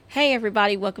Hey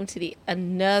everybody, welcome to the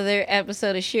another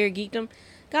episode of Sheer Geekdom.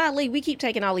 Golly, we keep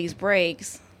taking all these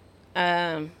breaks.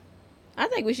 I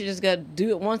think we should just go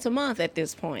do it once a month at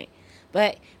this point.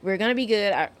 But we're going to be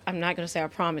good. I'm not going to say I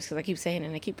promise because I keep saying it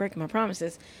and I keep breaking my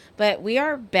promises. But we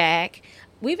are back.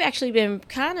 We've actually been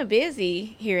kind of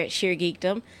busy here at Sheer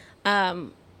Geekdom.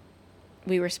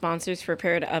 We were sponsors for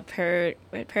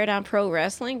Paradigm Pro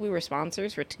Wrestling. We were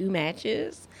sponsors for 2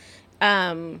 matches.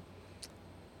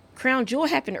 Crown Jewel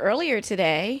happened earlier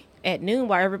today at noon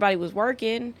while everybody was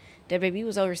working. WB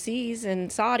was overseas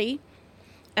in Saudi.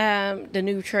 The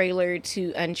new trailer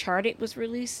to Uncharted was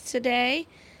released today.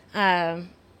 And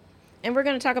we're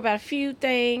going to talk about a few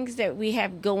things that we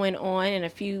have going on and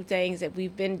a few things that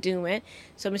we've been doing.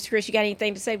 So, Mr. Chris, you got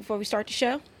anything to say before we start the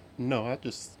show? No, I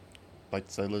just like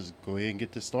to say let's go ahead and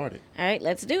get this started. All right,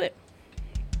 let's do it.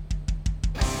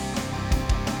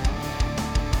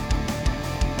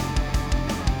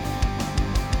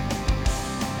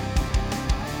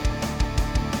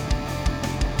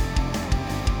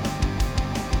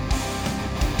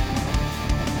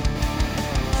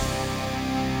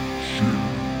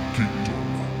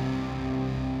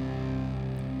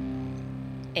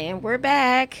 And we're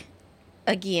back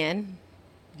again.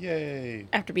 Yay.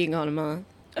 After being gone a month.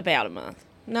 About a month.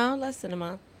 No, less than a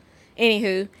month.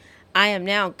 Anywho, I am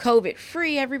now COVID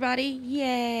free, everybody.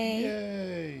 Yay.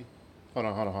 Yay. Hold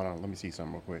on. Let me see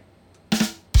something real quick.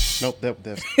 Nope,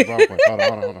 that's the wrong one.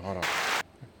 Hold on.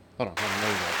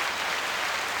 There you go.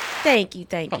 Thank you.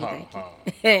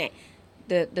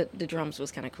 The drums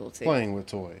was kind of cool too. Playing with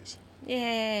toys.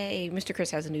 Yay. Mr.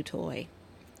 Chris has a new toy.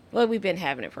 Well, we've been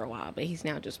having it for a while, but he's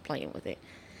now just playing with it.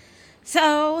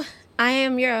 So, I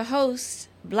am your host,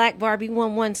 Black Barbie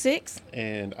 116.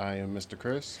 And I am Mr.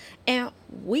 Chris. And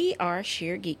we are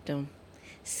Sheer Geekdom.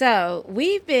 So,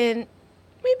 we've been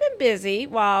busy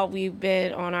while we've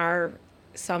been on our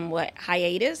somewhat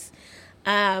hiatus.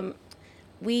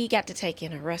 We got to take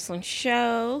in a wrestling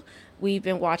show. We've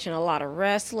been watching a lot of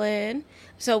wrestling.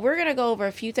 So we're going to go over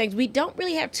a few things. We don't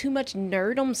really have too much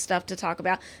nerdom stuff to talk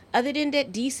about other than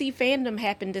that DC fandom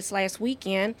happened this last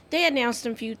weekend. They announced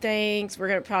a few things. We're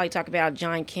going to probably talk about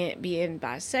John Kent being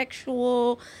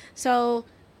bisexual. So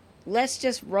let's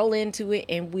just roll into it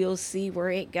and we'll see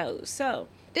where it goes. So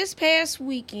this past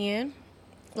weekend,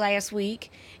 last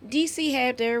week, DC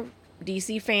had their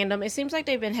DC fandom. It seems like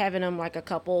they've been having them like a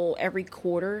couple every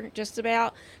quarter just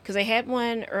about, because they had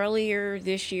one earlier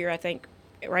this year, I think,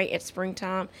 right at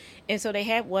springtime, and so they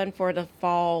had one for the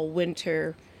fall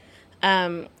winter.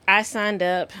 I signed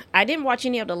up. I didn't watch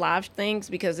any of the live things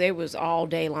because it was all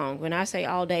day long. When I say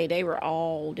all day, they were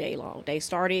all day long. They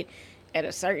started at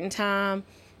a certain time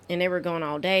and they were going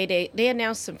all day. They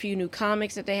announced some few new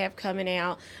comics that they have coming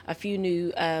out, a few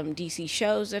new DC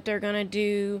shows that they're gonna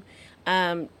do.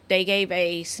 They gave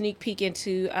a sneak peek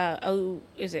into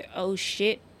Oh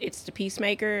Shit, It's the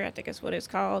Peacemaker, I think that's what it's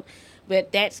called,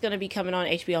 but that's going to be coming on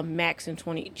HBO Max in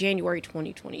January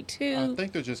 2022. I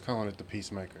think they're just calling it the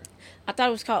Peacemaker. I thought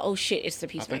it was called Oh Shit, It's the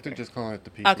Peacemaker. I think they're just calling it the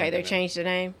Peacemaker. Okay, they changed the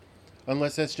name.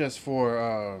 Unless that's just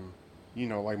for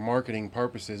like marketing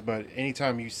purposes, but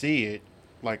anytime you see it,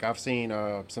 like I've seen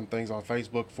some things on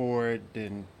Facebook for it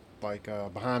and like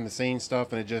behind the scenes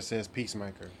stuff, and it just says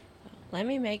Peacemaker. Let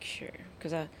me make sure,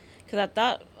 because I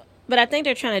thought, but I think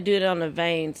they're trying to do it on the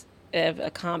veins of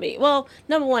a comedy. Well,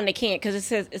 number one, they can't, because it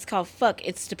says it's called Fuck,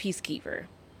 It's the Peacekeeper.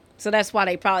 So that's why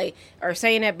they probably are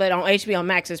saying that, but on HBO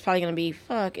Max, it's probably going to be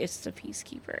Fuck, It's the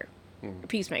Peacekeeper.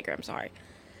 Peacemaker, I'm sorry.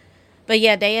 But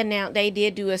yeah, they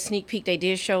did do a sneak peek. They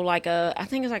did show I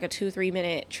think it's like a 2-3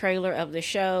 minute trailer of the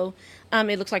show.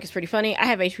 It looks like it's pretty funny. I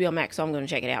have HBO Max, so I'm going to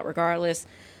check it out regardless.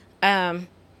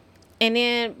 And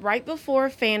then right before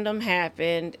fandom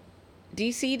happened,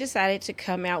 DC decided to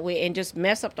come out with and just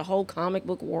mess up the whole comic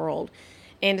book world.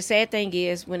 And the sad thing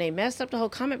is, when they messed up the whole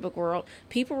comic book world,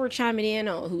 people were chiming in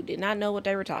on who did not know what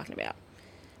they were talking about.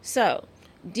 So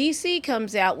DC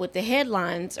comes out with the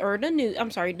headlines, or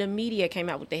the media came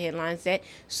out with the headlines that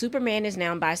Superman is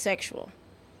now bisexual.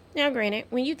 Now, granted,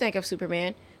 when you think of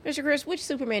Superman, Mr. Chris, which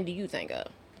Superman do you think of?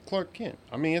 Clark Kent.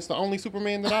 I mean, it's the only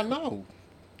Superman that I know.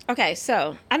 Okay,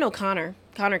 so I know Connor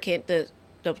Kent, the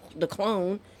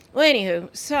clone. Well,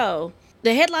 anywho, so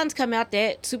the headlines come out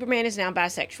that Superman is now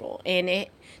bisexual, and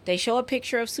they show a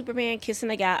picture of Superman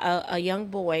kissing a young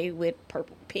boy with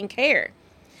pink hair.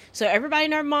 So everybody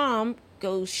and their mom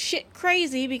goes shit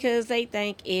crazy because they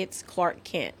think it's Clark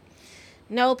Kent.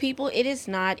 No, people, it is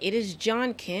not. It is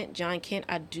John Kent. John Kent,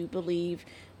 I do believe,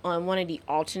 on one of the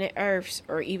alternate Earths,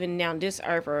 or even now this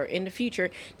Earth or in the future,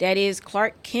 that is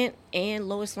Clark Kent and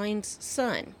Lois Lane's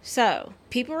son. So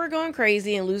people were going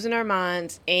crazy and losing their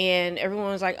minds, and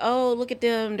everyone was like, oh, look at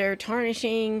them, they're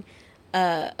tarnishing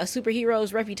a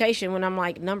superhero's reputation. When I'm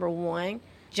like, number one,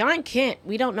 John Kent,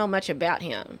 we don't know much about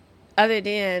him other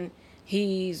than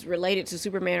he's related to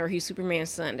Superman or he's Superman's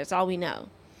son. That's all we know.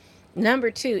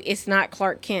 Number two, it's not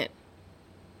Clark Kent.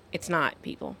 It's not,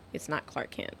 people. It's not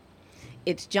Clark Kent.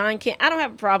 It's John Kent. I don't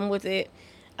have a problem with it.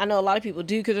 I know a lot of people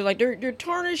do, because they're like, they're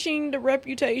tarnishing the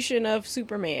reputation of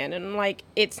Superman. And I'm like,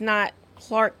 it's not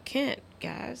Clark Kent,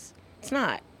 guys. It's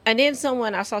not. And then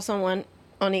I saw someone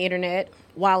on the internet,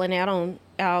 wilding out on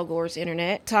Al Gore's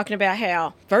internet, talking about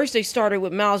how first they started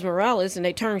with Miles Morales and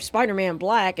they turned Spider-Man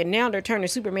black, and now they're turning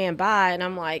Superman bi. And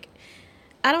I'm like,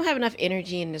 I don't have enough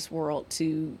energy in this world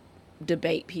to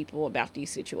debate people about these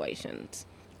situations.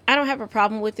 I don't have a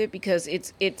problem with it, because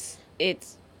it's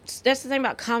that's the thing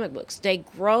about comic books. They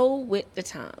grow with the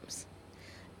times.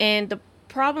 And the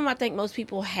problem I think most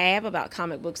people have about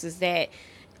comic books is that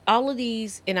all of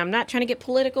these, and I'm not trying to get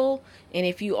political, and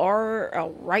if you are a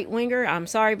right winger, I'm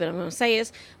sorry, but I'm going to say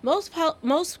this. Most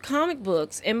comic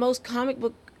books and most comic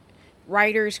book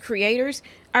writers, creators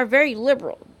are very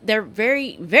liberal. They're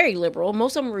very, very liberal.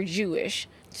 Most of them were Jewish,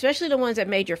 especially the ones that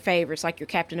made your favorites, like your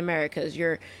Captain Americas,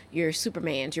 your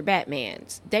Supermans, your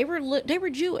Batmans. They were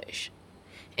Jewish,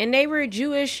 and they were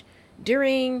Jewish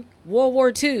during World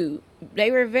War II. They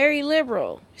were very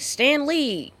liberal. Stan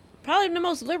Lee, probably the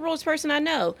most liberalist person I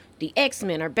know. The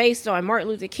X-Men are based on Martin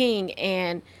Luther King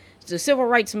and the Civil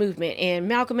Rights Movement and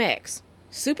Malcolm X.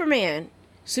 Superman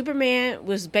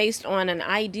was based on an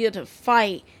idea to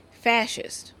fight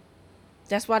fascists.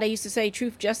 That's why they used to say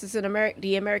truth, justice, and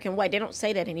the American way. They don't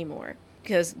say that anymore,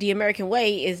 because the American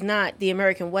way is not the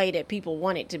American way that people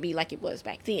want it to be, like it was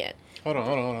back then. Hold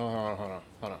on.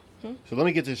 So let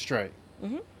me get this straight.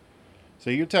 Mm-hmm. So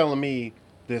you're telling me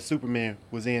that Superman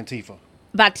was Antifa?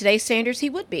 By today's standards, he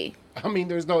would be. I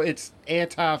mean, it's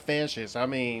anti-fascist. I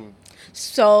mean...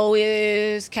 So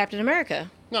is Captain America.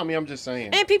 No, I mean, I'm just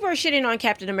saying. And people are shitting on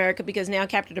Captain America because now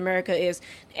Captain America is,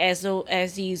 as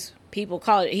these people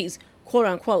call it, he's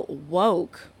quote-unquote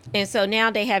woke. And so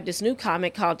now they have this new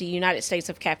comic called The United States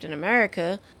of Captain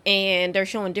America, and they're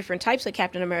showing different types of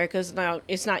Captain Americas. Now,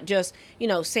 it's not just,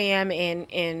 Sam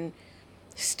and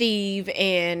Steve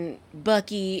and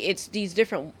Bucky. It's these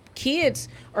different kids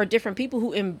or different people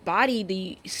who embody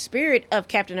the spirit of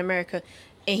Captain America,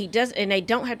 and they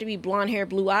don't have to be blonde hair,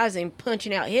 blue eyes, and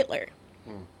punching out Hitler.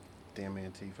 Damn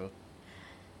Antifa.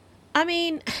 I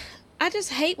mean, I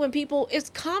just hate when it's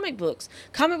comic books.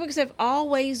 Comic books have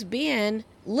always been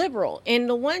liberal. And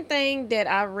the one thing that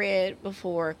I read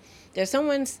before, that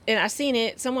someone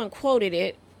quoted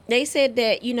it, they said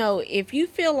that, if you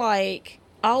feel like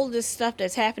all of this stuff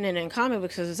that's happening in comic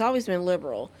books, because it's always been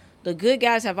liberal, the good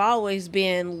guys have always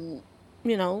been,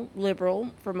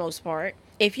 liberal for most part.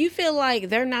 If you feel like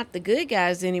they're not the good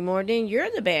guys anymore, then you're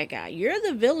the bad guy. You're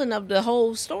the villain of the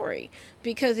whole story.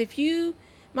 Because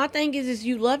my thing is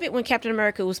you love it when Captain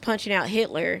America was punching out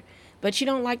Hitler, but you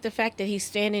don't like the fact that he's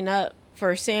standing up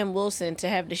for Sam Wilson to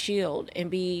have the shield and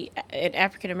be an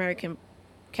African-American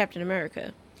Captain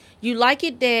America. You like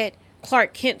it that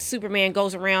Clark Kent Superman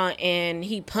goes around and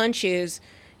he punches,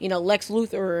 Lex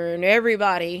Luthor and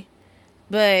everybody,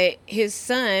 but his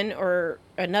son, or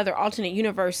another alternate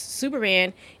universe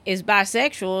Superman, is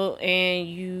bisexual,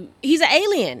 and he's an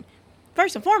alien.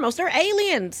 First and foremost, they're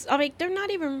aliens. I mean, they're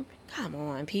not even... Come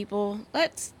on, people.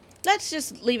 Let's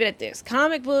just leave it at this.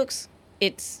 Comic books,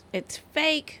 it's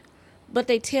fake, but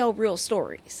they tell real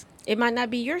stories. It might not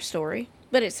be your story,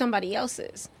 but it's somebody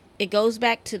else's. It goes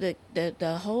back to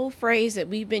the whole phrase that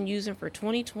we've been using for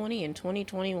 2020 and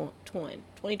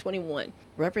 2021.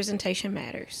 Representation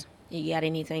matters. You got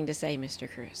anything to say, Mr.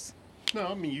 Chris? No,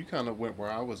 I mean, you kind of went where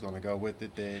I was going to go with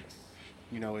it, that,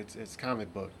 it's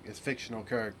comic book. It's fictional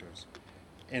characters.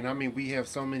 And, I mean, we have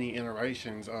so many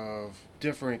iterations of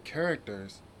different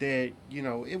characters that,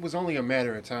 it was only a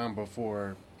matter of time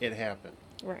before it happened.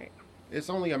 Right. It's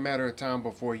only a matter of time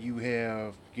before you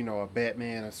have, a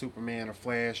Batman, a Superman, a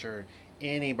Flash, or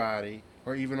anybody,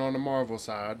 or even on the Marvel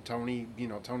side, Tony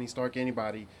Stark,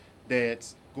 anybody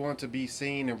that's going to be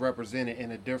seen and represented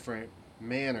in a different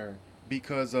manner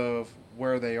because of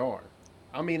where they are.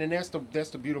 I mean, and that's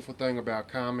the beautiful thing about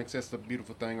comics. That's the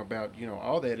beautiful thing about,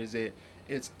 all that, is that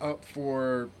it's up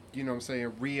for,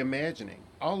 reimagining.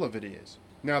 All of it is.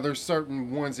 Now, there's certain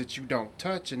ones that you don't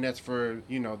touch, and that's for,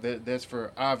 that's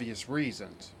for obvious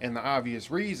reasons. And the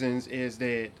obvious reasons is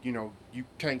that, you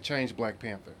can't change Black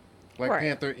Panther. Black Right.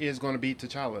 Panther is going to be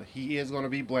T'Challa. He is going to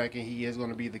be black, and he is going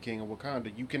to be the king of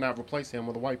Wakanda. You cannot replace him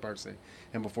with a white person.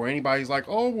 And before anybody's like,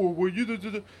 oh, well you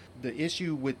the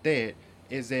issue with that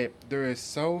is that there is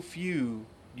so few,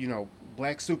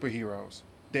 black superheroes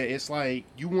that it's like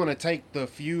you want to take the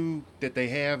few that they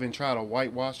have and try to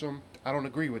whitewash them. I don't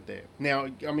agree with that. Now,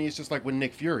 I mean, it's just like with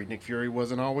Nick Fury. Nick Fury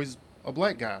wasn't always a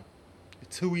black guy.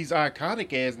 It's who he's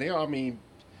iconic as now. I mean,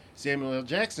 Samuel L.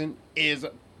 Jackson is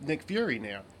Nick Fury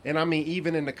now. And I mean,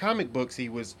 even in the comic books, he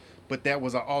was, but that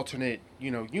was an alternate,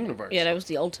 universe. Yeah, that was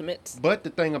the ultimate. But the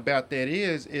thing about that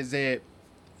is that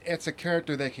it's a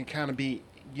character that can kind of be,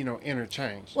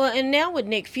 interchanged. Well, and now with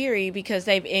Nick Fury, because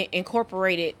they've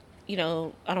incorporated, I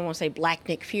don't want to say black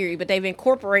Nick Fury, but they've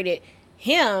incorporated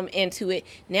him into it.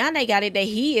 Now they got it that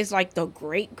he is like the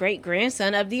great great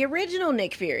grandson of the original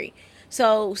Nick Fury.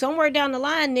 So somewhere down the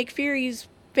line, Nick Fury's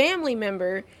family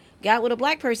member got with a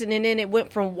black person, and then it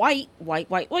went from white,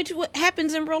 which what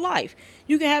happens in real life.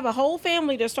 You can have a whole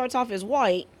family that starts off as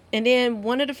white, and then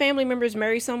one of the family members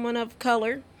marries someone of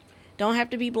color. Don't have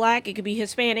to be black, it could be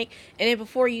Hispanic, and then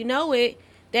before you know it,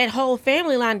 that whole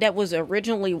family line that was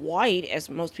originally white, as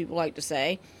most people like to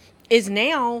say, is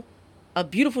now a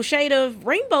beautiful shade of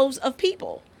rainbows of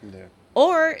people. Yeah.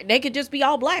 Or they could just be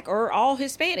all black or all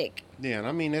Hispanic. Yeah, and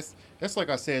I mean that's like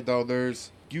I said though.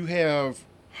 You have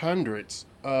hundreds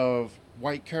of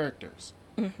white characters,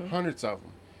 hundreds of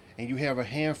them, and you have a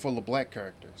handful of black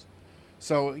characters.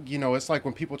 So it's like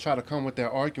when people try to come with that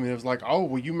argument, it's like, oh,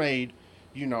 well, you made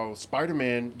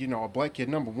Spider-Man, a black kid.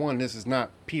 Number one, this is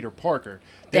not Peter Parker.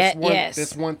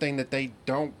 That's one thing that they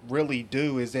don't really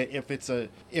do is that if it's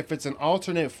an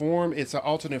alternate form, it's an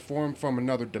alternate form from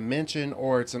another dimension,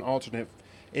 or it's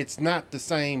not the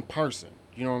same person.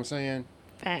 You know what I'm saying?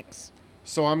 Facts.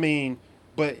 So I mean,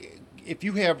 but if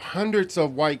you have hundreds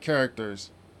of white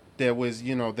characters that was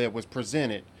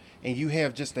presented, and you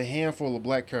have just a handful of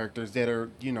black characters that are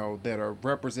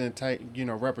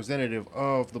representative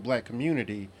of the black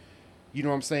community, you know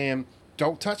what I'm saying?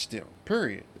 Don't touch them.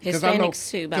 Period. Hispanics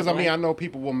too. Because I know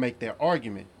people will make that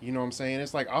argument. You know what I'm saying?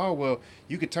 It's like, oh well,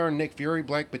 you could turn Nick Fury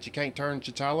black, but you can't turn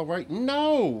T'Challa white.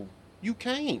 No, you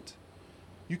can't.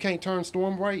 You can't turn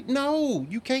Storm white. No,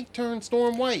 you can't turn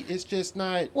Storm white. It's just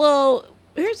not. Well,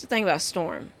 here's the thing about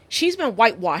Storm. She's been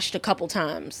whitewashed a couple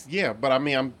times. Yeah, but I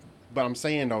mean, I'm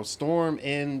saying though, Storm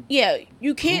and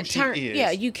you can't turn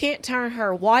you can't turn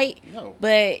her white. No.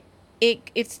 But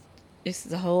it's this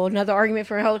is a whole another argument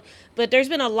for a whole. But there's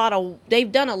been they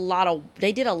did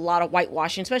a lot of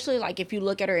whitewashing, especially like if you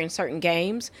look at her in certain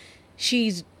games.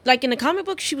 She's like in the comic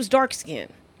book, she was dark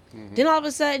skinned. Mm-hmm. Then all of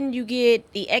a sudden you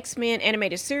get the X-Men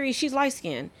animated series, she's light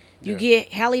skinned. You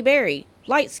get Halle Berry,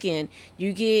 light skinned.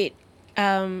 You get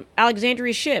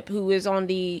Alexandria Shipp, who is on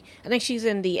I think she's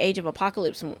in the Age of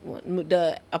Apocalypse one,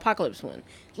 the Apocalypse one,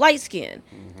 light skin.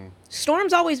 Mm-hmm.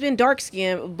 Storm's always been dark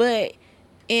skin, but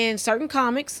in certain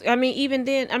comics, I mean, even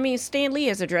then, I mean, Stan Lee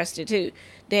has addressed it too,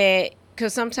 that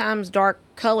because sometimes dark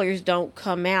colors don't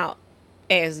come out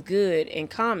as good in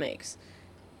comics,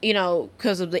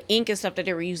 because of the ink and stuff that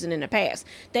they were using in the past.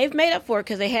 They've made up for it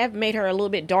because they have made her a little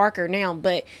bit darker now,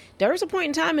 but there was a point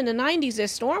in time in the 90s that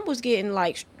Storm was getting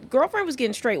girlfriend was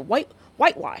getting straight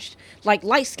whitewashed, like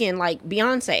light skin, like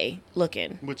Beyonce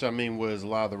looking. Which I mean was a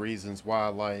lot of the reasons why,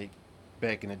 like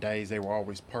back in the days, they were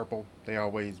always purple. They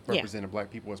always represented black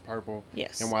people as purple.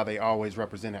 Yes. And why they always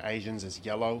represented Asians as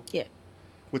yellow. Yeah.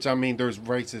 Which I mean, there's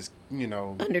racist,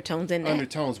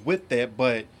 undertones with that,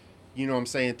 but. You know what I'm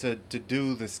saying? To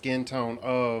do the skin tone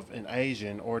of an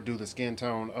Asian or do the skin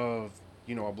tone of,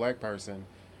 a black person,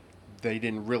 they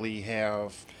didn't really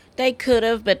have. They could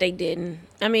have, but they didn't.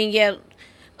 I mean,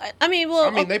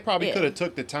 they probably could have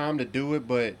took the time to do it,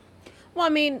 but. Well, I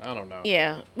mean. I don't know.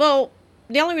 Yeah. Well,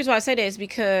 the only reason why I say that is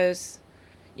because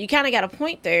you kind of got a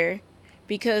point there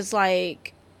because,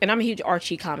 like, and I'm a huge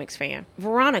Archie comics fan.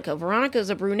 Veronica's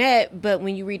a brunette, but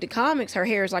when you read the comics, her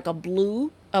hair is like a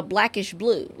blackish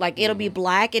blue. Like it'll be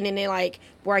black, and then they like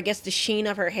where I guess the sheen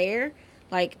of her hair,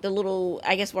 like the little,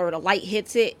 I guess where the light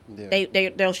hits it,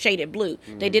 they'll shade it blue.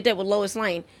 Mm-hmm. They did that with Lois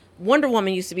Lane. Wonder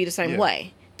Woman used to be the same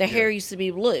way. The hair used to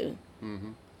be blue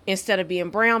instead of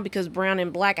being brown because brown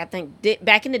and black, I think,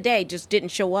 back in the day just didn't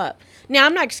show up. Now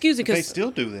I'm not excusing because they still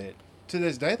do that. To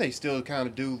this day, they still kind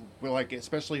of do, like,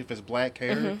 especially if it's black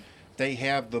hair, they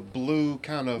have the blue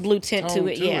kind of blue tint to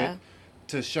it,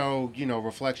 to show,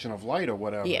 reflection of light or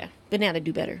whatever. Yeah, but now they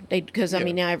do better. Because, I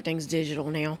mean, now everything's digital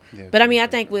now. Yeah, but, I mean, I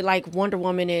think with, like, Wonder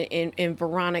Woman and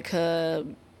Veronica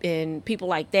and people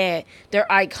like that, they're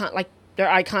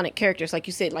iconic characters. Like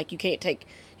you said, like, you can't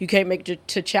make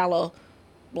T'Challa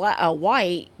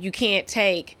white. You can't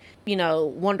take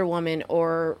Wonder Woman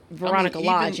or Veronica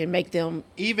Lodge and make them.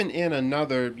 Even in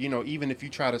another, even if you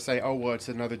try to say, oh, well, it's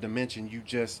another dimension, you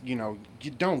just, you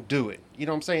don't do it. You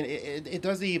know what I'm saying? It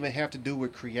doesn't even have to do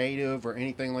with creative or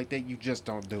anything like that. You just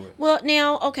don't do it. Well,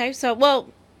 now, okay, so,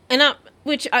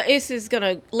 this is going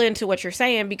to lend to what you're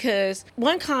saying, because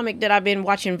one comic that I've been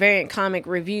watching, Variant Comic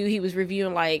Review, he was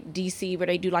reviewing like DC, where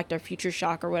they do like their Future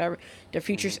Shock or whatever. Their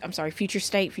Future, I'm sorry, Future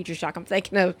State, Future Shock. I'm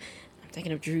thinking of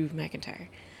Drew McIntyre.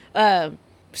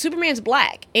 Superman's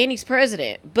black and he's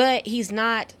president, but he's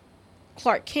not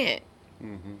Clark Kent.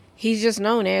 Mm-hmm. He's just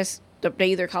known as, they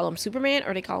either call him Superman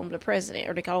or they call him the president,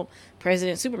 or they call him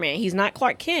President Superman. He's not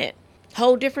Clark Kent.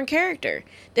 Whole different character.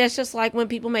 That's just like when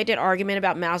people made that argument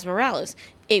about Miles Morales.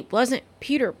 It wasn't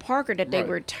Peter Parker that they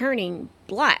were turning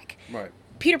black. Right.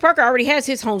 Peter Parker already has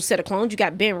his whole set of clones. You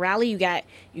got Ben Reilly. You got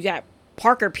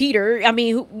Parker Peter. I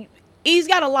mean, he's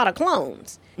got a lot of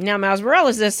clones. Now Miles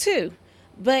Morales does too.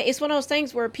 But it's one of those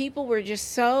things where people were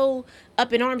just so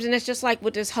up in arms. And it's just like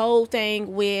with this whole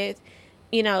thing with,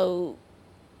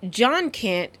 John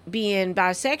Kent being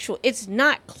bisexual. It's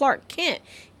not Clark Kent.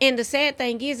 And the sad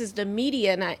thing is the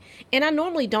media, and I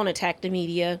normally don't attack the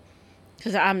media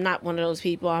because I'm not one of those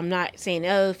people. I'm not saying,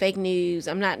 oh, fake news.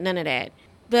 I'm not none of that.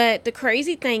 But the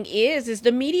crazy thing is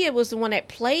the media was the one that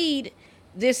played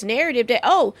this narrative that,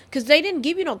 because they didn't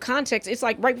give you no context. It's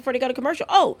like right before they go to commercial.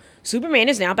 Oh, Superman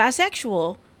is now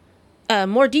bisexual.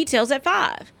 More details at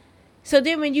 5. So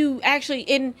then when you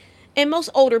actually, and most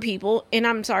older people, and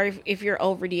I'm sorry if you're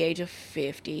over the age of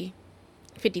 55,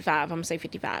 I'm going to say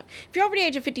 55. If you're over the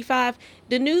age of 55,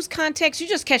 the news context, you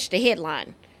just catch the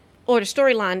headline or the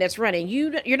storyline that's running.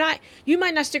 You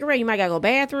might not stick around. You might gotta go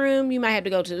bathroom. You might have to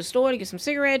go to the store to get some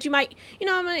cigarettes. You might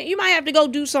have to go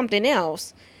do something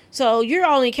else. So you're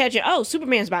only catching,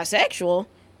 Superman's bisexual.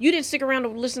 You didn't stick around to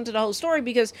listen to the whole story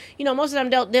because, most of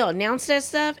them, they'll announce that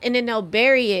stuff and then they'll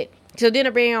bury it. So then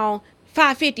it'll be on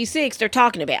 5:56, they're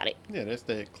talking about it. Yeah, that's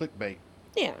that clickbait.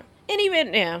 Yeah. And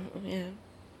even, yeah.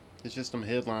 It's just some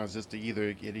headlines just to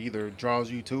either draws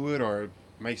you to it or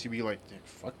makes you be like,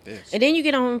 fuck this. And then you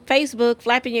get on Facebook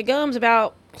flapping your gums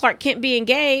about Clark Kent being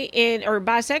gay or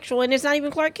bisexual, and it's not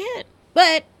even Clark Kent.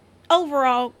 But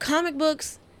overall, comic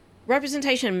books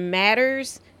representation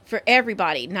matters for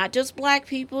everybody, not just black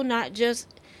people, not just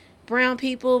brown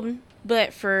people,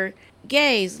 but for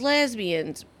gays,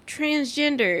 lesbians,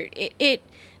 transgender.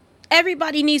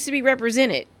 Everybody needs to be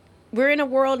represented. We're in a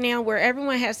world now where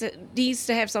everyone needs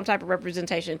to have some type of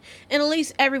representation, and at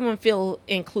least everyone feel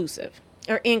inclusive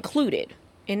or included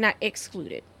and not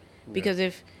excluded. Yeah. Because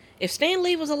if Stan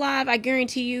Lee was alive, I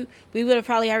guarantee you we would have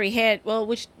probably already had,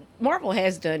 which Marvel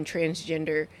has done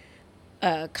transgender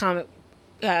comic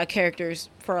characters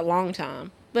for a long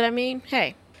time. But I mean,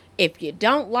 hey, if you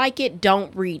don't like it,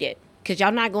 don't read it. Because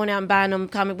y'all not going out and buying them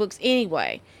comic books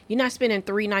anyway. You're not spending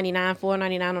 $3.99,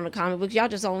 $4.99 on the comic books. Y'all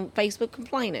just on Facebook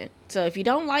complaining. So if you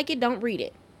don't like it, don't read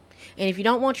it. And if you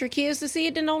don't want your kids to see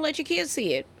it, then don't let your kids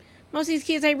see it. Most of these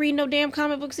kids ain't reading no damn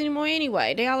comic books anymore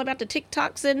anyway. They all about the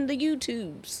TikToks and the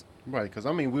YouTubes. Right, because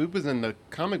I mean, we was in the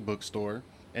comic book store,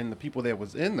 and the people that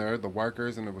was in there, the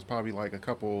workers, and there was probably like a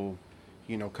couple,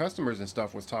 customers and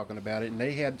stuff was talking about it, and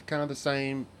they had kind of the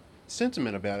same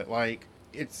sentiment about it. Like,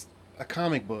 it's a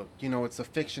comic book, it's a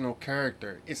fictional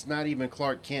character. It's not even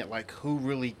Clark Kent. Like, who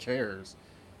really cares?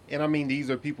 And I mean, these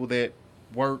are people that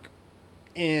work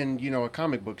in, a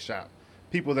comic book shop.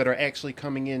 People that are actually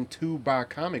coming in to buy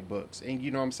comic books. And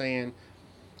you know what I'm saying?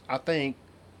 I think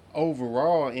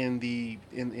overall in the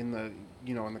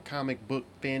comic book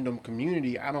fandom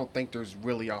community, I don't think there's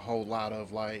really a whole lot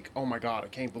of like, oh my God, I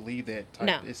can't believe that type.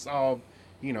 No. It's all,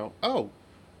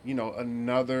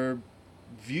 another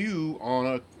view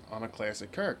on a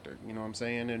classic character. You know what I'm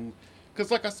saying? And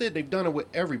because like I said, they've done it with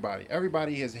everybody.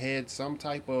 Everybody has had some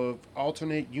type of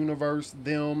alternate universe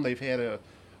they've had a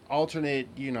alternate,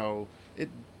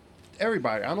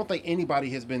 everybody. I don't think anybody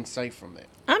has been safe from that.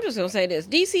 I'm just going to say this.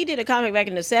 DC did a comic back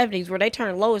in the 70s where they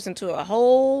turned Lois into a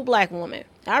whole black woman.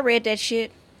 I read that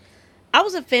shit. I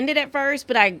was offended at first,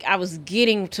 but I was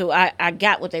getting to, I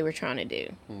got what they were trying to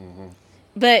do. Mm-hmm.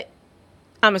 But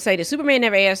I'm going to say this. Superman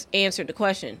never answered the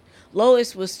question.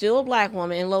 Lois was still a black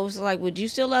woman, and Lois was like, would you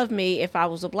still love me if I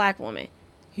was a black woman?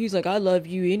 He's like, I love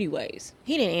you anyways.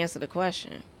 He didn't answer the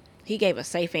question. He gave a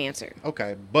safe answer.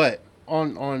 Okay, but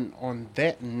on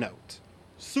that note,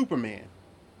 Superman,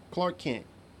 Clark Kent,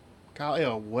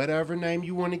 Kal-El, whatever name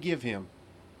you want to give him,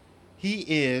 he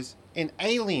is an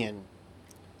alien.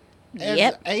 As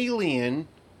an alien,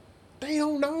 they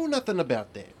don't know nothing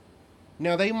about that.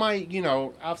 Now, they might,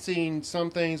 I've seen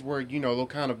some things where, they'll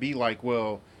kind of be like,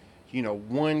 well,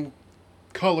 one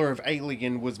color of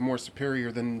alien was more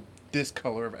superior than this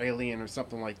color of alien or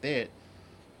something like that.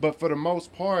 But for the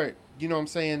most part, you know what I'm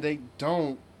saying, they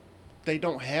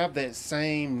don't have that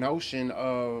same notion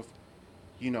of,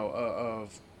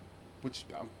 of which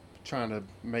I'm trying to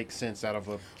make sense out of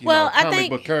a comic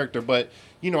book character, but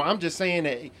I'm just saying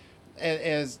that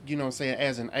as saying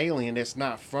as an alien that's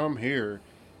not from here,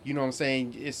 you know what I'm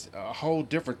saying, it's a whole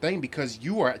different thing because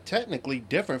you are technically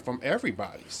different from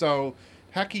everybody. So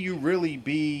how can you really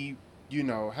be,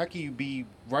 how can you be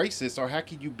racist or how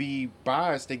can you be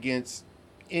biased against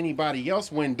anybody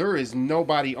else when there is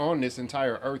nobody on this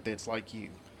entire earth that's like you?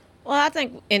 Well, I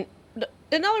think, and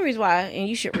the only reason why, and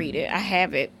you should read it. I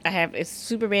have it. It's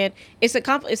Superman. It's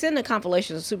in the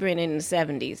compilation of Superman in the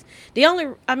 70s.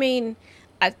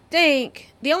 I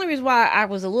think the only reason why I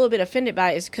was a little bit offended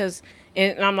by it is because,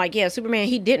 and I'm like, yeah, Superman,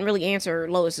 he didn't really answer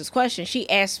Lois's question. She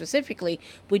asked specifically,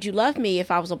 would you love me if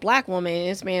I was a black woman? And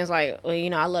this man's like,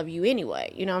 well, I love you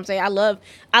anyway. You know what I'm saying? I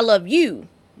love you.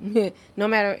 No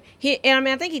matter,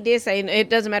 I think he did say it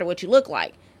doesn't matter what you look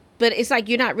like. But it's like,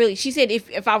 you're not really, she said,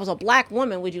 if I was a black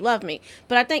woman, would you love me?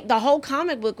 But I think the whole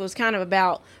comic book was kind of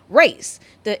about race.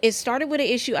 It started with an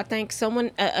issue, I think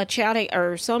a child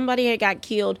or somebody had got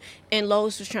killed and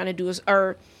Lois was trying to do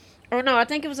or no, I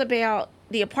think it was about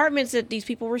the apartments that these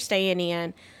people were staying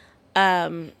in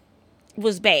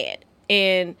was bad.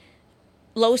 And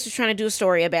Lois was trying to do a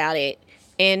story about it.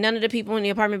 And none of the people in the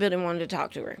apartment building wanted to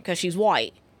talk to her because she's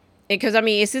white. Because,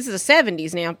 this is the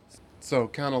 70s now. So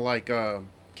kind of like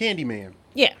Candyman.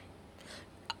 Yeah.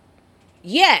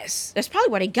 Yes. That's probably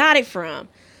where they got it from.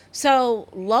 So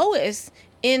Lois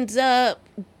ends up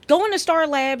going to Star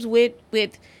Labs with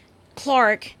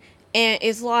Clark. And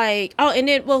it's like, and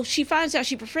then, she finds out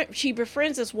she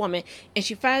befriends this woman. And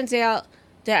she finds out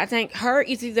that I think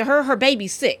it's either her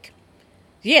baby's sick.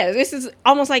 Yeah, this is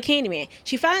almost like Candyman.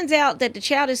 She finds out that the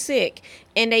child is sick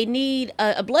and they need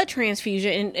a blood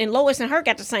transfusion. And Lois and her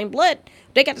got the same blood.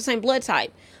 They got the same blood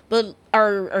type. But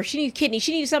or she needs kidney.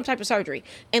 She needs some type of surgery.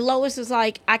 And Lois is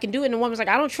like, I can do it. And the woman's like,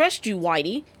 I don't trust you,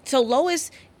 Whitey. So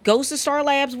Lois goes to Star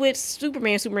Labs with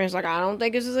Superman. Superman's like, I don't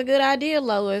think this is a good idea,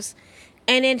 Lois.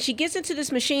 And then she gets into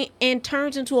this machine and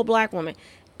turns into a black woman.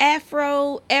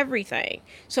 Afro, everything.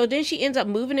 So then she ends up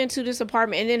moving into this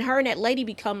apartment, and then her and that lady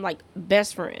become like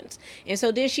best friends. And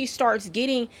so then she's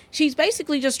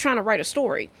basically just trying to write a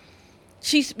story.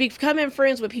 She's becoming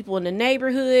friends with people in the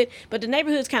neighborhood, but the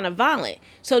neighborhood's kind of violent.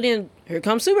 So then here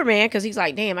comes Superman, because he's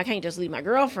like, damn, I can't just leave my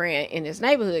girlfriend in this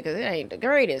neighborhood because it ain't the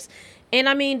greatest. And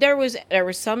there was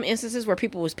some instances where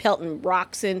people was pelting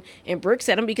rocks and bricks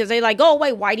at him because they like, go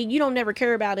away, Whitey, you don't never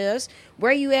care about us.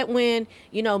 Where you at when,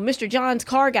 Mr. John's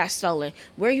car got stolen?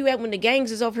 Where you at when the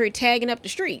gangs is over here tagging up the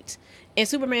streets? And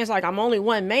Superman's like, I'm only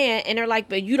one man. And they're like,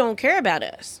 but you don't care about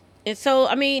us. And so,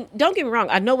 don't get me wrong.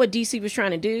 I know what DC was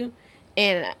trying to do.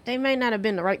 And they may not have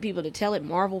been the right people to tell it.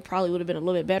 Marvel probably would have been a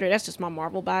little bit better. That's just my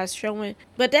Marvel bias showing.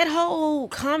 But that whole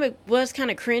comic was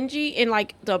kind of cringy. And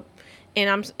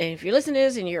if you're listening to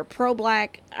this and you're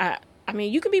pro-black,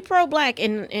 you can be pro-black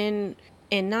and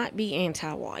not be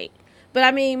anti-white.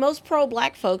 But most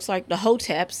pro-black folks, like the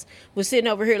Hoteps, was sitting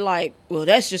over here like, well,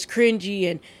 that's just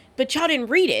cringy. But y'all didn't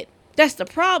read it. That's the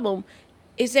problem,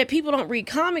 is that people don't read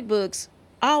comic books.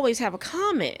 Always have a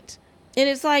comment. And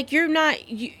it's like,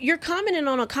 you're commenting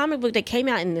on a comic book that came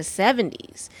out in the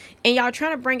 70s. And y'all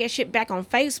trying to bring that shit back on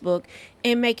Facebook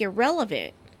and make it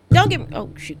relevant. Don't get me, oh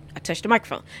shoot, I touched the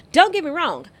microphone. Don't get me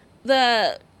wrong.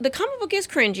 The comic book is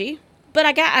cringy, but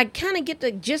I kind of get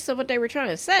the gist of what they were trying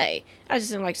to say. I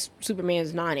just didn't like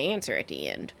Superman's non-answer at the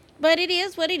end. But it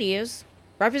is what it is.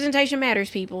 Representation matters,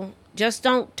 people. Just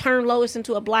don't turn Lois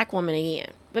into a black woman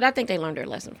again. But I think they learned their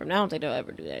lesson from that. I don't think they'll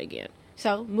ever do that again.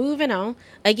 So, moving on.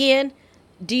 Again,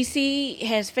 DC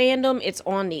has fandom. It's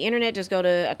on the internet. Just go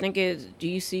to, I think it's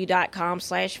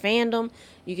dc.com/fandom.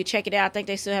 You can check it out. I think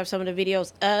they still have some of the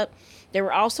videos up. They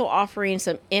were also offering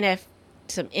some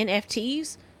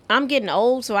NFTs. I'm getting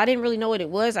old, so I didn't really know what it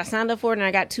was. I signed up for it, and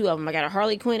I got two of them. I got a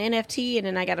Harley Quinn NFT, and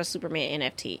then I got a Superman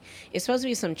NFT. It's supposed to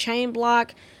be some chain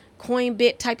block,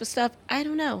 Coinbit type of stuff. I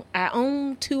don't know. I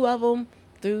own two of them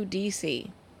through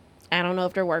DC. I don't know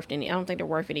if they're worth any. I don't think they're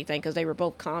worth anything because they were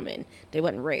both common. They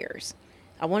wasn't rares.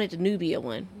 I wanted the Nubia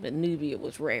one, but Nubia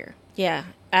was rare. Yeah.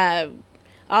 All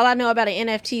I know about an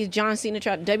NFT is John Cena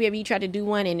WWE tried to do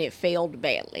one and it failed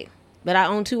badly. But I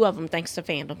own two of them thanks to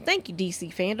fandom. Thank you,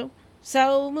 DC fandom.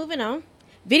 So, moving on.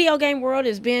 Video game world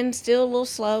has been still a little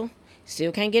slow.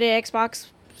 Still can't get an Xbox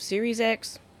Series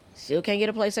X. Still can't get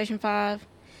a PlayStation 5.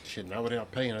 Shit, not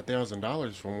without paying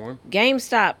 $1,000 for one.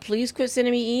 GameStop, please quit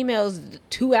sending me emails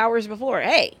 2 hours before.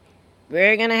 Hey,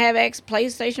 we're going to have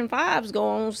PlayStation 5s go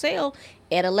on sale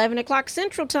at 11 o'clock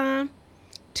Central Time,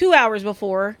 2 hours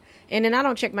before. And then I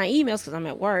don't check my emails because I'm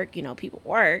at work. You know, people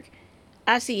work.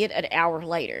 I see it an hour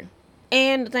later.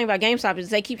 And the thing about GameStop is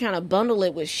they keep trying to bundle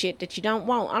it with shit that you don't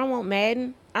want. I don't want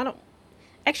Madden. I don't.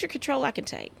 Extra control I can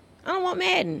take. I don't want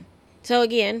Madden. So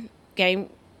again,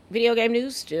 video game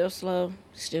news still slow.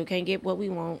 Still can't get what we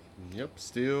want. Yep,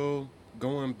 still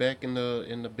going back in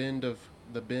the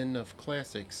bin of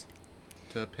classics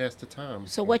to pass the time.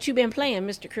 So what you been playing,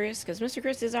 Mr. Chris? Because Mr.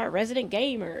 Chris is our resident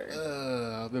gamer.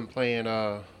 I've been playing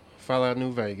Fallout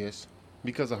New Vegas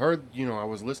because I heard, I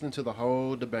was listening to the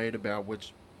whole debate about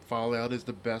which Fallout is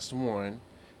the best one,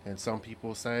 and some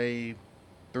people say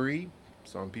 3,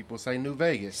 some people say New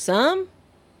Vegas. Some?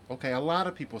 Okay, a lot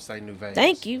of people say New Vegas.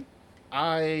 Thank you.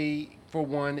 I, for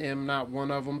one, am not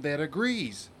one of them that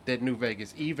agrees that New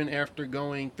Vegas, even after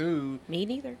going through Me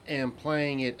neither. and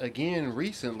playing it again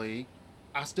recently,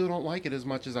 I still don't like it as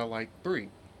much as I like 3.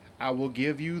 I will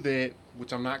give you that,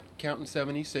 which I'm not counting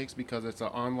 76 because it's an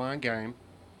online game,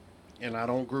 and I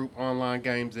don't group online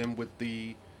games in with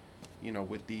the,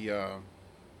 with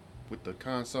the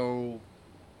console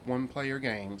one-player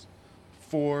games.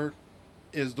 4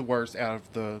 is the worst out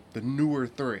of the newer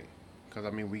 3,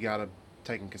 because we gotta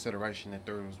take in consideration that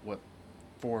there was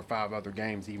 4 or 5 other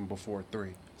games even before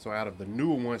 3. So out of the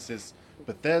newer ones, since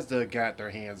Bethesda got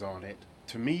their hands on it,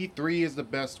 to me 3 is the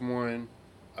best one.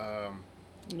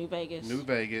 New Vegas.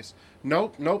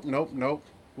 Nope.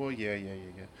 Well, yeah.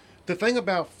 The thing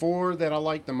about 4 that I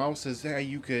like the most is how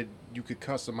you could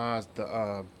customize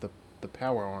the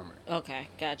power armor. Okay,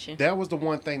 gotcha. That was the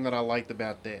one thing that I liked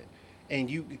about that. And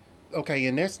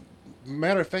that's,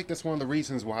 matter of fact, that's one of the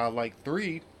reasons why I like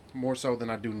 3 more so than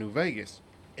I do New Vegas.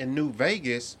 In New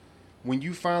Vegas, when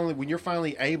you're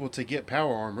finally able to get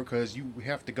power armor, because you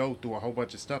have to go through a whole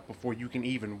bunch of stuff before you can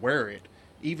even wear it.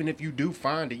 Even if you do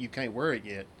find it, you can't wear it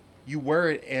yet. You wear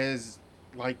it as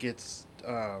like it's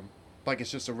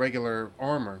just a regular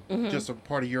armor, just a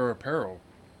part of your apparel.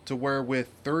 To where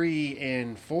with 3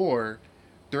 and 4,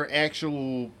 they're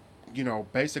actual,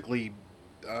 basically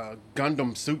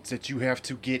Gundam suits that you have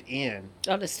to get in.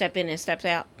 Oh, to step in and steps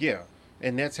out. Yeah,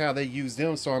 and that's how they use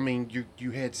them. So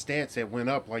you had stats that went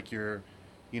up, like your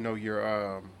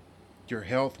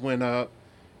health went up,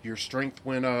 your strength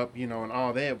went up, and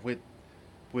all that.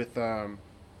 With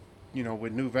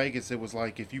New Vegas, it was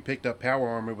like if you picked up power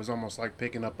armor, it was almost like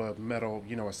picking up a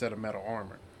set of metal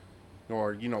armor,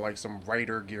 or like some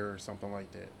Raider gear or something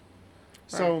like that. Right.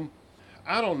 So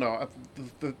I don't know.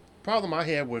 The problem I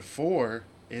had with 4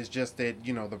 is just that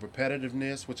the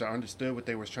repetitiveness, which I understood what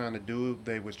they was trying to do.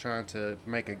 They was trying to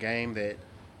make a game that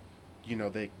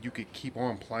that you could keep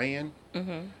on playing,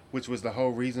 which was the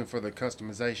whole reason for the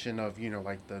customization of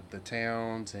like the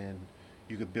towns, and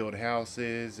you could build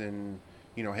houses and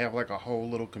have like a whole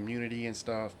little community and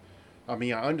stuff. I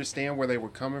understand where they were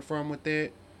coming from with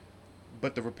that,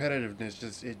 but the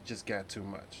repetitiveness just got too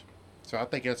much. So I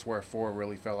think that's where 4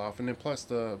 really fell off. And then plus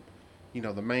the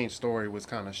main story was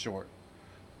kind of short.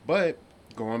 But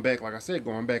going back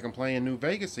and playing New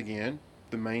Vegas again,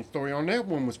 the main story on that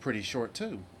one was pretty short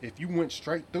too. If you went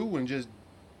straight through and just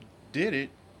did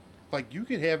it, like you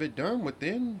could have it done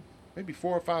within maybe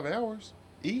 4 or 5 hours.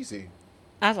 Easy.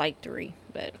 I like 3,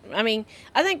 but I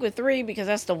think with 3, because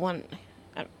that's the one.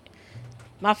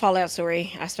 My Fallout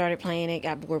story, I started playing it,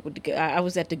 got bored with I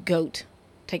was at the GOAT,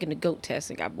 taking the GOAT test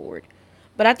and got bored.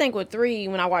 But I think with 3,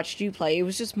 when I watched you play, it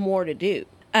was just more to do.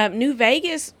 New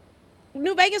Vegas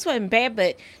wasn't bad,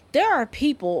 but there are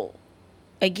people,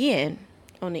 again,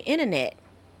 on the internet,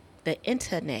 that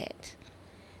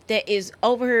is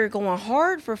over here going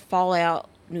hard for Fallout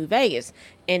New Vegas,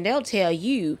 and they'll tell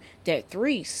you that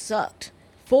 3 sucked,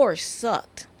 4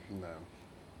 sucked. No.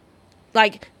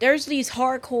 Like, there's these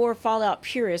hardcore Fallout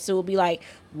purists who will be like,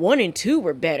 1 and 2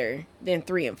 were better than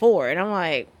 3 and 4. And I'm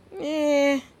like,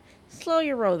 slow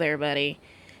your roll there, buddy.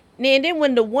 And then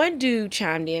when the one dude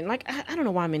chimed in, like, I don't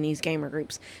know why I'm in these gamer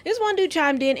groups. This one dude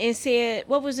chimed in and said,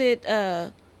 what was it?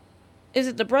 Is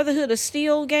it the Brotherhood of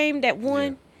Steel game that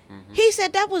won? Yeah. Mm-hmm. He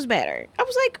said that was better. I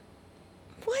was like,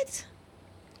 what?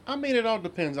 It all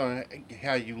depends on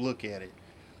how you look at it.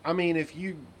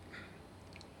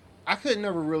 I could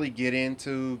never really get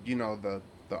into, the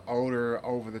older,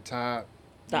 over the top.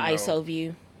 The ISO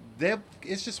view.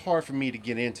 It's just hard for me to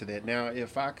get into that. Now,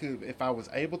 if I was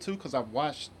able to, because I've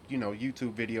watched,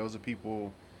 YouTube videos of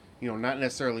people, not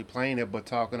necessarily playing it, but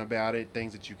talking about it,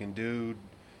 things that you can do,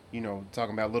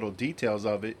 talking about little details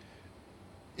of it.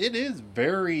 It is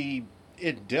very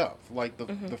in depth. Like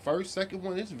the second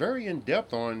one is very in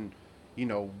depth on,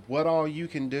 what all you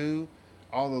can do.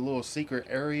 all the little secret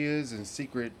areas and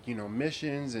secret,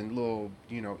 missions and little,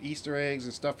 Easter eggs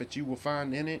and stuff that you will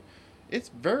find in it. It's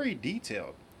very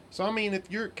detailed. So I mean, if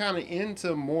you're kind of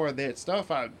into more of that stuff,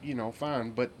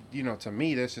 fine. But to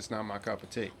me, that's just not my cup of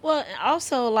tea. Well,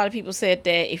 also a lot of people said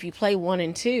that if you play 1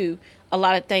 and 2, a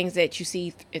lot of things that you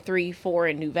see 3, 4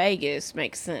 in New Vegas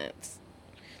make sense.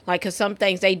 Like, because some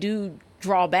things they do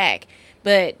draw back,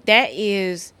 but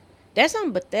that's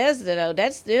on Bethesda though.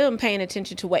 That's them paying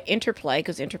attention to what Interplay,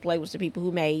 because Interplay was the people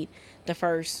who made the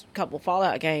first couple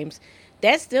Fallout games.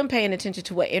 That's them paying attention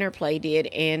to what Interplay did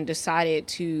and decided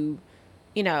to,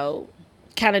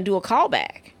 kind of do a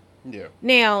callback. Yeah.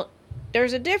 Now,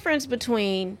 there's a difference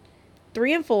between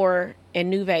 3 and 4 and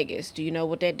New Vegas. Do you know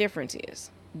what that difference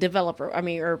is?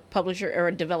 Or publisher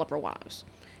or developer wise?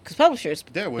 Because publishers.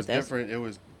 That was different. It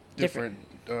was different.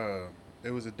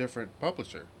 It was a different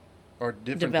publisher or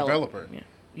different developer. Yeah.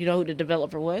 You know who the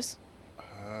developer was?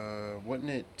 Wasn't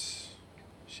it?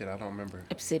 Shit, I don't remember.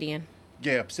 Obsidian.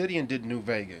 Yeah, Obsidian did New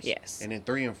Vegas. Yes. And then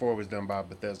 3 and 4 was done by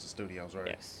Bethesda Studios, right?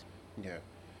 Yes. Yeah.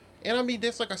 And I mean,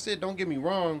 that's like I said, don't get me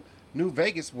wrong, New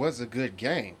Vegas was a good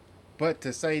game. But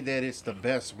to say that it's the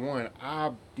best one,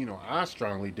 I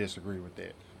strongly disagree with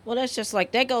that. Well, that's just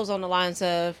like, that goes on the lines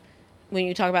of when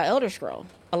you talk about Elder Scroll.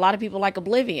 A lot of people like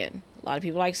Oblivion. A lot of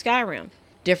people like Skyrim.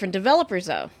 Different developers,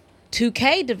 though.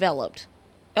 2K developed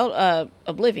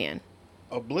Oblivion.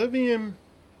 Oblivion,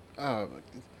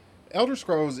 Elder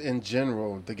Scrolls in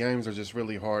general, the games are just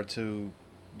really hard to,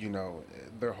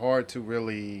 they're hard to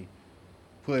really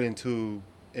put into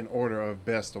an order of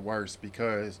best to worst,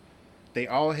 because they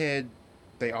all had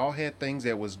things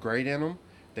that was great in them.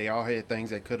 They all had things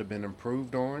that could have been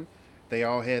improved on. They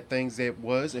all had things that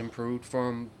was improved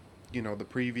from, the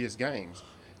previous games.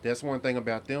 That's one thing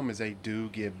about them, is they do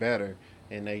get better,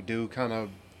 and they do kind of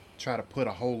try to put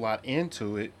a whole lot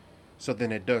into it. So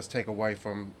then it does take away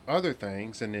from other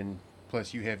things, and then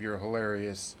plus you have your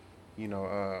hilarious,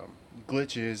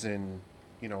 glitches and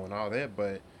and all that.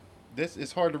 But this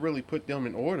it's hard to really put them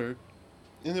in order,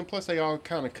 and then plus they all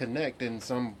kind of connect in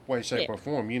some way, shape, or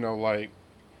form. Like,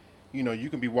 you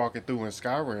can be walking through in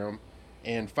Skyrim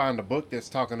and find a book that's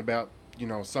talking about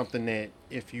something that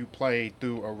if you play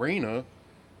through Arena,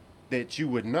 that you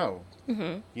would know.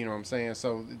 Mm-hmm. You know what I'm saying?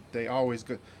 So they always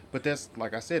good. But that's,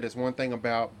 like I said, it's one thing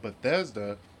about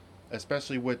Bethesda,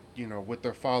 especially with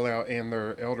their Fallout and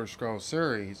their Elder Scrolls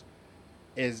series,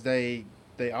 is they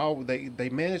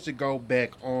managed to go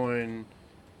back on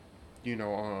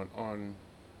on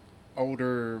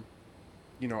older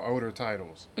older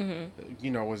titles.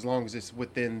 Mm-hmm. As long as it's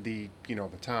within the the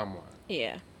timeline.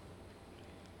 Yeah.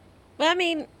 But I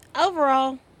mean,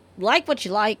 overall, like what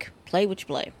you like, play what you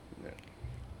play. Yeah.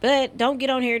 But don't get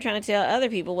on here trying to tell other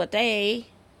people what they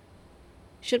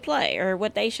should play or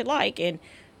what they should like. And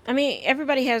I mean,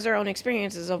 everybody has their own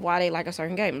experiences of why they like a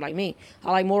certain game. Like me,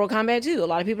 I like Mortal Kombat 2. A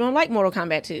lot of people don't like Mortal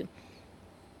Kombat 2. You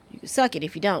can suck it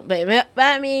if you don't. But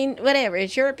I mean, whatever.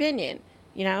 It's your opinion,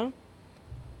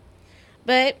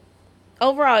 But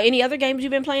overall, any other games you've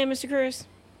been playing, Mr. Chris?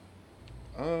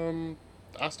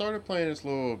 I started playing this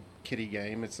little kitty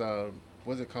game. It's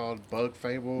what's it called? Bug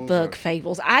Fables. Bug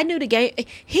Fables. I knew the game.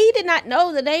 He did not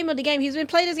know the name of the game. He's been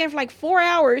playing this game for like 4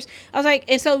 hours. I was like,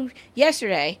 and so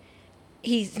yesterday,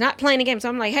 he's not playing the game. So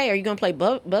I'm like, hey, are you gonna play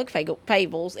Bug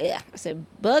Fables? Yeah, I said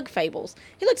Bug Fables.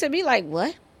 He looks at me like,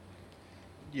 what?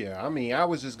 Yeah, I mean, I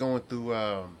was just going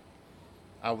through.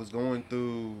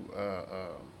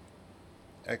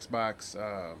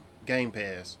 Xbox Game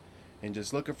Pass, and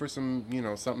just looking for some,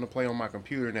 something to play on my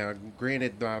computer. Now,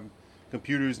 granted, my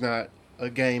computer's not a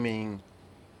gaming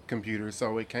computer,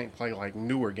 so it can't play like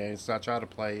newer games. So I try to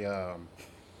play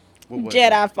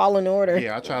Jedi Fallen Order.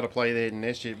 Yeah, I try to play that, and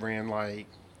that shit ran like,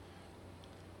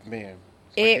 man,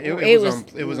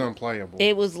 it was unplayable.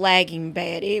 It was lagging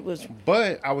bad.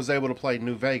 But I was able to play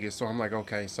New Vegas, so I'm like,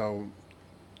 okay, so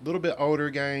a little bit older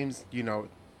games,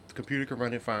 the computer can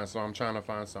run it fine, so I'm trying to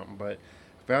find something. But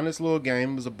I found this little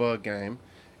game. It was a bug game,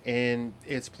 and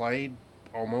it's played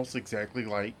almost exactly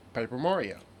like Paper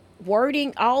Mario.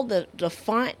 Wording, all the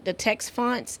font, the text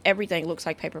fonts, everything looks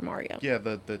like Paper Mario. Yeah,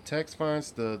 the text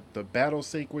fonts, the battle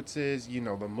sequences, the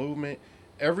movement,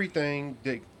 everything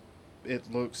that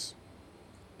it looks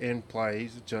and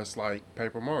plays just like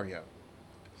Paper Mario.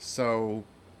 So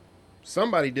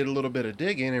somebody did a little bit of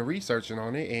digging and researching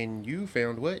on it, and you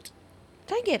found what?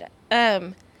 Dang it.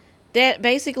 That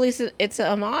basically it's a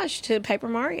homage to Paper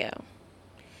Mario.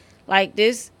 Like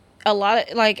this, a lot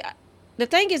of, like, the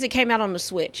thing is, it came out on the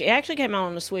Switch. It actually came out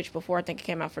on the Switch before I think it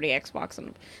came out for the Xbox. And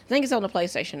I think it's on the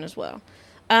PlayStation as well.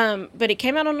 But it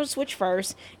came out on the Switch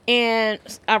first, and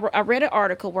I read an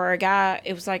article where a guy,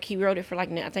 it was like he wrote it for like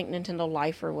I think Nintendo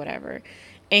Life or whatever,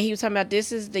 and he was talking about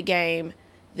this is the game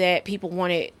that people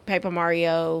wanted Paper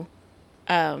Mario,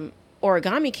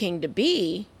 Origami King to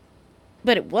be,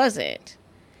 but it wasn't.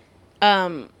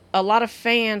 A lot of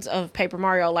fans of Paper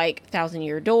Mario like Thousand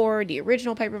Year Door, the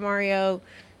original Paper Mario,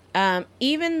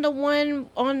 even the one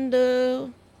on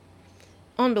the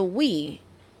Wii.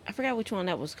 I forgot which one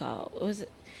that was called. Was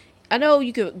it? I know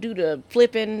you could do the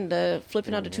flipping of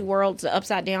the two worlds, the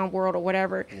upside down world or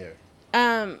whatever.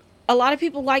 Yeah. A lot of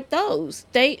people like those.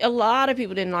 A lot of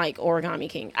people didn't like Origami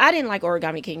King. I didn't like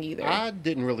Origami King either. I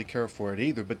didn't really care for it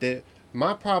either, but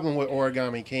my problem with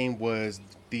Origami King was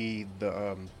the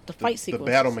fight sequence, the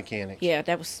battle mechanics. Yeah,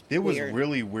 that was it weird. was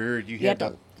really weird. You had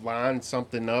to line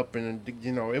something up, and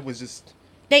it was just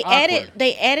they awkward.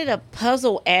 added a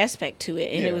puzzle aspect to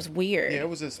it, and it was weird. Yeah, it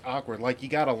was just awkward. Like you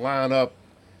got to line up.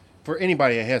 For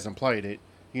anybody that hasn't played it,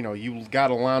 you got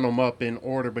to line them up in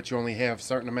order, but you only have a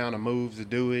certain amount of moves to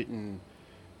do it, and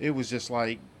it was just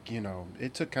like,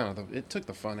 it took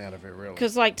the fun out of it, really.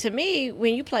 Because, like, to me,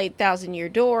 when you played Thousand Year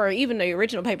Door, or even the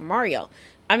original Paper Mario,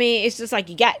 I mean, it's just like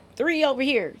you got 3 over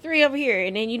here, 3 over here,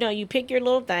 and then, you pick your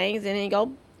little things, and then you go,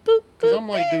 boop, boop. Because I'm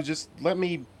like, dude, just let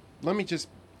me just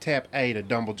tap A to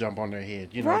double jump on their head.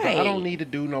 Right. I don't need to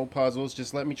do no puzzles.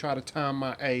 Just let me try to time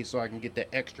my A so I can get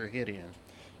the extra hit in.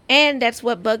 And that's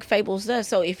what Bug Fables does.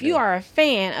 So if you are a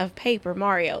fan of Paper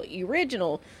Mario,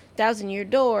 original, Thousand Year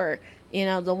Door,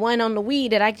 the one on the Wii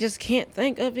that I just can't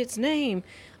think of its name.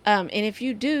 And if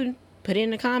you do, put it in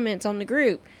the comments on the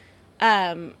group.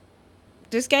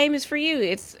 This game is for you.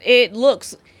 It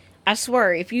looks, I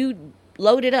swear, if you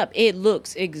load it up, it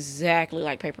looks exactly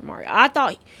like Paper Mario. I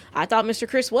thought Mr.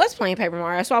 Chris was playing Paper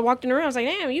Mario. So I walked in the room. I was like,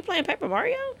 damn, you playing Paper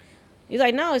Mario? He's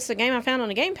like, no, it's the game I found on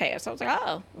the Game Pass. I was like,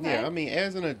 oh. Okay. Yeah, I mean,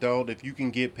 as an adult, if you can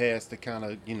get past the kind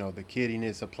of, the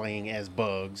kiddiness of playing as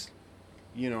bugs,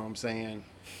 you know what I'm saying?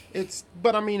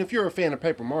 But I mean, if you're a fan of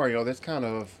Paper Mario, that's kind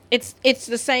of... It's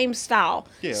the same style.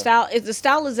 Yeah. The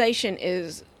stylization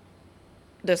is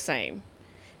the same.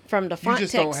 From the font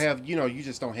text. You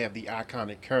just don't have the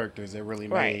iconic characters that really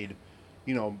made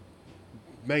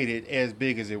it as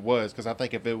big as it was. Because I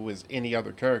think if it was any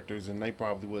other characters, then they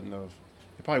probably wouldn't have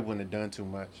done too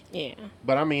much. Yeah.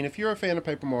 But I mean, if you're a fan of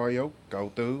Paper Mario,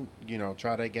 go through,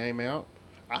 try that game out.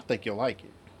 I think you'll like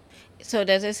it. So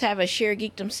does this have a Sheer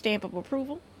Geekdom stamp of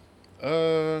approval?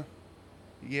 Yeah,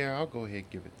 I'll go ahead and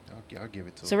give it. I'll give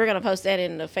it to. So we're gonna post that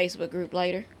in the Facebook group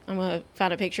later. I'm gonna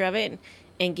find a picture of it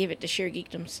and give it the Sheer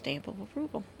Geekdom stamp of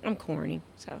approval. I'm corny,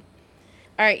 so.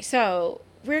 All right, so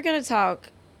we're gonna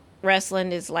talk wrestling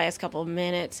this last couple of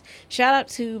minutes. Shout out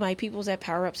to my peoples at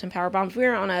Power Ups and Power Bombs.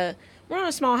 We're on a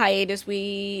small hiatus.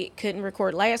 We couldn't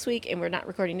record last week, and we're not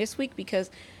recording this week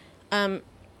because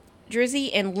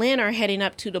Drizzy and Lynn are heading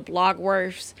up to the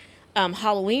Blogworths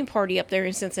Halloween party up there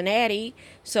in Cincinnati.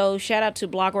 So shout out to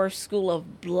Blogworths School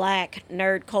of Black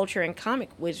Nerd Culture and Comic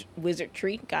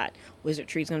Wizardry. God,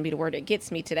 wizardry is going to be the word that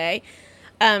gets me today.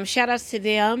 Shout outs to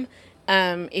them.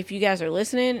 If you guys are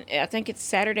listening, I think it's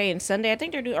Saturday and Sunday. I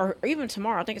think they're doing, or even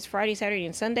tomorrow. I think it's Friday, Saturday,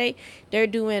 and Sunday. They're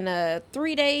doing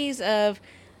 3 days of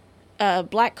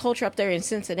black culture up there in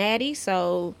Cincinnati.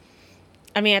 So,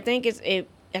 I mean, I think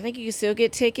I think you can still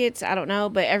get tickets. I don't know,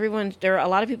 but a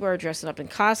lot of people are dressing up in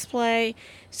cosplay.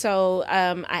 So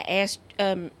I asked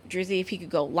Drizzy if he could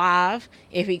go live,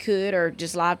 if he could, or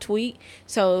just live tweet.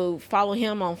 So follow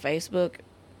him on Facebook,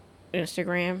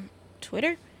 Instagram,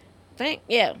 Twitter, I think.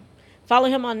 Yeah. Follow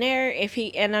him on there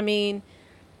and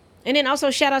then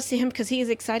also shout outs to him because he is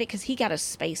excited because he got a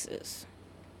Spaces.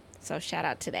 So shout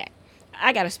out to that.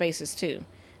 I got a Spaces too.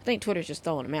 I think Twitter's just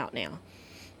throwing them out now.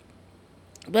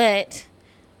 But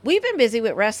we've been busy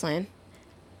with wrestling.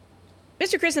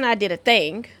 Mr. Chris and I did a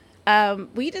thing.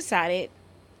 We decided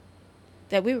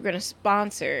that we were going to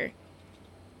sponsor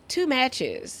 2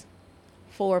 matches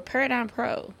for Paradigm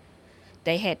Pro.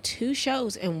 They had 2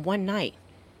 shows in one night.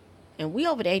 And we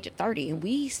over the age of 30, and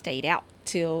we stayed out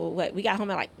till, we got home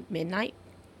at like midnight?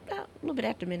 About a little bit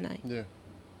after midnight. Yeah.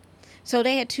 So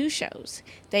they had 2 shows.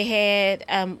 They had,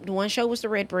 the one show was the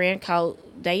Red Brand called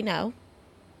They Know.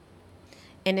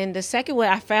 And then the second one,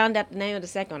 I found out the name of the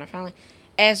second one. I finally,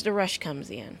 As the Rush Comes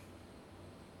In.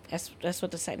 That's what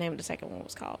the name of the second one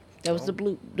was called. That was the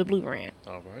blue brand.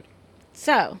 All right.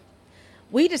 So,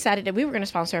 we decided that we were going to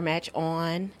sponsor a match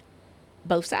on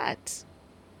both sides.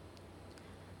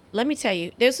 Let me tell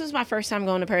you, this was my first time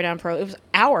going to Paradigm Pro. It was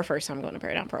our first time going to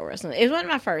Paradigm Pro Wrestling. It wasn't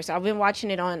my first. I've been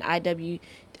watching it on IW.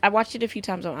 I watched it a few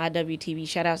times on IWTV.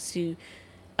 Shout outs to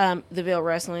The Ville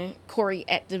Wrestling, Corey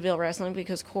at The Ville Wrestling,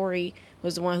 because Corey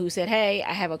was the one who said, "Hey,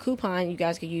 I have a coupon you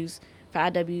guys could use for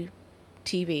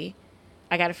IWTV.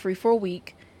 I got it free for a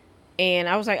week." And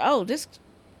I was like, "Oh, this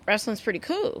wrestling's pretty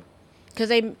cool." Because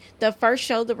the first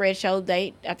show, the Red Show,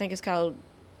 I think it's called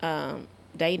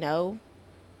They Know.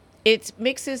 It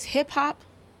mixes hip hop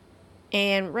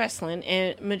and wrestling,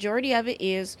 and majority of it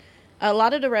is a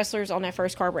lot of the wrestlers on that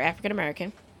first card were African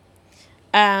American.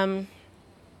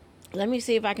 Let me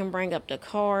see if I can bring up the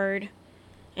card.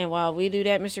 And while we do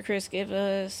that, Mr. Chris, give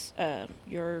us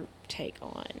your take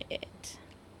on it.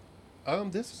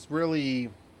 This is really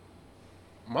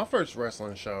my first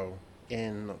wrestling show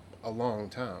in a long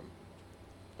time.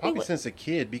 Probably since a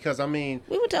kid, because I mean,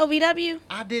 we went to OVW.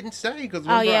 I didn't say because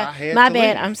I had my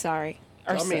bad. Leave. I'm sorry.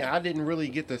 I mean, I didn't really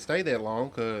get to stay that long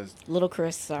because little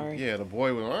Chris, sorry. Yeah, the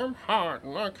boy was, I'm hot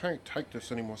and I can't take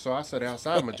this anymore. So I sat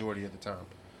outside majority of the time.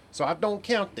 So I don't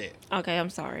count that. Okay, I'm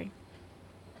sorry.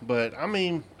 But I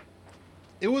mean,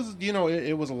 it was,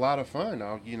 it was a lot of fun.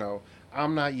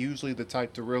 I'm not usually the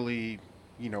type to really,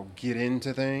 get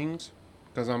into things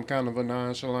because I'm kind of a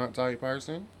nonchalant type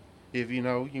person. If you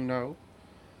know, you know.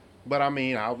 But I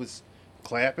mean, I was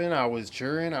clapping, I was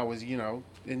cheering, I was,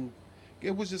 and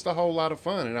it was just a whole lot of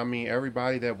fun. And I mean,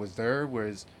 everybody that was there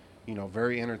was,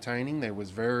 very entertaining. They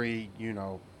was very,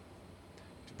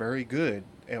 very good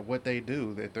at what they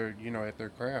do, that they're, at their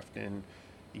craft. And,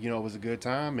 it was a good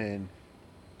time. And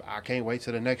I can't wait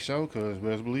to the next show because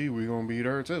best believe we're going to be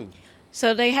there too.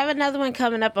 So they have another one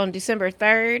coming up on December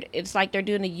 3rd. It's like they're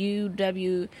doing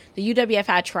the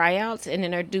UWFI tryouts, and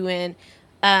then they're doing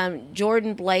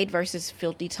Jordan Blade versus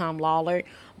Filthy Tom Lawler.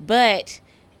 But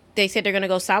they said they're going to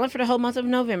go silent for the whole month of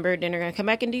November. Then they're going to come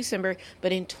back in December.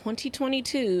 But in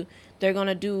 2022, they're going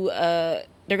to do they're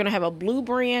going to have a blue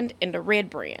brand and the red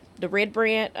brand. The red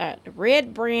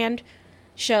brand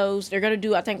shows they're going to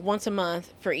do, I think, once a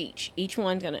month for each. Each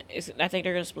one's going to, I think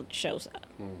they're going to split the shows up.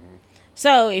 Mm-hmm.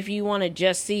 So if you want to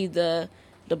just see the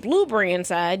blue brand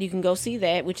side, you can go see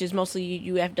that, which is mostly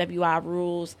UFWI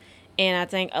rules and I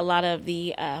think a lot of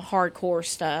the hardcore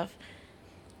stuff.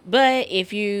 But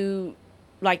if you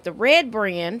like the red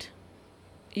brand,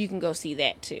 you can go see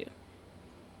that too.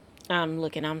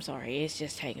 I'm sorry, it's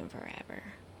just taking forever.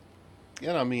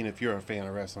 Yeah, I mean, if you're a fan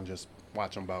of wrestling, just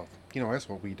watch them both. That's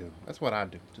what we do. That's what I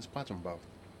do. Just watch them both.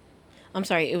 I'm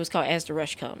sorry, it was called As the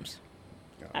Rush Comes.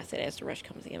 I said As the Rush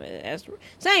Comes again.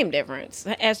 Same difference.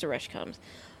 As the Rush Comes.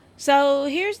 So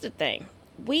here's the thing.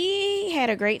 We had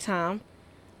a great time.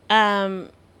 Okay.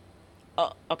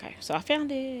 So I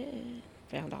found it.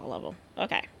 Found all of them.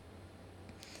 Okay.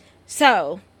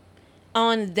 So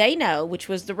on They Know, which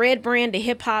was the red brand, the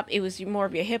hip hop, it was more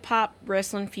of your hip hop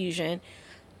wrestling fusion.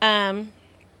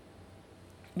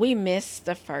 We missed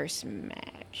the first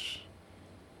match.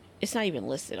 It's not even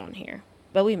listed on here,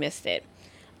 but we missed it.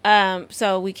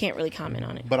 So we can't really comment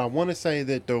on it. But I want to say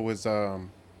that there was a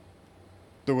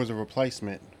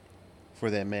replacement for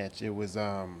that match. It was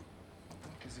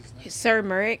Sir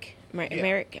Merrick.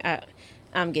 Merrick.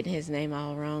 I'm getting his name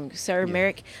all wrong. Sir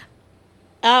Merrick.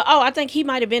 I think he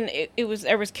might have been.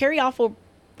 There was Kerry Awful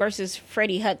versus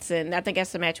Freddie Hudson. I think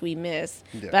that's the match we missed.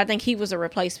 Yeah. But I think he was a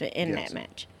replacement in that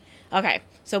match. Okay,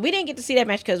 so we didn't get to see that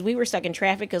match because we were stuck in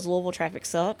traffic because Louisville traffic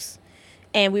sucks,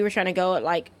 and we were trying to go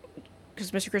at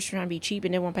because Mr. Chris was trying to be cheap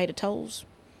and didn't want to pay the tolls,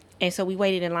 and so we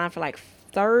waited in line for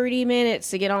 30 minutes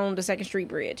to get on the 2nd Street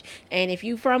Bridge. And if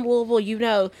you from Louisville, you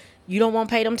don't want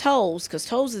to pay them tolls because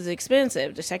tolls is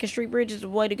expensive. The 2nd Street Bridge is the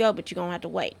way to go, but you're going to have to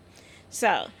wait.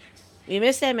 So we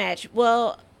missed that match.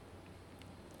 Well,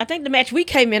 I think the match we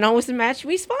came in on was the match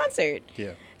we sponsored.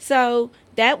 Yeah. So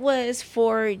that was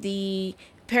for the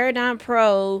Paradigm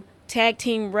Pro Tag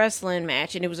Team Wrestling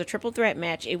match, and it was a triple threat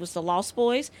match. It was the Lost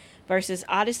Boys versus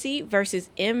Odyssey versus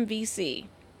MVC.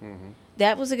 Mm-hmm.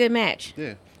 That was a good match.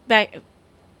 Yeah.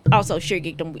 Also, Sheer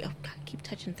Geekdom. Oh God, I keep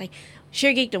touching the thing.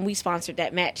 Sheer Geekdom. We sponsored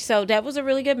that match, so that was a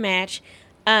really good match.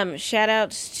 Shout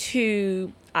outs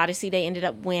to Odyssey. They ended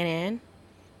up winning.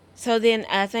 So then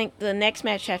I think the next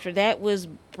match after that was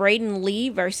Braden Lee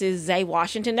versus Zay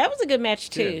Washington. That was a good match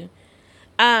too.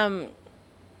 Yeah.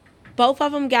 Both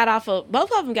of them got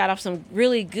off some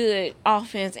really good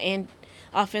offense and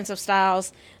offensive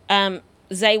styles.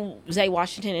 Zay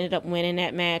Washington ended up winning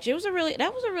that match. That was a really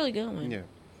good one. Yeah.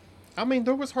 I mean,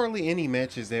 there was hardly any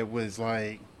matches that was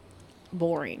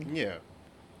boring. Yeah.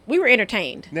 We were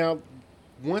entertained. Now,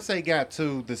 once they got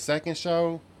to the second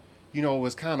show, it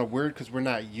was kind of weird because we're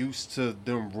not used to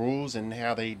them rules and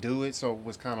how they do it. So it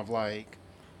was kind of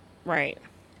right.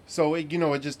 So it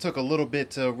just took a little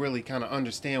bit to really kind of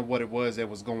understand what it was that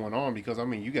was going on because I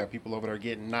mean, you got people over there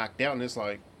getting knocked out and it's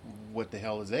what the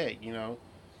hell is that,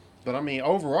 But I mean,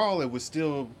 overall, it was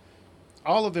still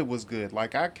all of it was good.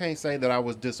 Like, I can't say that I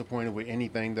was disappointed with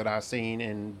anything that I seen,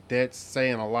 and that's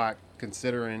saying a lot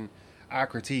considering I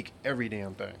critique every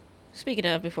damn thing. Speaking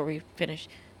of, before we finish,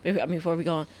 before we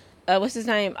go on, what's his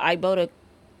name? Iboda.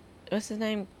 What's his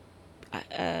name?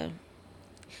 Uh,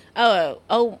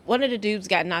 one of the dudes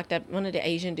got knocked up. One of the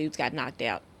Asian dudes got knocked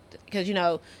out because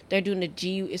they're doing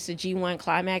it's the G1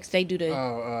 climax. They do the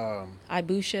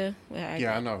Ibusha.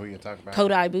 Yeah, I know who you're talking about.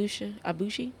 Kota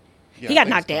Ibushi. Yeah, he got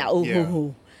knocked out.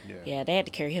 Oh, yeah. They had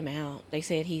to carry him out. They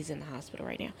said he's in the hospital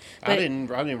right now. But I didn't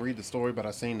read the story, but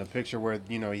I seen the picture where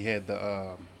he had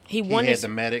the he had the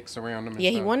medics around him.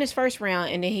 He won his first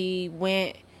round, and then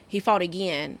he fought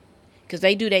again because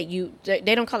they do that.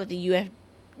 They don't call it the UF.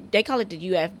 They call it the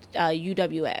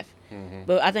UWF. Mm-hmm.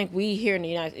 But I think we here in the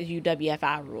United States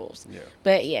UWFI rules. Yeah.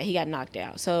 But yeah, he got knocked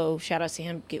out. So shout out to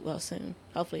him. Get well soon.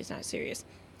 Hopefully it's not serious.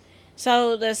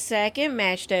 So the second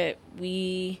match that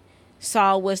we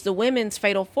saw was the women's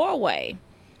Fatal 4-Way.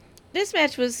 This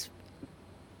match was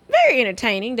very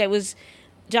entertaining. There was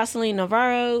Jocelyn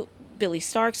Navarro, Billy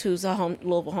Starks, who's a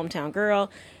Louisville hometown girl.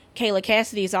 Kayla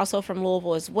Cassidy is also from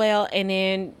Louisville as well. And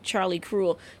then Charlie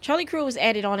Cruel. Charlie Cruel was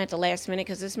added on at the last minute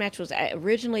because this match was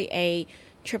originally a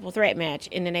triple threat match.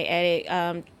 And then they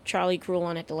added Charlie Cruel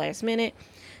on at the last minute.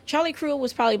 Charlie Cruel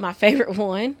was probably my favorite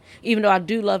one, even though I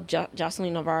do love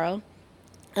Jocelyn Navarro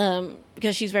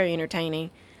because she's very entertaining.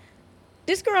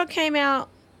 This girl came out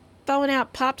throwing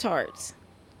out Pop-Tarts.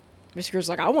 This girl's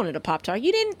like, I wanted a Pop-Tart.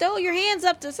 You didn't throw your hands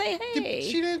up to say, hey.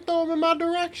 She didn't throw them in my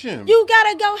direction. You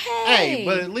gotta go, hey. Hey,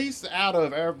 but at least out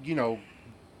of,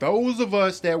 those of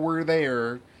us that were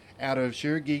there, out of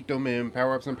Sheer Geekdom and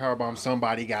Power Ups and Power Bombs,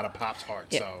 somebody got a Pop-Tart.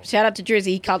 Yep. So shout out to Drizzy.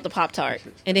 He caught the Pop-Tart.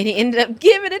 And then he ended up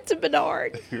giving it to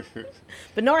Bernard.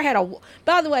 Bernard had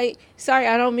by the way, sorry,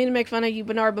 I don't mean to make fun of you,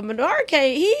 Bernard, but Bernard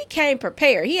came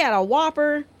prepared. He had a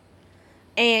Whopper.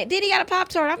 And then he got a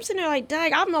Pop-Tart. I'm sitting there like,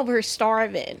 dang, I'm over here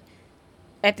starving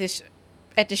at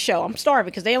the show. I'm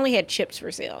starving because they only had chips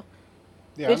for sale.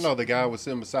 Yeah, I know the guy was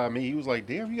sitting beside me. He was like,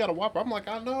 damn, you got a Whopper. I'm like,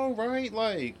 I know, right?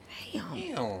 Like,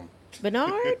 damn.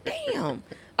 Bernard, damn.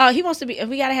 He wants to be,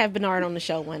 we got to have Bernard on the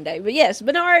show one day. But yes,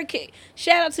 Bernard,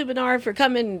 shout out to Bernard for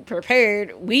coming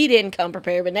prepared. We didn't come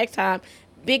prepared, but next time,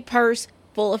 big purse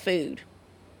full of food.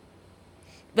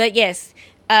 But yes,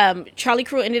 Charlie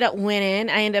Cruel ended up winning.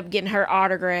 I ended up getting her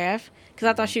autograph because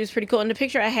I thought she was pretty cool. And the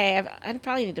picture I have, I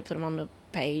probably need to put them on the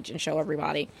page and show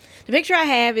everybody. The picture I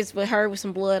have is with her with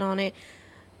some blood on it.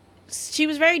 She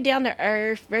was very down to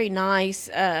earth, very nice.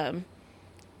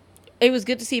 It was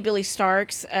good to see Billy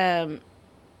Starks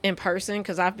in person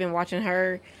because I've been watching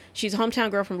her. She's a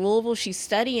hometown girl from Louisville. She's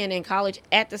studying in college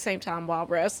at the same time while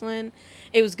wrestling.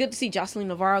 It was good to see Jocelyn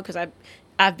Navarro because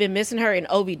I've been missing her in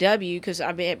OVW because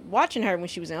I've been watching her when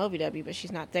she was in OVW, but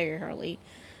she's not there hardly.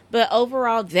 But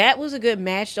overall, that was a good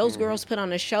match. Those girls put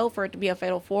on a show for it to be a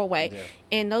Fatal 4-Way. Yeah.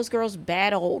 And those girls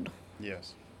battled.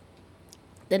 Yes.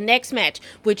 The next match,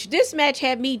 which this match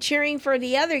had me cheering for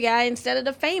the other guy instead of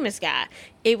the famous guy.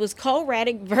 It was Cole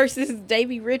Raddick versus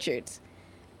Davey Richards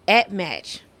at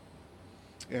match.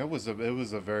 Yeah, it was a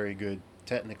very good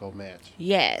technical match.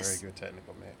 Yes. Very good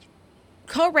technical match.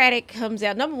 Cole Raddick comes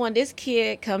out. Number one, this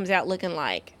kid comes out looking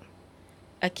like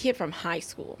a kid from high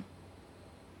school.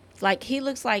 Like, he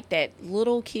looks like that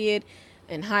little kid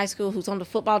in high school who's on the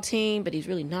football team, but he's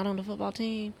really not on the football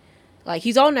team. Like,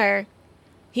 he's on there.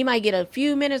 He might get a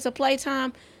few minutes of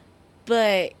playtime,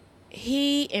 but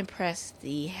he impressed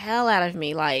the hell out of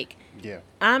me. Like, yeah,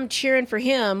 I'm cheering for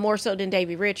him more so than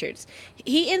Davey Richards.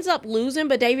 He ends up losing,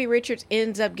 but Davey Richards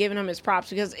ends up giving him his props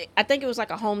because I think it was like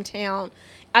a hometown.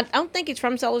 I don't think he's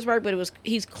from Sellersburg, but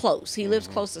he's close. He lives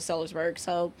close to Sellersburg,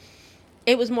 so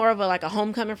it was more of a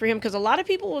homecoming for him because a lot of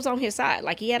people was on his side.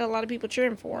 Like, he had a lot of people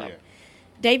cheering for him. Yeah.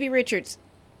 Davey Richards,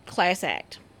 class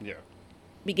act. Yeah.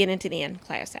 Beginning to the end,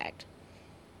 class act.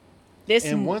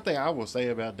 And one thing I will say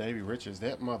about Davey Richards,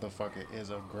 that motherfucker is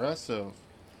aggressive.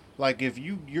 Like, if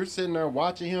you're sitting there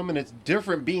watching him, and it's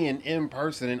different being in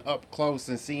person and up close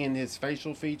and seeing his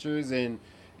facial features, and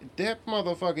that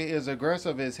motherfucker is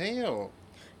aggressive as hell.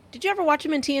 Did you ever watch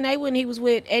him in TNA when he was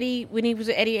with Eddie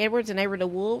Edwards and they were the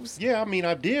Wolves? Yeah, I mean,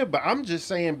 I did, but I'm just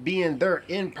saying being there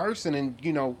in person and,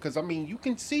 because, I mean, you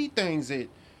can see things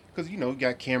because, you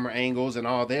got camera angles and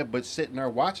all that, but sitting there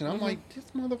watching, I'm like, this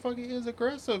motherfucker is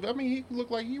aggressive. I mean, he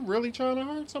look like he really trying to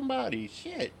hurt somebody.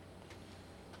 Shit.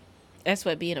 That's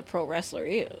what being a pro wrestler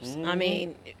is. Mm-hmm. I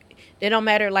mean, it don't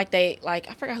matter, I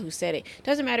forgot who said it.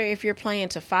 Doesn't matter if you're playing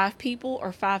to 5 people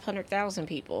or 500,000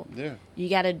 people. Yeah. You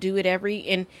got to do it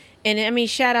and I mean,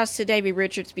 shout outs to Davey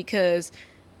Richards because,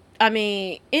 I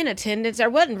mean, in attendance, there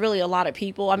wasn't really a lot of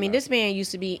people. I mean, This man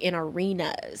used to be in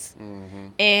arenas. Mm-hmm.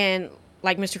 And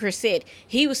like Mr. Chris said,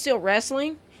 he was still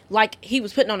wrestling. Like he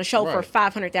was putting on a show for Right.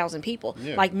 500,000 people.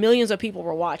 Yeah. Like millions of people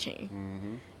were watching.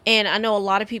 Mm-hmm. And I know a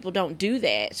lot of people don't do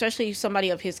that, especially somebody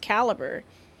of his caliber,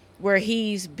 where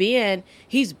he's been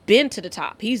to the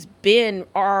top. He's been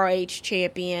ROH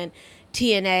champion,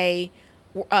 TNA,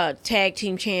 tag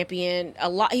team champion. A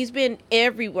lot. He's been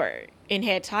everywhere and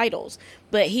had titles,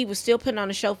 but he was still putting on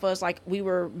a show for us. Like we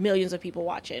were millions of people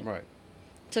watching. Right.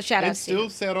 So shout And out to still him.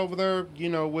 sat over there,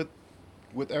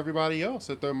 with everybody else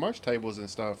at their merch tables and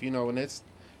stuff, and that's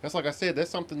like I said,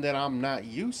 that's something that I'm not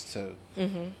used to.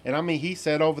 Mm-hmm. And I mean, he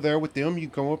sat over there with them. You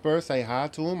come up there, say hi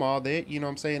to him, all that. You know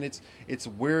what I'm saying? It's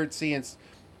weird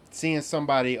seeing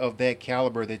somebody of that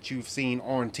caliber that you've seen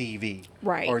on TV,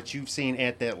 Right. or that you've seen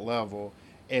at that level,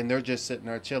 and they're just sitting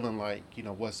there chilling, like,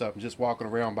 what's up, and just walking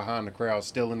around behind the crowd,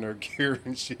 stealing their gear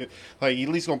and shit. Like, you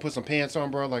at least gonna put some pants on,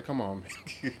 bro? Like, come on,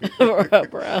 man.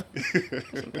 Bro.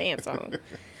 Some pants on.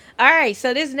 All right,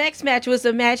 so this next match was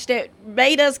a match that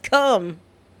made us come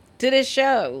to this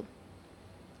show.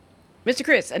 Mr.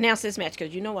 Chris, announce this match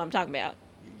because you know what I'm talking about.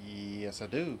 Yes, I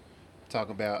do.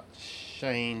 Talking about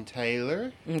Shane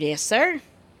Taylor Yes, sir.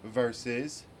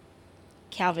 versus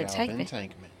Calvin Calvin Tankman.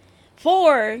 Tankman.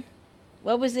 For,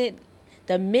 what was it?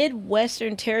 The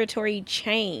Midwestern Territory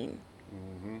chain.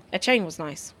 Mm-hmm. That chain was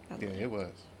nice. Yeah, it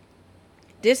was.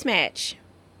 This match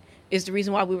is the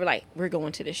reason why we were like, we're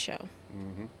going to this show.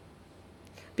 Mm-hmm.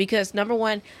 Because number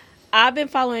one, I've been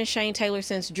following Shane Taylor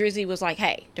since Drizzy was like,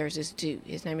 hey, there's this dude.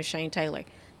 His name is Shane Taylor.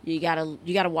 You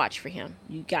gotta watch for him.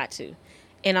 You got to.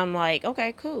 And I'm like,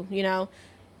 okay, cool.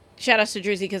 Shout out to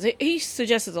Drizzy because he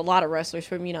suggests a lot of wrestlers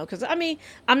from, because I mean,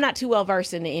 I'm not too well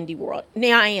versed in the indie world.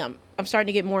 Now I am. I'm starting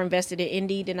to get more invested in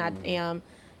indie than I am,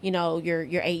 your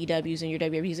AEWs and your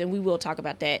WWEs, and we will talk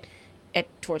about that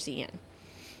towards the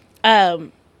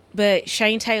end. But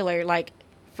Shane Taylor, like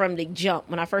from the jump,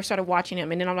 when I first started watching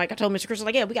him, and then I told Mr. Chris,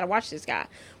 like, yeah, we gotta watch this guy.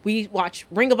 We watch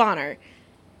Ring of Honor.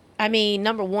 I mean,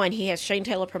 number one, he has Shane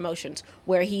Taylor Promotions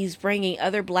where he's bringing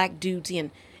other black dudes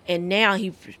in. And now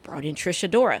he brought in Trish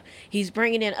Adora. He's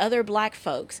bringing in other black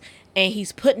folks and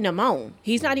he's putting them on.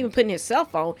 He's not even putting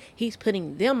himself on. He's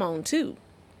putting them on too.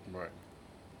 Right.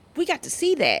 We got to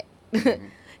see that.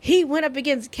 He went up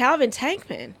against Calvin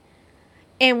Tankman.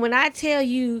 And when I tell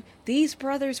you these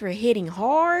brothers were hitting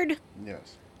hard.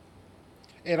 Yes.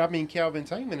 And I mean, Calvin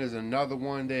Tankman is another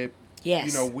one that,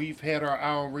 Yes. we've had our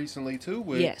eye on recently too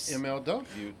with Yes.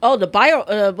 MLW. Oh,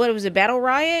 what was it? Battle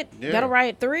Riot? Yeah. Battle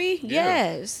Riot 3? Yeah.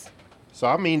 Yes. So,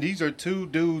 I mean, these are two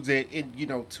dudes that,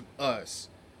 to us,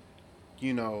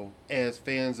 as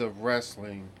fans of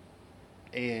wrestling,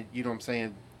 and, what I'm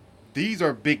saying, these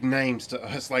are big names to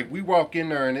us. Like, we walk in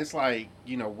there and it's like,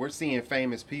 we're seeing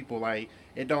famous people. Like,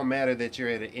 it don't matter that you're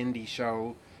at an indie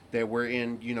show, that we're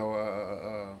in,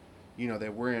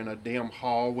 that we're in a damn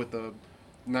hall with a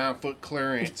 9-foot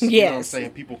clearance. You know what I'm Yes.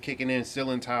 saying? People kicking in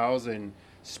ceiling tiles and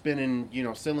spinning,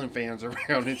 ceiling fans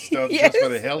around and stuff Yes. just for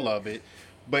the hell of it.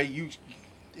 But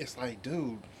it's like,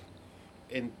 dude,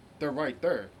 and they're right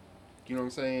there. You know what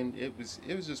I'm saying?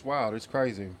 It was just wild. It's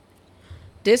crazy.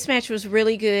 This match was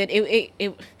really good.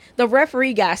 The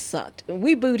referee guy sucked.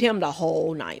 We booed him the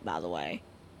whole night, by the way.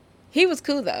 He was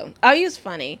cool though. Oh, he was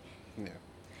funny. Yeah.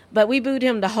 But we booed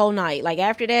him the whole night. Like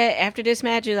after this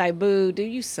match, it was like, boo,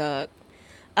 dude, you suck.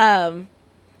 Ended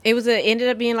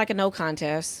up being like a no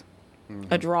contest,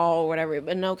 a draw or whatever,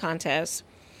 but no contest.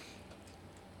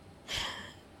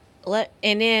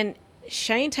 And then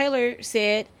Shane Taylor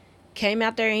came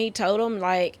out there and he told him,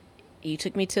 like, you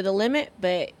took me to the limit,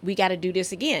 but we got to do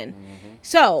this again. Mm-hmm.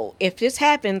 So if this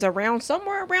happens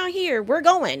somewhere around here, we're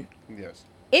going. Yes.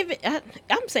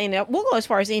 I'm saying that we'll go as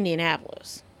far as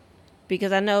Indianapolis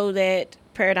because I know that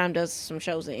Paradigm does some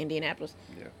shows in Indianapolis.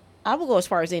 Yeah. I will go as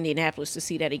far as Indianapolis to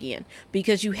see that again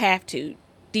because you have to.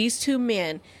 These two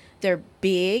men, they're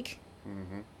big.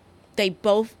 Mm-hmm. They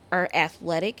both are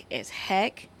athletic as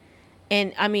heck.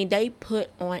 And, I mean, they put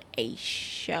on a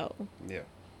show. Yeah.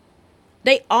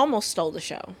 They almost stole the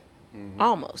show. Mm-hmm.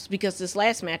 Almost. Because this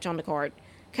last match on the card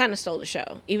kind of stole the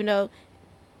show. Even though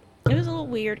it was a little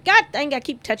weird. God dang, I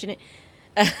keep touching it.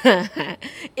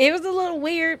 It was a little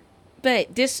weird.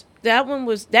 But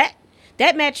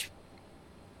that match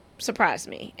surprised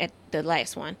me at the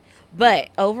last one. But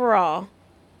overall,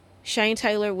 Shane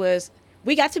Taylor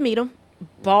we got to meet him,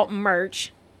 bought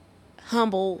merch,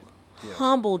 humble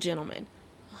gentleman.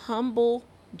 Humble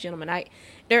gentleman.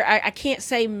 I can't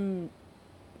say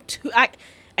I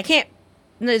can't,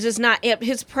 it's just not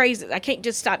his praises. I can't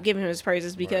just stop giving him his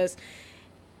praises because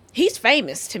he's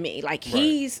famous to me. Like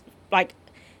he's like,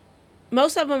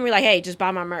 most of them were like, hey, just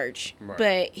buy my merch. Right.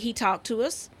 But he talked to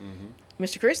us. Mm-hmm.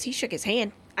 Mr. Chris, he shook his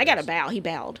hand. I got to bow. He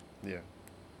bowed. Yeah.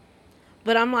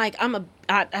 But I'm like,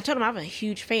 I told him I'm a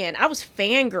huge fan. I was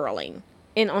fangirling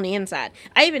on the inside.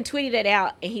 I even tweeted it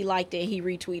out, and he liked it, and he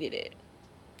retweeted it.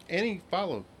 And he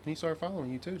followed. He started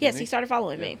following you, too, Yes, he started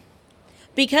following me.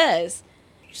 Because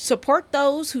support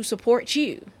those who support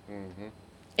you. Mm-hmm.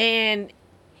 And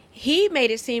he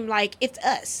made it seem like it's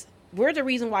us. We're the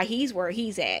reason why he's where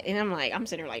he's at. And I'm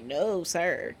sitting there like, no,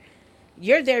 sir.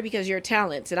 You're there because you're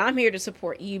talents, and I'm here to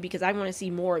support you because I want to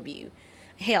see more of you.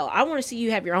 Hell, I want to see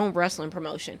you have your own wrestling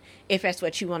promotion if that's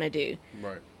what you want to do.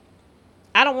 Right.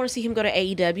 I don't want to see him go to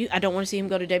AEW. I don't want to see him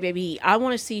go to WWE. I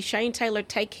want to see Shane Taylor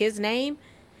take his name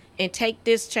and take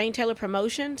this Shane Taylor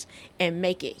Promotions and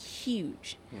make it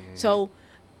huge. Mm-hmm. So,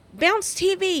 Bounce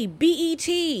TV,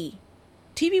 BET,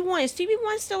 TV One. Is TV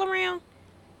One still around?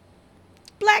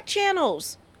 Black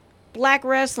channels. Black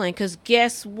wrestling. Because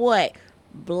guess what?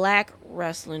 Black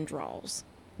wrestling draws.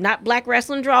 Not black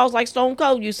wrestling draws like Stone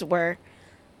Cold used to wear.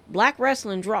 Black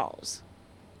wrestling draws.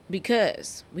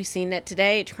 Because we've seen that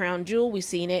today at Crown Jewel. We've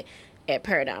seen it at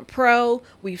Paradigm Pro.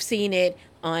 We've seen it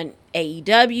on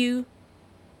AEW.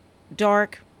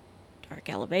 Dark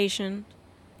Elevation.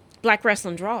 Black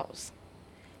wrestling draws.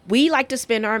 We like to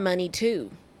spend our money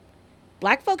too.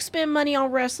 Black folks spend money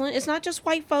on wrestling. It's not just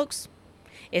white folks.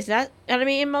 It's not, I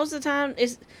mean, most of the time,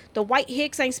 it's the white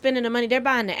hicks ain't spending the money. They're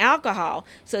buying the alcohol.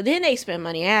 So then they spend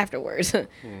money afterwards.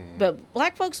 But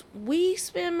black folks, we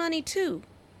spend money too.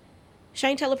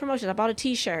 Shane Taylor Promotions. I bought a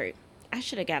t-shirt. I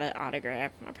should have got an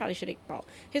autograph. I probably should have bought.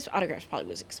 His autograph probably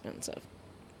was expensive.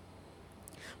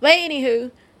 But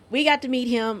anywho, we got to meet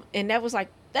him, and that was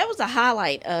a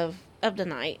highlight of the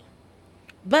night.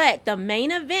 But the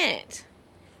main event,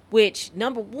 which,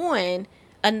 number one,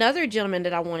 another gentleman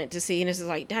that I wanted to see, and this is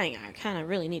like, dang, I kind of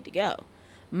really need to go.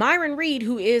 Myron Reed,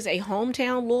 who is a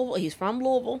hometown Louisville, he's from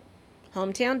Louisville,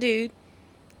 hometown dude.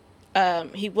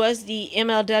 He was the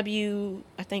MLW,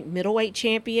 I think, middleweight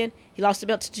champion. He lost the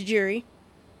belt to Tajiri.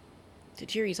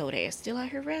 Tajiri's old ass still out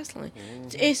here wrestling.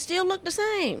 Mm-hmm. It still looked the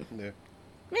same. Yeah.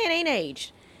 Man, ain't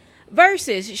aged.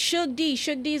 Versus Shug D.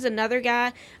 Shug D is another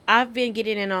guy. I've been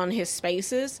getting in on his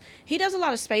spaces. He does a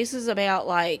lot of spaces about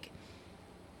like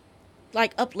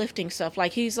uplifting stuff.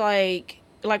 Like he's like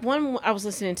one I was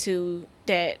listening to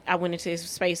that I went into his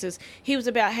spaces. He was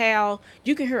about how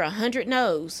you can hear 100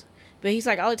 no's, but he's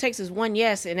like, all it takes is one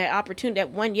yes, and that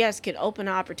one yes can open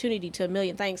an opportunity to a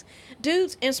million things.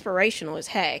 Dude's inspirational as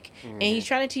heck, and he's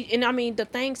trying to teach. And I mean, the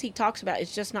things he talks about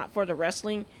is just not for the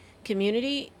wrestling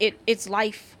community. It's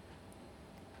life.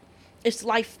 It's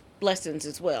life lessons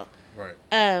as well.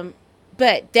 Right.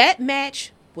 But that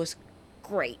match was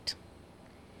great.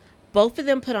 Both of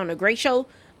them put on a great show.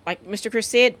 Like Mr. Chris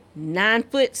said,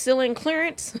 9-foot ceiling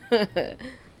clearance.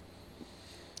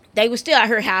 They were still out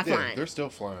here high flying. Yeah, they're still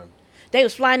flying. They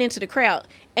was flying into the crowd.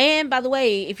 And by the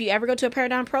way, if you ever go to a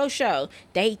Paradigm Pro show,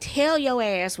 they tell your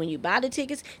ass when you buy the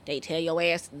tickets, they tell your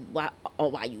ass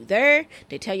while you there.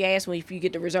 They tell your ass if you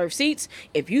get the reserved seats.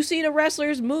 If you see the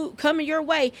wrestlers move coming your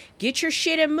way, get your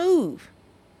shit and move.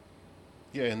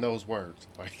 Yeah, in those words.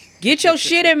 Like, get your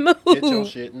shit and move. Get your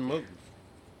shit and move.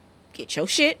 Get your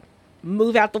shit,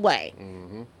 move out the way.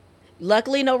 Mm-hmm.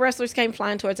 Luckily, no wrestlers came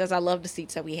flying towards us. I love the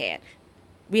seats that we had.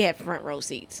 We had front row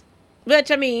seats.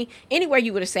 But, I mean, anywhere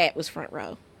you would have sat was front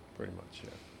row. Pretty much, yeah.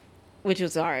 Which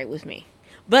was all right with me.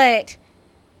 But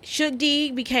Shug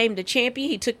D became the champion.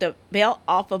 He took the belt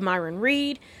off of Myron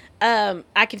Reed.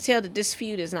 I can tell that this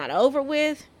feud is not over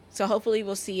with. So, hopefully,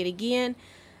 we'll see it again.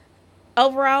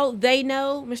 Overall, they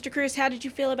know. Mr. Chris, how did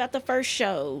you feel about the first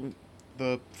show?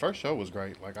 The first show was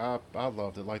great. Like, I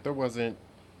loved it. Like, there wasn't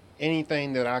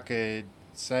anything that I could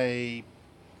say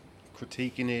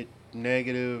critiquing it,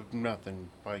 negative, nothing.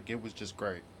 Like, it was just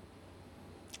great.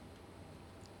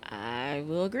 I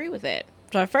will agree with that.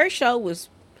 So the first show was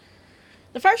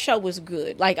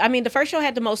good. Like, I mean, the first show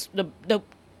had the most,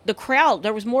 the crowd,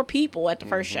 there was more people at the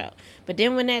first show. But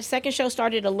then when that second show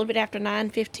started a little bit after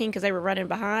 9:15 because they were running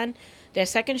behind, that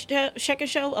second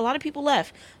show, a lot of people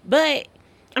left. But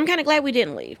I'm kind of glad we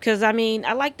didn't leave because, I mean,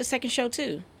 I liked the second show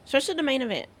too, especially the main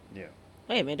event. Yeah.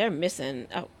 Wait a minute, they're missing.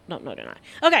 Oh, no, they're not.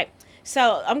 Okay,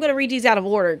 so I'm going to read these out of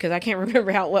order because I can't remember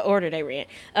what order they were in.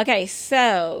 Okay,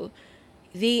 so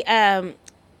the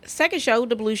second show,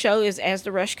 the blue show, is As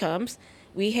the Rush Comes.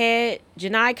 We had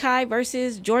Janai Kai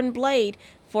versus Jordan Blade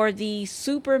for the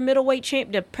super middleweight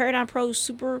the Paradigm Pro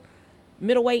super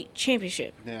middleweight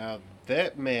championship. Now,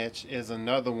 that match is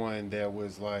another one that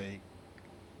was like,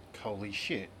 holy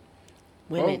shit.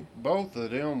 Women. Both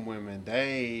of them women,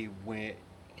 they went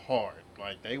hard.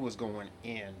 Like, they was going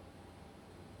in.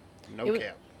 No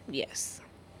cap. Yes.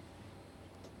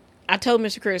 I told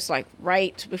Mr. Chris, like,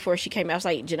 right before she came out, I was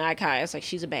like, Janai Kai, I was like,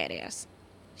 she's a badass.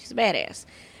 She's a badass.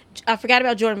 I forgot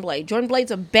about Jordan Blade. Jordan Blade's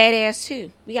a badass,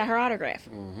 too. We got her autograph.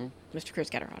 Mm-hmm. Mr. Chris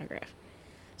got her autograph.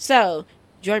 So,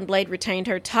 Jordan Blade retained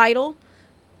her title.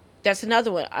 That's another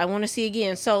one I want to see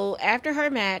again. So, after her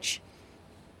match,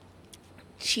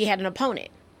 she had an opponent.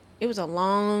 It was a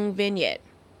long vignette.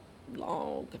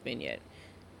 Long vignette.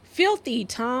 Filthy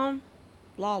Tom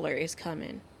Lawler is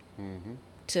coming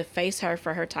to face her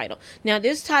for her title. Now,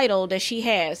 this title that she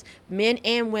has, men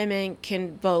and women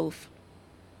can both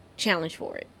challenge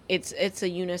for it. It's a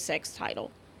unisex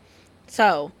title.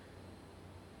 So,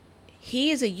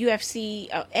 he is a UFC,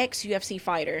 ex-UFC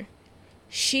fighter.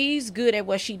 She's good at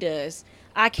what she does.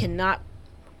 I cannot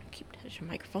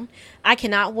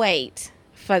wait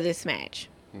for this match.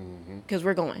 Because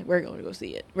we're going to go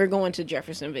see it. We're going to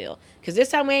Jeffersonville. Because this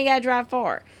time we ain't got to drive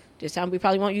far. This time we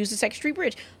probably won't use the 2nd Street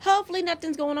Bridge. Hopefully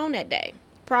nothing's going on that day.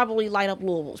 Probably Light Up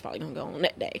Louisville's probably going to go on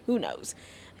that day. Who knows?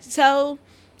 So,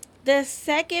 the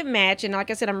second match, and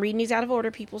like I said, I'm reading these out of order,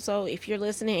 people. So, if you're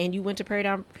listening and you went to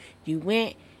Paradigm, you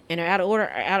went and are out of order.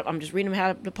 I'm just reading them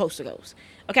how the poster goes.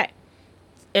 Okay.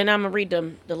 And I'm going to read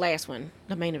the last one,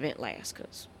 the main event last,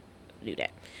 because do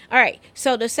that. All right.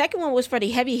 So the second one was for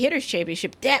the Heavy Hitters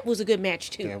Championship. That was a good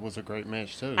match, too. That was a great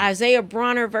match, too. Isaiah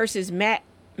Bronner versus Matt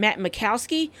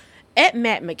Mikowski. At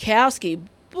Matt Mikowski,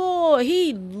 boy,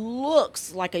 he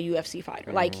looks like a UFC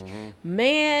fighter. Like,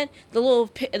 man,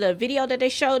 the video that they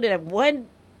showed that one,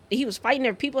 he was fighting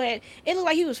there, people had, it looked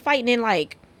like he was fighting in,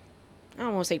 like, I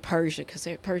don't want to say Persia, because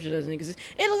Persia doesn't exist.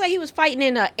 It looked like he was fighting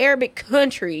in an Arabic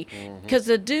country, because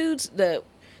the dudes, they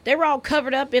were all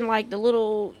covered up in, like, the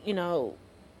little,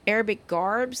 Arabic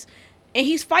garbs, and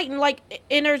he's fighting, like,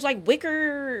 and there's, like,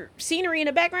 wicker scenery in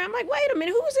the background. I'm like, wait a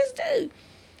minute, who is this dude?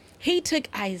 He took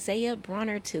Isaiah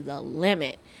Bronner to the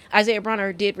limit. Isaiah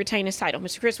Bronner did retain his title.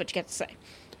 Mr. Chris, what you got to say?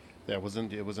 It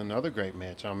was another great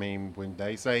match. I mean, when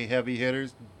they say heavy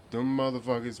hitters, them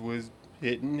motherfuckers was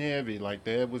hitting heavy. Like,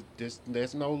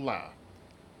 that's no lie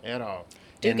at all.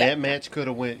 And that match could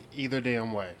have went either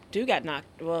damn way. Dude got knocked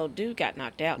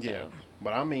out, yeah. though.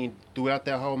 But, I mean, throughout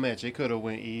that whole match, it could have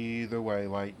went either way.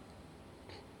 Like,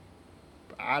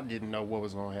 I didn't know what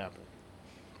was going to happen.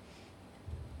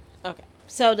 Okay.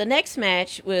 So the next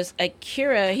match was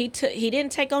Akira. He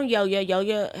didn't take on Yo-Yo.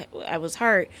 Yo-Yo, I was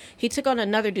hurt. He took on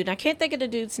another dude. I can't think of the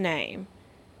dude's name.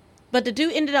 But the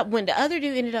dude ended up winning. The other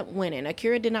dude ended up winning.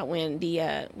 Akira did not win.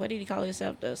 The, what did he call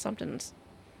himself? The something's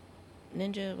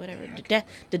ninja, whatever.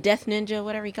 The death ninja,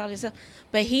 whatever he called himself.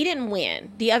 But he didn't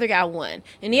win. The other guy won.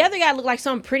 And the other guy looked like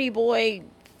some pretty boy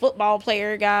football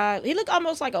player guy. He looked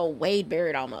almost like a Wade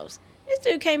Barrett almost. This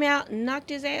dude came out and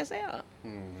knocked his ass out.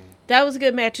 That was a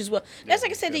good match as well. That's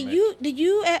like I said, the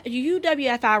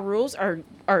UWFI rules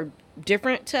are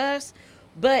different to us,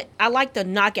 but I like the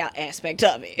knockout aspect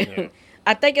of it. Yeah.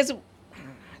 I think it's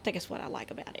what I like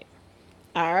about it.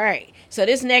 All right. So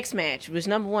this next match was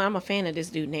number one. I'm a fan of this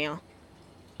dude now.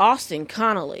 Austin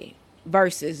Connolly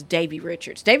versus Davey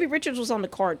Richards. Davey Richards was on the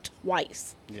card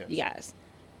twice. Yes. You guys.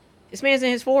 This man's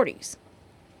in his 40s.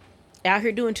 Out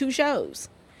here doing 2 shows.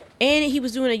 And he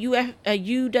was doing a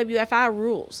UWFI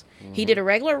rules. He did a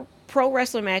regular pro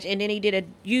wrestling match, and then he did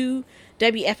a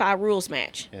UWFI rules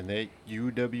match. And that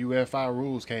UWFI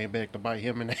rules came back to bite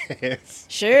him in the ass.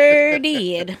 Sure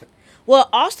did. Well,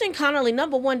 Austin Connolly,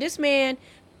 number one, this man,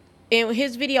 in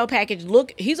his video package,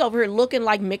 he's over here looking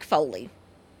like Mick Foley.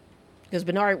 Because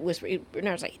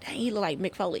Bernard's like, dang, he look like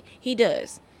Mick Foley. He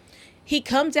does. He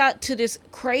comes out to this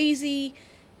crazy,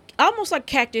 almost like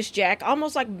Cactus Jack,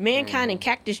 almost like Mankind and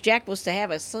Cactus Jack was to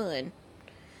have a son.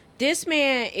 This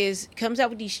man comes out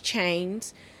with these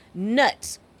chains,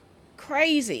 nuts,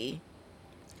 crazy,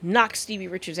 knocks Stevie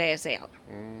Richards' ass out.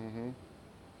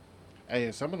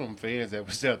 Hey, some of them fans that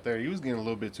was out there, he was getting a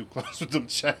little bit too close with them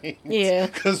chains. Yeah.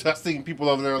 Because I seen people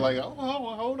over there like, oh,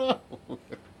 hold on.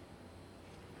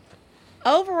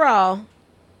 Overall,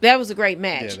 that was a great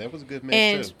match. Yeah, that was a good match,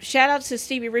 and too. Shout out to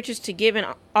Stevie Richards to giving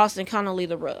Austin Connolly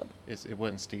the rub. It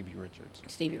wasn't Stevie Richards.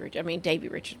 Davey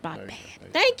Richards. My bad.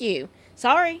 Thank you.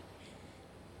 Sorry.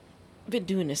 Been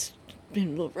doing this. Been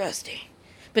a little rusty.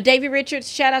 But Davey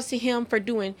Richards, shout outs to him for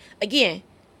doing, again,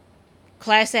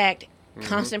 class act,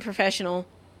 constant professional,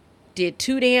 did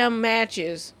 2 damn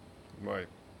matches. Right.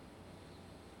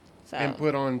 So, and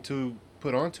put on two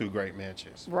great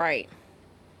matches. Right.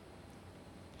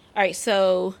 All right,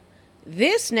 so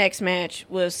this next match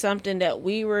was something that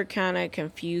we were kind of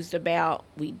confused about.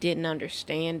 We didn't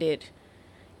understand it.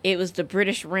 It was the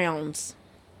British rounds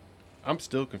I'm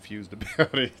still confused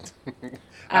about it.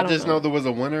 I I don't just know. know there was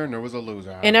a winner and there was a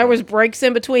loser. And there was breaks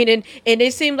in between, and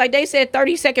it seemed like they said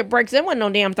 30-second breaks. There wasn't no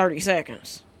damn 30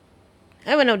 seconds.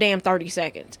 There wasn't no damn 30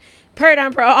 seconds.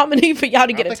 Paradigm Pro, I'm gonna need for y'all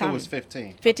to I get a think time. it was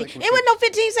 15. 15. It wasn't no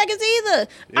 15 seconds either.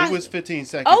 It was 15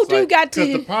 seconds. Oh, dude got to.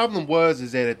 Because the problem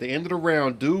is that at the end of the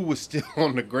round, dude was still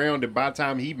on the ground, and by the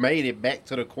time he made it back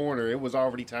to the corner, it was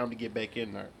already time to get back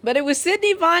in there. But it was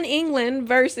Sydney Von England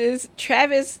versus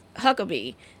Travis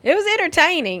Huckabee. It was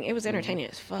entertaining. It was entertaining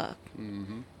as fuck.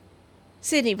 Mm-hmm.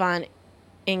 Sydney Von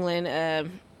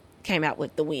England came out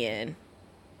with the win.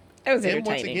 It was And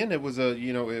entertaining. once again,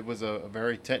 it was a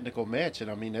very technical match,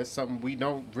 and I mean that's something we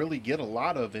don't really get a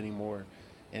lot of anymore.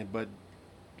 But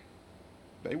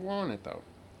they won it though.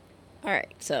 All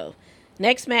right, so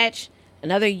next match,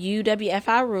 another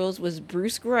UWFI rules was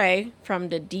Bruce Gray from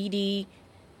the DD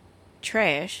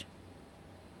Trash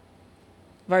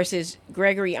versus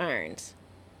Gregory Irons.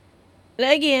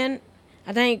 Again,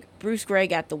 I think Bruce Gray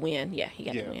got the win. Yeah, he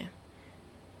got the win.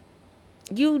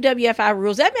 UWFI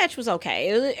rules. That match was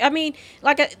okay. I mean,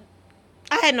 I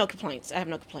had no complaints. I have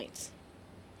no complaints.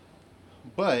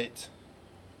 But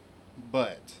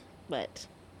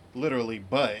literally,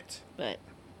 that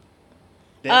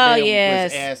man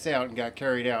was ass out and got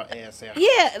carried out ass out.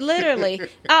 Yeah, literally.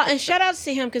 And shout outs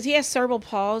to him because he has cerebral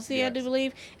palsy, Yes. I do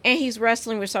believe, and he's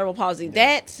wrestling with cerebral palsy. Yes.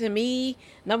 That to me,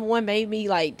 number one, made me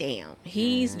like, damn,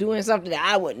 he's doing something that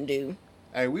I wouldn't do.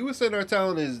 Hey, we were sitting there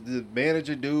telling the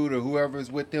manager dude or whoever's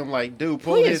with him, like, dude,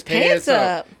 pull Pull his pants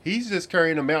up. up. He's just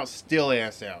carrying him out, still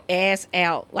ass out. Ass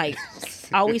out. Like,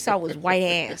 all we saw was white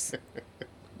ass.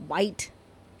 White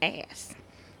ass.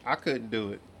 I couldn't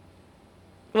do it.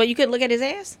 Well, you couldn't look at his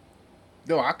ass?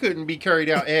 No, I couldn't be carried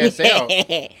out ass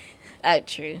out.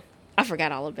 True. I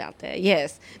forgot all about that.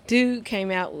 Yes. Dude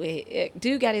came out with...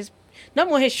 Dude got his...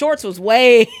 Number one, his shorts was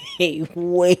way,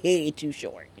 way too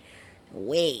short.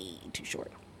 Way too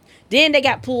short. Then they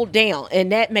got pulled down,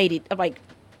 and that made it like...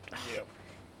 Yep.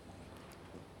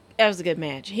 That was a good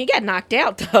match. He got knocked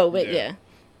out, though, but yeah.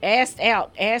 Ass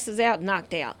is out,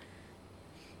 knocked out.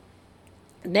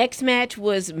 Next match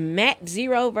was Matt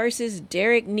Zero versus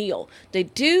Derek Neal. The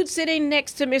dude sitting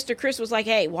next to Mr. Chris was like,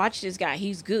 hey, watch this guy.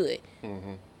 He's good.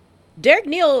 Mm-hmm. Derek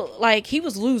Neal, like, he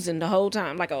was losing the whole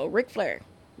time. Like a Ric Flair.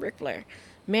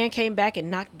 Man came back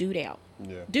and knocked dude out.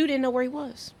 Yeah. Dude didn't know where he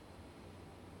was.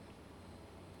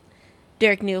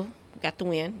 Derek Neal got the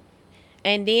win.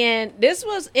 And then this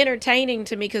was entertaining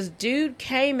to me because dude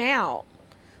came out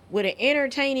with an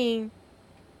entertaining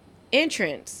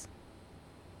entrance.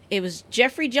 It was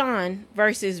Jeffrey John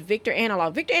versus Victor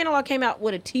Analog. Victor Analog came out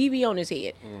with a TV on his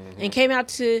head and came out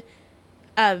to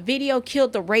Video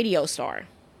Killed the Radio Star.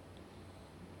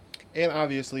 And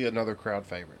obviously another crowd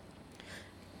favorite.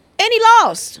 And he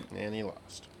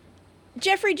lost.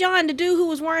 Jeffrey John, the dude who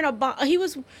was wearing he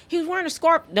was wearing a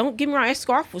scarf. Don't get me wrong, that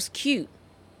scarf was cute.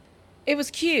 It was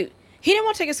cute. He didn't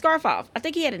want to take his scarf off. I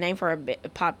think he had a name for a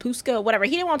papuska or whatever.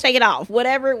 He didn't want to take it off.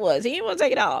 Whatever it was, he didn't want to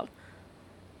take it off.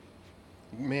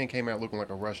 Man came out looking like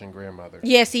a Russian grandmother.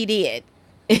 Yes, he did.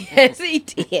 Yes, he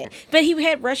did. But he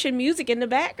had Russian music in the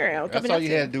background. That's all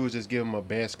you had to do was just give him a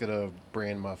basket of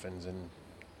bran muffins and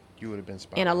you would have been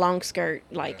spot on. And a long skirt.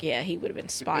 Like, yeah, he would have been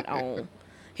spot on.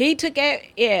 He took it.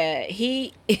 Yeah,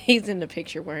 he's in the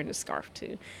picture wearing a scarf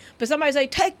too. But somebody's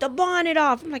like, take the bonnet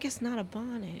off. I'm like, it's not a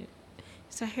bonnet.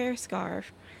 It's a hair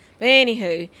scarf. But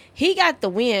anywho, he got the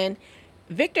win.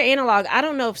 Victor Analog, I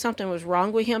don't know if something was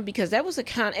wrong with him because that was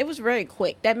it was very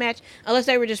quick. That match, unless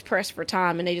they were just pressed for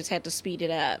time and they just had to speed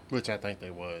it up. Which I think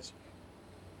they was.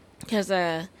 Because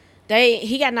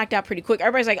he got knocked out pretty quick.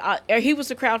 Everybody's like, he was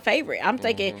the crowd favorite. I'm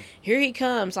thinking, here he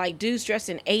comes. Like, dude's dressed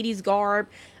in 80s garb.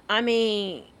 I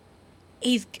mean,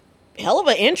 he's hell of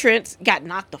an entrance. Got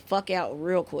knocked the fuck out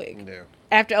real quick. Yeah.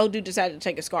 After old dude decided to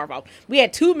take his scarf off. We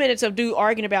had 2 minutes of dude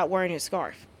arguing about wearing his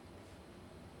scarf.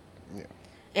 Yeah.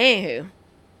 Anywho,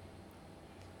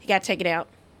 he got taken out.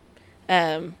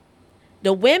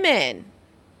 The women,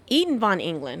 Eden Von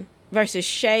England versus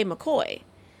Shay McCoy.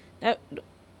 That,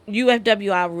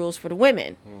 UFWI rules for the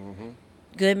women. Mm-hmm.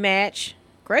 Good match.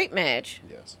 Great match.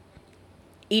 Yes.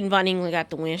 Eden Von England got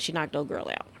the win. She knocked old girl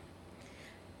out.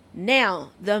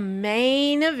 Now, the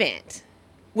main event,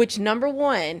 which number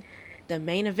one, the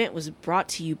main event was brought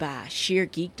to you by Sheer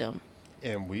Geekdom.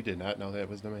 And we did not know that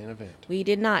was the main event. We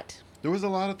did not. There was a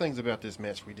lot of things about this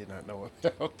match we did not know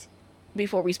about.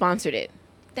 Before we sponsored it.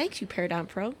 Thanks, you Paradigm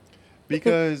Pro.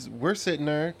 Because we're sitting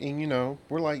there and,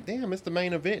 we're like, damn, it's the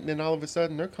main event. And then all of a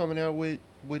sudden they're coming out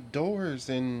with doors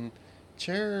and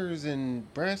chairs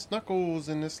and brass knuckles.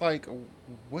 And it's like,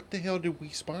 what the hell did we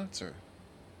sponsor?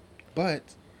 But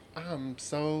I'm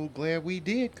so glad we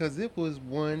did because it was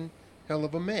one hell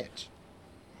of a match.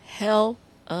 Hell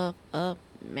of a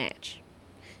match.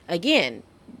 Again,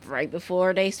 right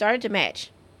before they started the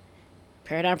match,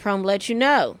 Paradigm Pro let you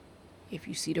know, if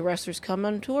you see the wrestlers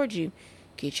coming towards you,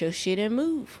 get your shit and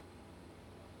move.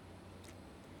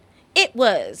 It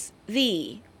was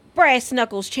the Brass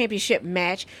Knuckles Championship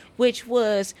match, which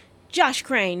was Josh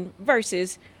Crane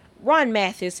versus Ron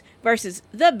Mathis versus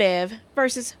The Bev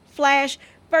versus Flash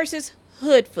versus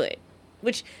Hoodfoot,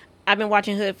 which I've been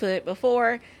watching Hoodfoot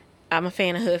before. I'm a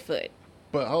fan of Hoodfoot.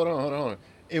 But hold on.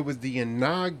 It was the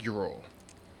inaugural.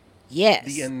 Yes.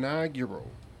 The inaugural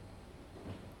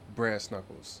Brass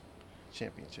Knuckles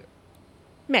Championship.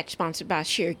 Match sponsored by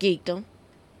Sheer Geekdom.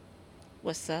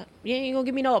 What's up? You ain't gonna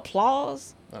give me no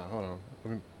applause? Oh, hold on.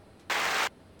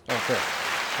 Okay.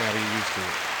 Now you're used to it.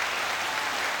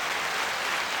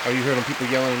 Oh, you heard them people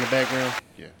yelling in the background?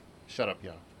 Yeah. Shut up,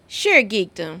 y'all. Sheer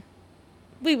Geekdom.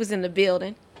 We was in the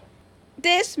building.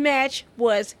 This match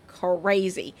was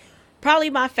crazy. Probably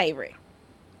my favorite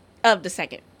of the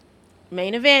second.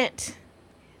 Main event.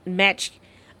 Match.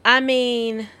 I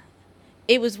mean,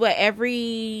 it was what,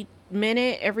 every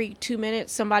 2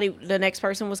 minutes, the next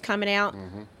person was coming out.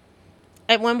 Mm-hmm.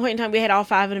 At one point in time, we had all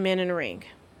 5 of the men in the ring.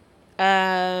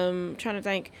 Trying to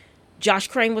think. Josh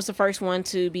Crane was the first one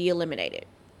to be eliminated.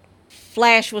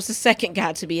 Flash was the second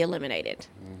guy to be eliminated.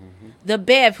 Mm-hmm. The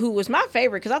Bev, who was my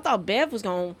favorite, because I thought Bev was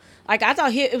going to,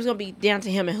 it was going to be down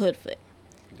to him and Hoodfoot.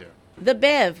 Yeah. The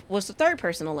Bev was the third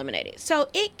person eliminated. So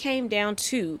it came down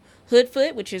to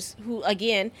Hoodfoot, which is who,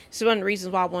 again, is one of the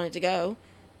reasons why I wanted to go.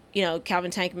 You know,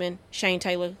 Calvin Tankman, Shane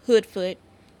Taylor, Hoodfoot,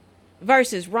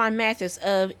 versus Ron Mathis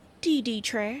of DD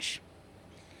Trash.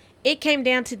 It came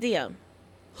down to them.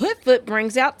 Hoodfoot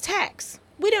brings out Tax.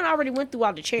 We done already went through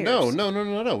all the chairs.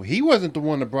 No. He wasn't the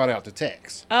one that brought out the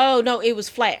tax. Oh, no, it was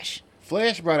Flash.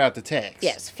 Flash brought out the tax.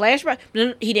 Yes, Flash brought...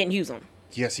 He didn't use them.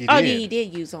 Yes, he did. Oh, yeah, he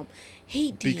did use them.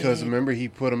 He did. Because remember, he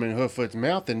put him in Hoodfoot's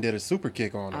mouth and did a super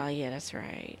kick on him. Oh, yeah, that's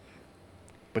right.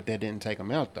 But that didn't take him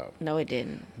out, though. No, it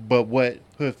didn't. But what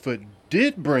Hoodfoot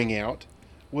did bring out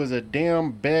was a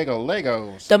damn bag of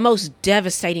Legos. The most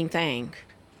devastating thing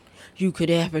you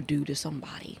could ever do to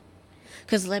somebody.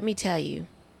 Because let me tell you,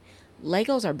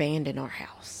 Legos are banned in our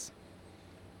house.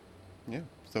 Yeah.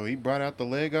 So he brought out the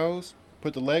Legos,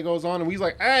 put the Legos on, and we was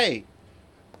like, hey,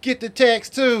 get the tax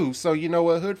too. So you know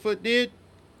what Hoodfoot did?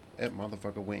 That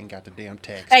motherfucker went and got the damn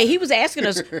tax. Hey, he was asking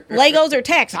us, Legos or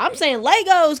tax? I'm saying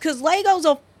Legos, because Legos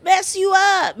will mess you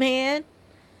up, man.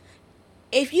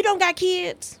 If you don't got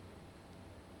kids,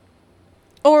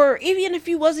 or even if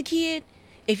you was a kid,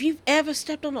 if you've ever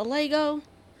stepped on a Lego,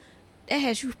 that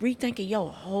has you rethinking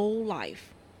your whole life.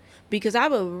 Because I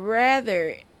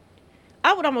would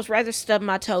almost rather stub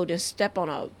my toe than step on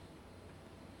a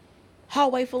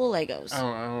hallway full of Legos. I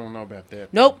don't know about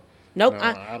that. Nope. No,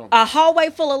 I don't. A hallway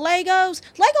full of Legos.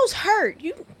 Legos hurt.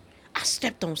 I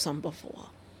stepped on some before.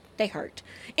 They hurt.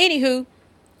 Anywho,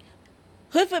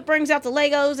 Hoodfoot brings out the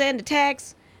Legos and the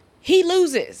tax. He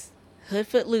loses.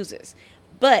 Hoodfoot loses.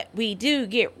 But we do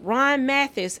get Ron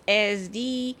Mathis as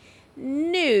the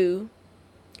new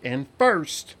and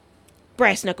first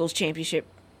Brass Knuckles champion.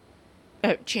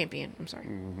 I'm sorry.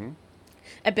 Mm-hmm.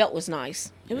 That belt was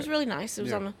nice. It was really nice. It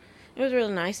was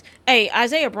really nice. Hey,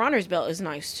 Isaiah Bronner's belt is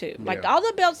nice too. Like all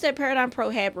the belts that Paradigm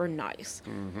Pro had were nice.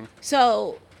 Mm-hmm.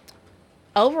 So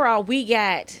overall, we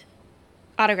got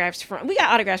autographs from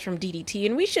DDT,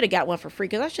 and we should have got one for free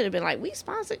because I should have been like, we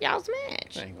sponsored y'all's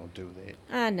match. I ain't gonna do that.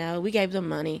 I know. We gave them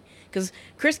money because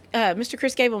Mr.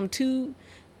 Chris gave them $2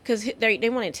 because they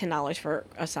wanted $10 for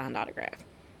a signed autograph.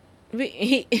 And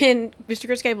Mr.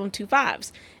 Chris gave them 2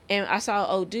 5s, and I saw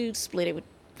old dudes split it.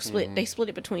 They split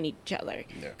it between each other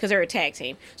because they're a tag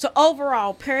team. So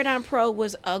overall, Paradigm Pro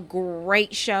was a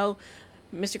great show.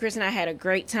 Mr. Chris and I had a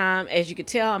great time. As you could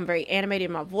tell, I'm very animated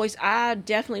in my voice. I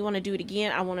definitely want to do it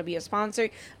again. I want to be a sponsor.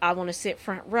 I want to sit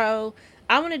front row.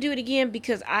 I want to do it again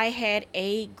because I had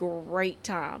a great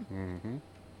time. Mm-hmm.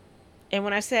 And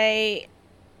when I say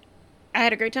I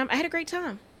had a great time, I had a great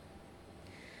time.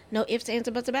 No ifs, ands,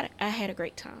 or buts about it. I had a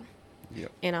great time. Yeah.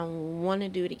 And I want to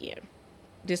do it again.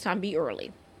 This time be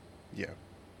early. Yeah.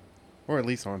 Or at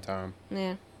least on time.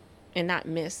 Yeah. And not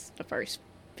miss the first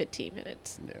 15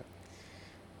 minutes. Yeah.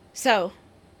 So,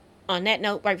 on that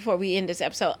note, right before we end this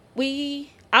episode,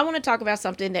 I want to talk about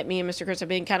something that me and Mr. Chris have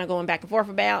been kind of going back and forth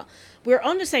about. We're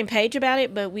on the same page about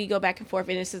it, but we go back and forth.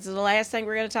 And this is the last thing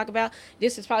we're going to talk about.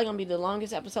 This is probably going to be the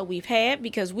longest episode we've had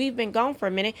because we've been gone for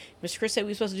a minute. Mr. Chris said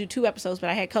we were supposed to do 2 episodes, but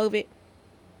I had COVID.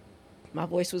 My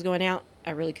voice was going out.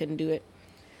 I really couldn't do it.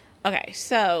 Okay,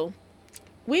 so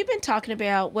we've been talking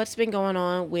about what's been going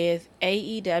on with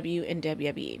AEW and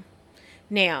WWE.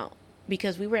 Now,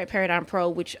 because we were at Paradigm Pro,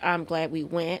 which I'm glad we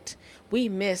went, we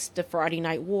missed the Friday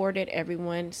Night War that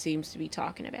everyone seems to be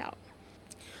talking about.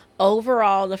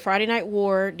 Overall, the Friday Night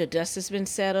War, the dust has been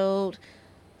settled,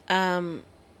 um,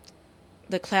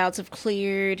 the clouds have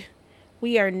cleared.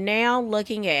 We are now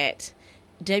looking at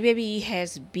WWE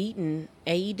has beaten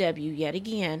AEW yet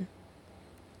again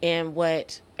in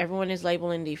what everyone is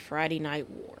labeling the Friday Night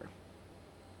War.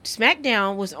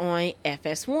 SmackDown was on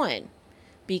FS1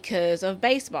 because of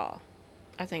baseball.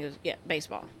 I think it was, yeah,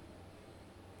 baseball.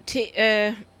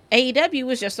 AEW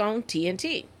was just on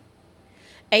TNT.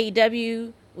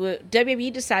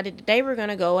 WWE decided that they were going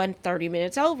to go on 30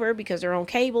 minutes over because they're on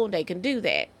cable. They can do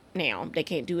that now. They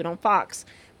can't do it on Fox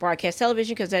broadcast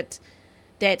television because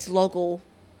that's local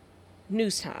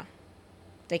news time.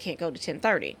 They can't go to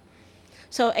 10:30.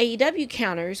 So AEW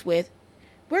counters with,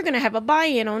 we're going to have a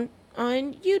buy-in on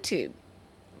YouTube.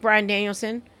 Bryan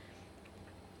Danielson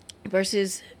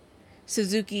versus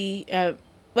Suzuki,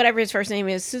 whatever his first name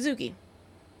is, Suzuki.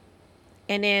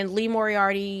 And then Lee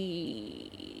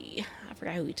Moriarty, I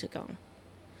forgot who he took on.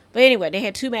 But anyway, they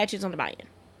had 2 matches on the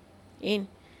buy-in.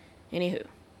 Anywho.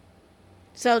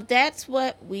 So that's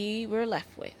what we were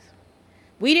left with.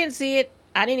 We didn't see it.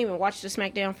 I didn't even watch the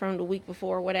SmackDown from the week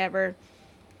before, whatever.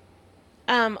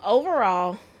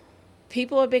 Overall,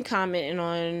 people have been commenting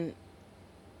on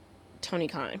Tony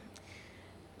Khan.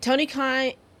 Tony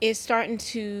Khan is starting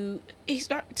to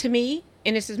me,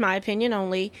 and this is my opinion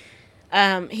only,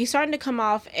 he's starting to come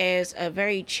off as a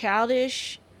very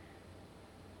childish.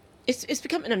 It's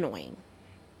becoming annoying.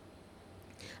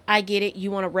 I get it.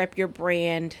 You want to rep your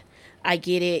brand. I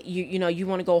get it. You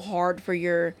want to go hard for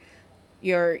your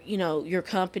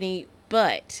company,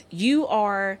 but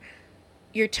you're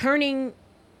turning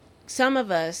some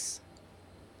of us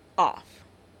off.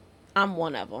 I'm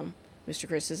one of them. Mr.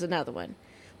 Chris is another one.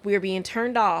 We're being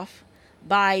turned off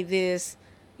by this,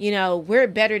 we're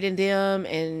better than them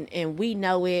and we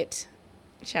know it.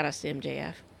 Shout out to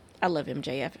MJF. I love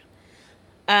MJF.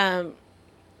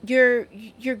 You're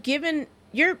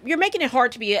making it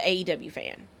hard to be an AEW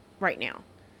fan right now.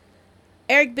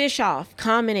 Eric Bischoff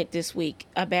commented this week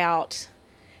about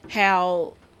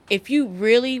how if you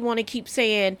really want to keep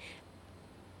saying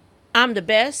I'm the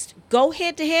best, go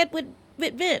head to head with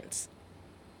Vince.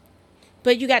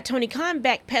 But you got Tony Khan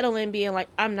backpedaling, being like,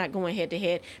 I'm not going head to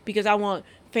head because I want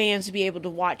fans to be able to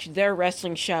watch their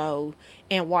wrestling show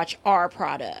and watch our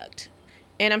product.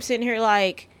 And I'm sitting here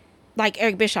like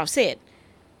Eric Bischoff said,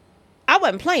 I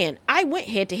wasn't playing. I went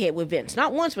head to head with Vince,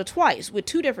 not once but twice, with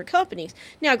 2 different companies.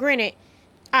 Now, granted,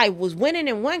 I was winning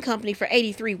in one company for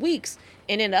 83 weeks,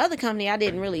 and in the other company, I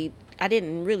didn't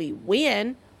really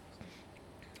win,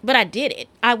 but I did it.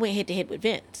 I went head to head with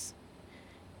Vince.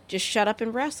 Just shut up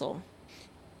and wrestle.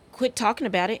 Quit talking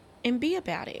about it and be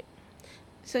about it.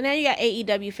 So now you got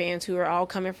AEW fans who are all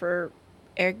coming for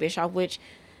Eric Bischoff, which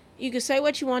you can say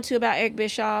what you want to about Eric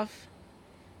Bischoff.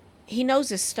 He knows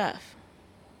his stuff.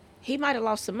 He might have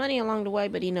lost some money along the way,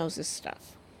 but he knows his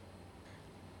stuff.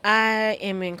 I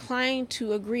am inclined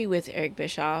to agree with Eric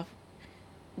Bischoff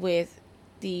with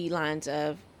the lines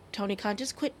of, Tony Khan,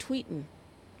 just quit tweeting.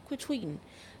 Quit tweeting.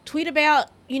 Tweet about,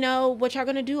 what y'all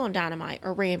going to do on Dynamite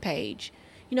or Rampage.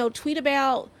 Tweet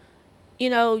about,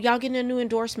 y'all getting a new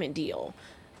endorsement deal.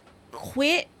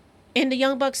 Quit, and the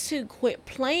Young Bucks too, quit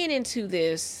playing into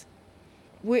this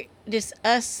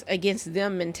us against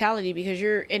them mentality, because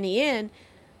you're, in the end,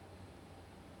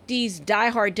 these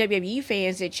diehard WWE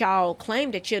fans that y'all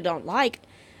claim that you don't like.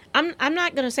 I'm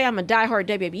not going to say I'm a diehard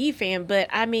WWE fan, but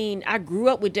I mean, I grew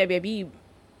up with WWE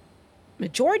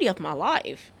majority of my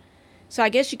life. So I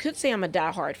guess you could say I'm a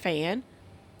diehard fan.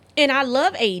 And I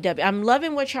love AEW. I'm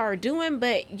loving what y'all are doing,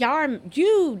 but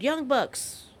you Young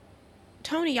Bucks,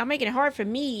 Tony, y'all making it hard for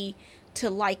me to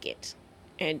like it.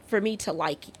 And for me to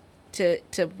like it,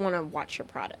 to want to watch your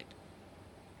product.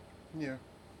 Yeah.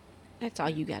 That's all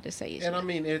you got to say. And I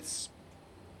mean,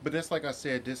 but that's like I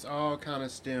said, this all kind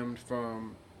of stemmed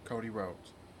from Cody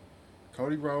Rhodes.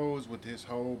 Cody Rhodes with his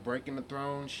whole breaking the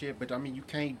throne shit, but I mean, you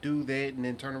can't do that and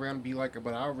then turn around and be like,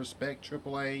 but I respect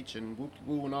Triple H and whoop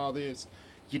and all this.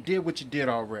 You did what you did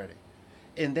already.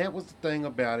 And that was the thing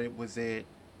about it, was that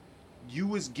you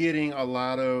was getting a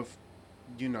lot of,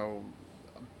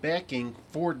 backing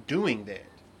for doing that.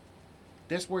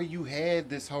 That's where you had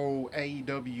this whole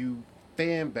AEW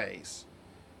fan base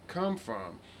come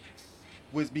from,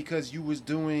 was because you was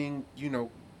doing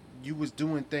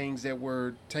things that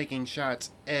were taking shots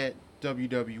at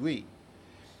WWE.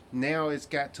 Now it's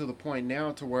got to the point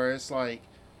now to where it's like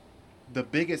the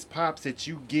biggest pops that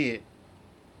you get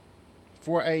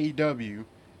for AEW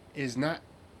is not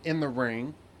in the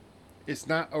ring. It's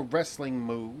not a wrestling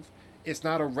move. It's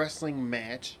not a wrestling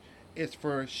match. It's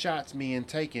for shots being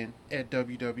taken at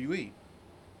WWE.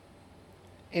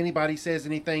 Anybody says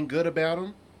anything good about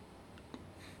him?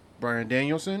 Bryan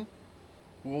Danielson?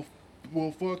 Well,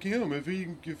 fuck him.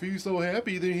 If he's so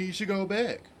happy, then he should go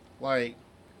back. Like,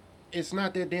 it's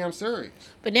not that damn serious.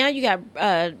 But now you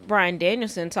got Bryan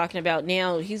Danielson talking about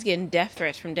now he's getting death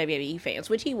threats from WWE fans,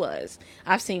 which he was.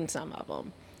 I've seen some of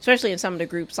them, especially in some of the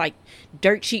groups like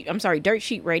Dirt Sheet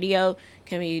Radio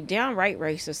can be downright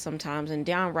racist sometimes and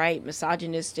downright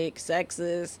misogynistic,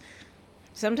 sexist.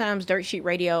 Sometimes Dirt Sheet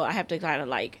Radio, I have to kind of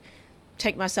like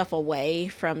take myself away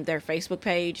from their Facebook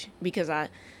page because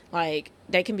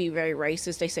they can be very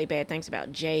racist. They say bad things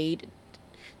about Jade.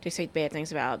 They say bad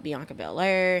things about Bianca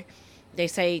Belair. They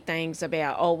say things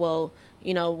about, oh, well,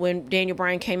 when Daniel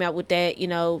Bryan came out with that,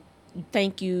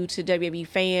 thank you to WWE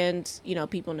fans,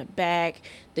 people in the back.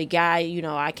 The guy,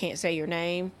 I can't say your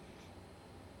name,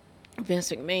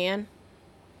 Vince McMahon.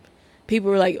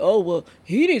 People were like, oh, well,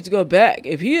 he needs to go back.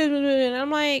 If he isn't, and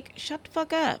I'm like, shut the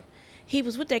fuck up. He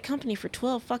was with that company for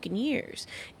 12 fucking years.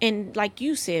 And like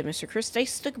you said, Mr. Chris, they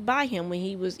stuck by him when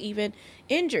he was even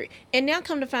injured. And now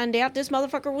come to find out this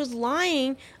motherfucker was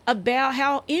lying about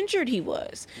how injured he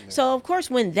was. Yeah. So, of course,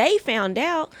 when they found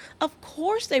out, of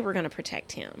course they were going to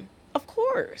protect him. Of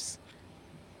course.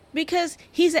 Because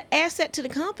he's an asset to the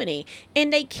company.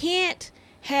 And they can't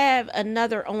have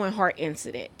another Owen Hart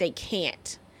incident. They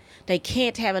can't. They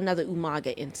can't have another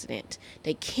Umaga incident.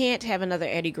 They can't have another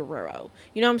Eddie Guerrero.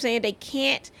 You know what I'm saying? They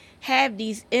can't have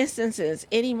these instances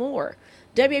anymore.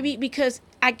 WWE, because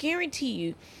I guarantee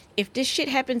you, if this shit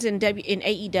happens in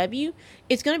AEW,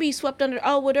 it's going to be swept under,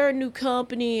 oh, well, they're a new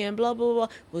company and blah, blah, blah.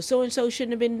 Well, so-and-so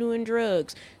shouldn't have been doing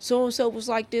drugs. So-and-so was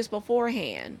like this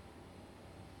beforehand.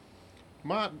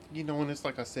 And it's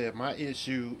like I said, my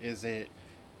issue is that,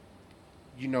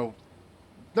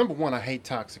 number one, I hate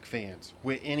toxic fans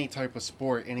with any type of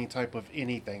sport, any type of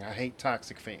anything. I hate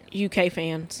toxic fans. UK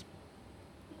fans.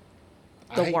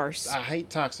 Worst. I hate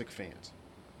toxic fans,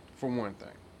 for one thing.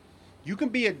 You can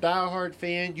be a diehard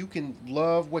fan. You can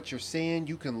love what you're seeing.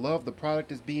 You can love the product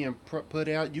that's being put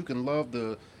out. You can love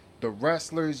the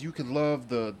wrestlers. You can love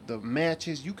the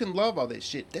matches. You can love all that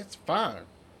shit. That's fine.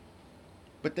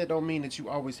 But that don't mean that you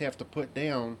always have to put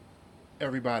down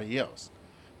everybody else.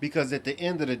 Because at the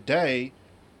end of the day,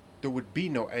 there would be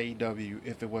no AEW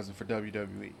if it wasn't for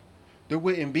WWE. There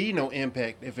wouldn't be no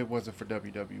Impact if it wasn't for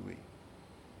WWE.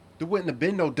 There wouldn't have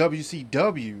been no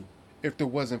WCW if there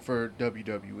wasn't for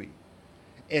WWE.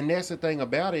 And that's the thing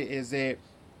about it is that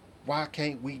why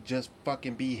can't we just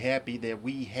fucking be happy that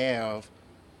we have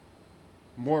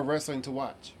more wrestling to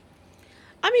watch?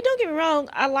 I mean, don't get me wrong.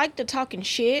 I like the talking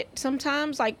shit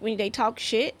sometimes, like when they talk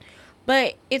shit.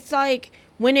 But it's like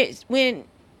when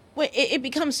it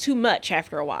becomes too much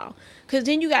after a while. Because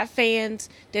then you got fans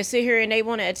that sit here and they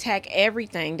want to attack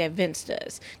everything that Vince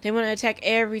does. They want to attack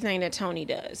everything that Tony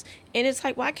does. And it's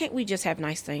like, why can't we just have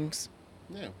nice things?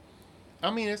 Yeah.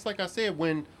 I mean, it's like I said,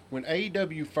 when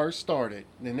AEW first started,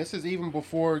 and this is even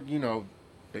before,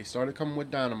 they started coming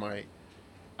with Dynamite,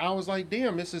 I was like,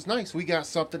 damn, this is nice. We got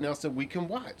something else that we can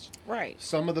watch. Right.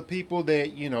 Some of the people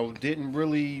that, didn't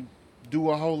really do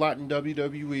a whole lot in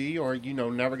WWE or,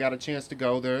 never got a chance to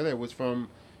go there. That was from,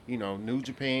 New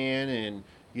Japan and,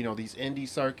 these indie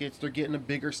circuits. They're getting a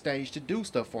bigger stage to do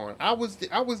stuff on. I was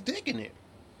digging it.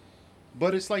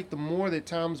 But it's like the more that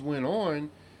times went on,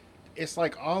 it's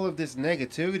like all of this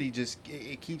negativity just,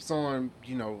 it keeps on,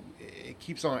 it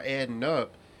keeps on adding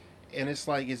up. And it's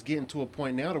like it's getting to a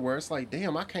point now to where it's like,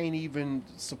 damn, I can't even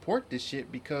support this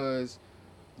shit because,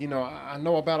 I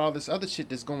know about all this other shit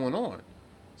that's going on.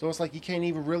 So it's like you can't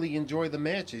even really enjoy the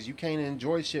matches. You can't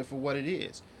enjoy shit for what it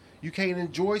is. You can't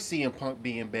enjoy CM Punk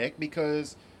being back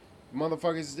because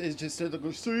motherfuckers is just said,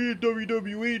 see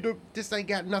WWE, this ain't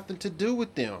got nothing to do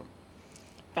with them.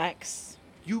 Facts.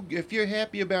 If you're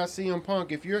happy about CM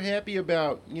Punk, if you're happy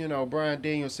about, Bryan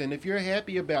Danielson, if you're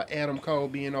happy about Adam Cole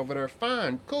being over there,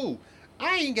 fine, cool.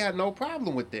 I ain't got no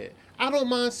problem with that. I don't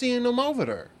mind seeing them over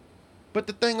there. But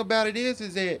the thing about it is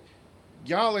that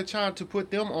y'all are trying to put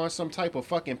them on some type of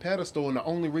fucking pedestal, and the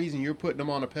only reason you're putting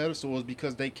them on a pedestal is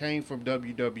because they came from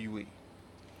WWE.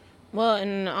 Well,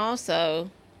 and also,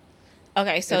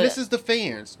 okay, so... And this is the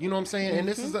fans, you know what I'm saying? Mm-hmm. And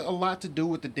this is a lot to do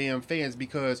with the damn fans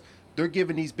because they're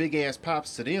giving these big ass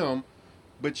pops to them,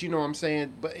 but you know what I'm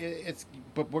saying?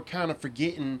 But we're kind of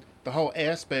forgetting the whole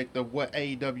aspect of what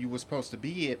AEW was supposed to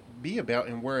be about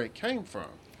and where it came from.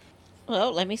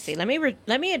 Well, let me see. Let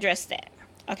me address that.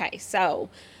 Okay, so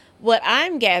what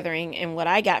I'm gathering and what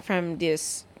I got from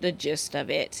the gist of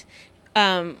it,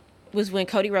 was when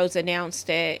Cody Rhodes announced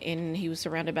that, and he was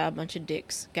surrounded by a bunch of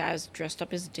dicks, guys dressed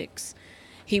up as dicks.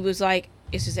 He was like,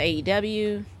 "This is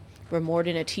AEW. We're more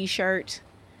than a T-shirt.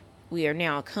 We are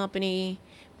now a company.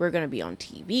 We're going to be on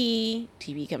TV.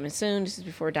 TV coming soon. This is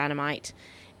before Dynamite."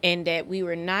 And that we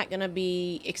were not going to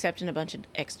be accepting a bunch of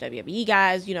ex-WWE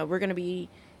guys. You know, we're going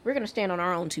to stand on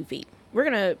our own 2 feet. We're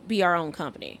going to be our own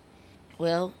company.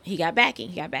 Well, he got backing.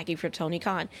 He got backing from Tony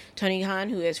Khan. Tony Khan,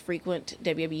 who has frequent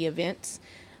WWE events.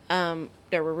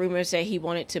 There were rumors that he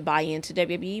wanted to buy into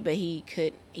WWE, but he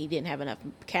didn't have enough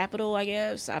capital, I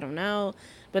guess. I don't know.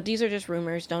 But these are just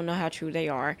rumors. Don't know how true they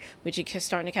are, which is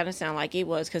starting to kind of sound like it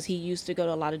was, because he used to go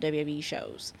to a lot of WWE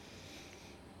shows.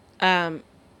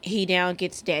 He now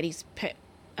gets daddy's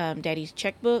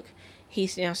checkbook. He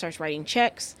now starts writing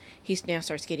checks. He now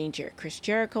starts getting Chris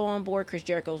Jericho on board. Chris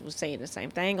Jericho was saying the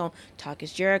same thing on Talk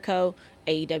is Jericho.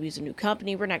 AEW is a new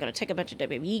company. We're not going to take a bunch of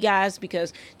WWE guys,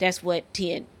 because that's what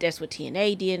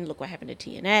TNA did. And look what happened to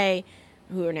TNA,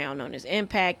 who are now known as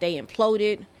Impact. They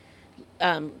imploded.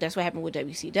 That's what happened with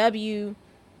WCW,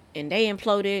 and they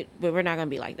imploded. But we're not going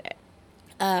to be like that.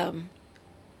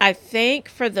 I think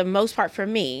for the most part, for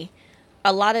me,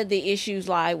 a lot of the issues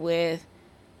lie with,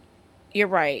 you're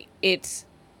right,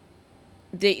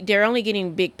 they're only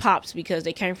getting big pops because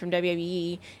they came from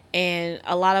WWE, and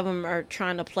a lot of them are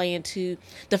trying to play into,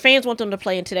 the fans want them to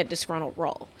play into that disgruntled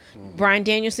role. Mm-hmm. Bryan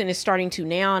Danielson is starting to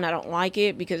now, and I don't like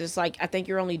it, because it's like, I think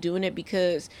you're only doing it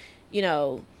because, you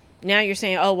know, now you're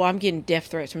saying, oh, well, I'm getting death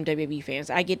threats from WWE fans.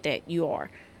 I get that. You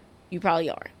probably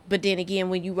are. But then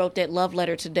again, when you wrote that love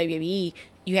letter to WWE,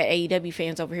 you had AEW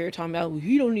fans over here talking about, well,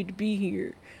 he don't need to be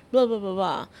here, blah, blah, blah,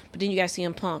 blah. But then you got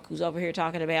CM Punk, who's over here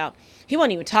talking about, he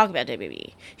won't even talk about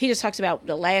WWE. He just talks about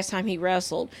the last time he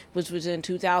wrestled, which was in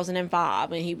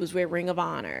 2005, and he was with Ring of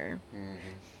Honor. Mm-hmm.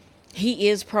 He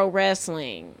is pro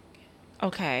wrestling.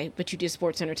 Okay, but you did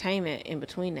sports entertainment in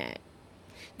between that.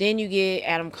 Then you get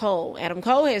Adam Cole. Adam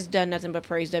Cole has done nothing but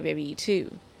praise WWE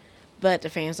too. But the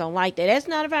fans don't like that. That's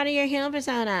not about him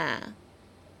persona.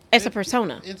 It's a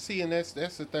persona. And see, and that's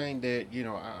the thing that, you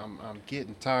know, I'm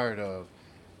getting tired of,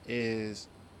 is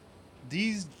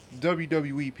these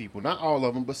WWE people, not all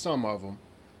of them, but some of them,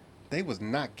 they was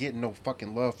not getting no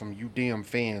fucking love from you damn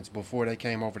fans before they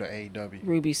came over to AEW.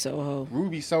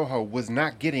 Ruby Soho was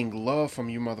not getting love from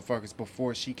you motherfuckers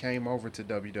before she came over to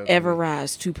WWE.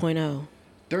 Everrise 2.0.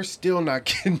 They're still not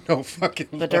getting no fucking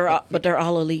love. But they're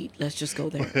all elite. Let's just go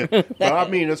there. But I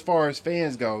mean, as far as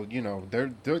fans go, you know,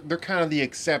 they're kind of the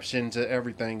exception to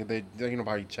everything. They ain't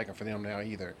nobody checking for them now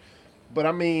either. But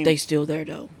I mean, they still there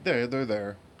though. They're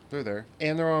there,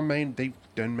 and they're on they've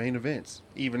done main events,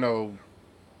 even though,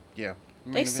 yeah,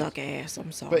 they suck ass.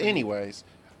 I'm sorry. But anyways,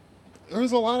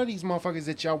 there's a lot of these motherfuckers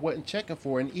that y'all wasn't checking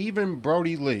for, and even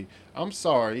Brody Lee. I'm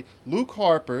sorry, Luke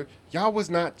Harper. Y'all was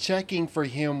not checking for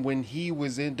him when he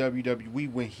was in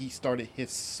WWE, when he started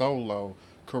his solo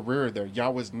career there.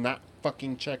 Y'all was not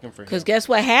fucking checking for him. Because guess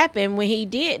what happened when he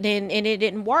did, and it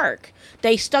didn't work.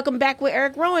 They stuck him back with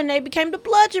Eric Rowan. They became the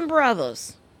Bludgeon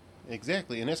Brothers.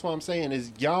 Exactly, and that's what I'm saying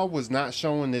is y'all was not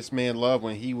showing this man love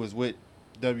when he was with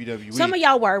WWE. Some of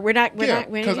y'all were. We're not.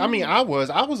 Because I mean, I was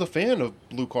a fan of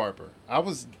Luke Harper. I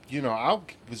was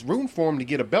rooting for him to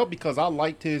get a belt because I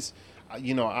liked his,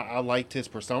 I liked his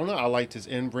persona. I liked his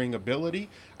in-ring ability.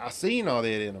 I seen all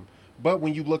that in him. But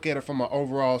when you look at it from an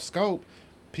overall scope,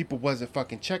 people wasn't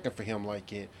fucking checking for him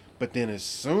like it. But then as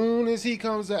soon as he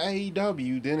comes to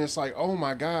AEW, then it's like, oh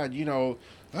my God,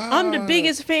 I'm the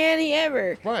biggest fan he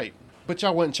ever. Right. But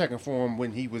y'all wasn't checking for him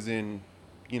when he was in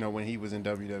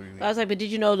WWE. I was like, but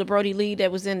did you know the Brody Lee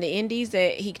that was in the Indies,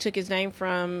 that he took his name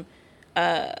from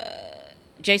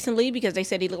Jason Lee, because they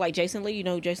said he looked like Jason Lee? You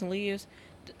know who Jason Lee is?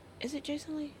 Is it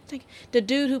Jason Lee? I think the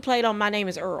dude who played on My Name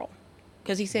is Earl.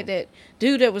 Because he said that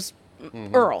dude that was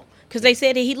Earl. Because they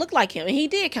said that he looked like him, and he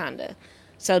did kind of.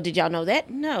 So did y'all know that?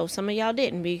 No, some of y'all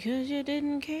didn't, because you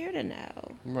didn't care to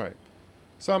know. Right.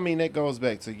 So, I mean, that goes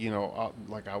back to,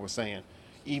 like I was saying,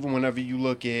 even whenever you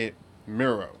look at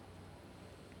Miro,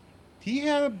 he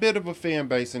had a bit of a fan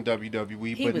base in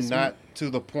WWE, but not to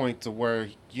the point to where,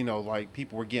 like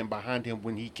people were getting behind him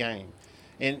when he came.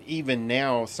 And even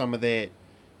now, some of that,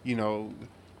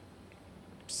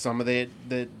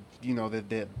 that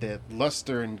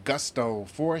luster and gusto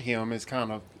for him is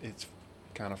kind of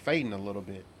fading a little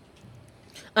bit.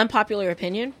 Unpopular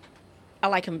opinion, I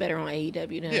like him better on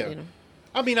AEW than him.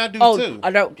 I mean, I do too. I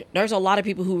don't. There's a lot of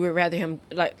people who would rather him,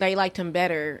 they liked him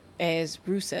better as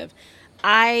Rusev.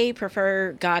 I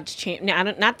prefer God's champion. Now,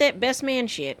 not that best man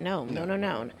shit. No.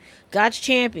 God's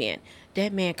champion.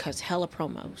 That man cuts hella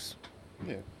promos.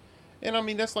 Yeah. And I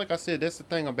mean, that's like I said, that's the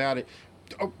thing about it.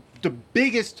 The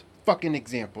biggest fucking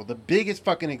example, the biggest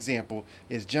fucking example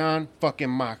is John fucking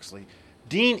Moxley.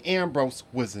 Dean Ambrose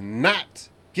was not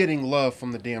getting love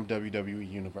from the damn WWE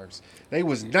universe. They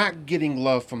was not getting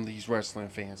love from these wrestling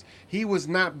fans. He was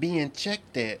not being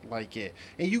checked at like it.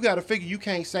 And you got to figure, you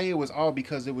can't say it was all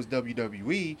because it was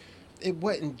WWE. It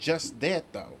wasn't just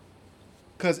that though.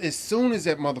 Because as soon as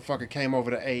that motherfucker came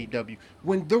over to AEW,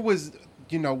 when there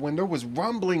was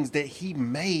rumblings that he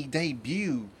may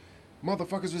debut,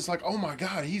 motherfuckers was like, oh my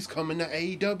God, he's coming to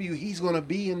AEW. He's going to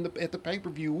be at the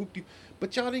pay-per-view.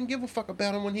 But y'all didn't give a fuck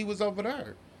about him when he was over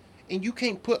there. And you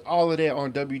can't put all of that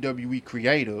on WWE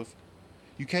Creative.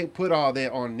 You can't put all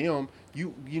that on them.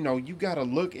 You got to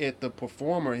look at the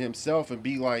performer himself and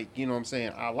be like, you know what I'm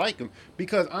saying, I like him.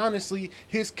 Because honestly,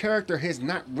 his character has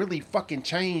not really fucking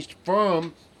changed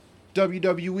from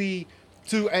WWE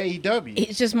to AEW.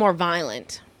 He's just more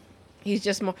violent. He's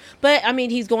just more... But, I mean,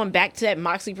 he's going back to that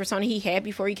Moxley persona he had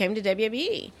before he came to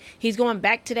WWE. He's going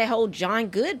back to that whole John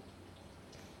Good...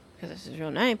 because that's his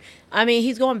real name. I mean,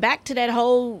 he's going back to that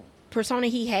whole persona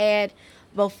he had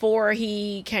before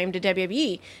he came to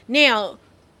WWE. Now,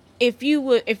 if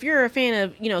you're a fan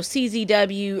of,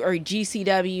 CZW or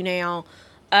GCW now,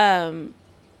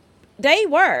 they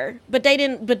were, but they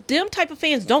didn't. But them type of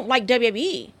fans don't like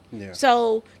WWE. Yeah.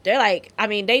 So they're like, I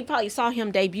mean, they probably saw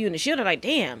him debut in the Shield. They're like,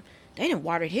 damn, they didn't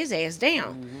water his ass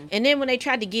down. Mm-hmm. And then when they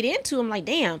tried to get into him, like,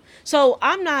 damn. So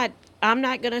I'm not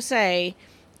gonna say.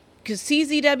 Because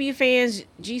CZW fans,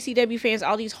 GCW fans,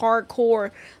 all these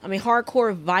hardcore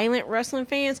violent wrestling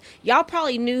fans, y'all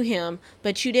probably knew him,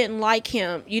 but you didn't like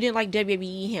him. You didn't like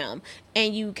WWE him.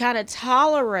 And you kind of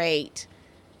tolerate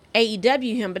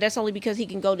AEW him, but that's only because he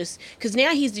can go to... Because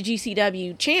now he's the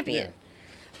GCW champion.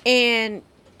 Yeah. And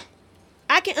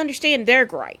I can understand their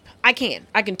gripe. I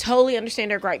can totally understand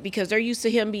their gripe because they're used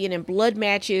to him being in blood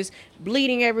matches,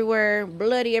 bleeding everywhere,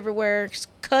 bloody everywhere,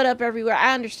 cut up everywhere.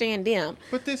 I understand them.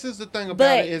 But this is the thing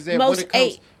about it is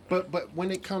that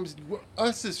when it comes,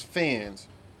 us as fans,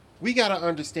 we got to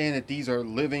understand that these are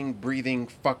living, breathing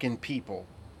fucking people.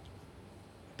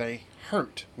 They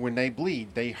hurt when they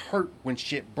bleed. They hurt when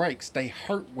shit breaks. They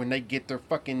hurt when they get their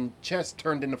fucking chest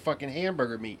turned into fucking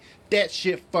hamburger meat. That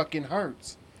shit fucking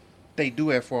hurts. They do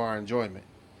it for our enjoyment.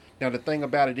 Now, the thing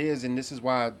about it is, and this is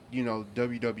why,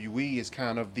 WWE is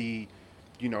kind of the,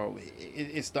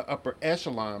 it's the upper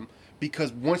echelon,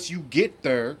 because once you get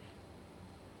there,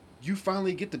 you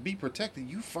finally get to be protected.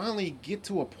 You finally get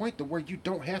to a point to where you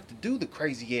don't have to do the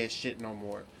crazy ass shit no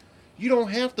more. You don't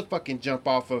have to fucking jump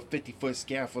off of 50-foot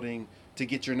scaffolding to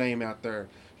get your name out there.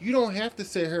 You don't have to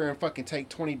sit here and fucking take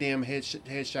 20 damn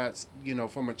headshots,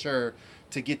 from a chair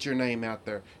to get your name out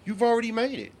there. You've already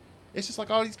made it. It's just like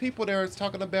all these people there is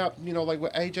talking about, like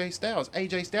with AJ Styles.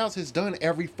 AJ Styles has done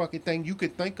every fucking thing you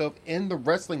could think of in the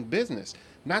wrestling business.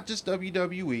 Not just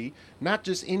WWE, not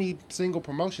just any single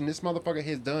promotion. This motherfucker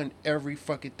has done every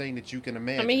fucking thing that you can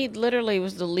imagine. I mean, he literally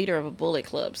was the leader of a Bullet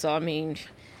Club. So, I mean,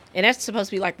 and that's supposed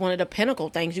to be like one of the pinnacle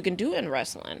things you can do in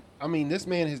wrestling. I mean, this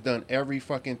man has done every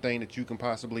fucking thing that you can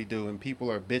possibly do. And people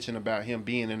are bitching about him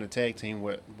being in a tag team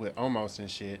with Omos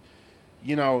and shit.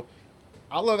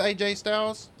 I love AJ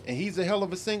Styles, and he's a hell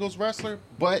of a singles wrestler,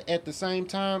 but at the same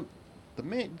time,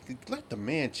 let the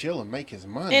man chill and make his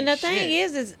money. And the thing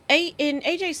is in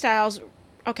AJ Styles,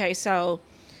 okay, so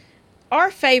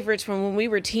our favorites from when we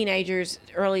were teenagers,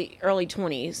 early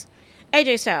 20s,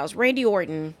 AJ Styles, Randy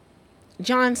Orton,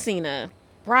 John Cena,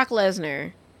 Brock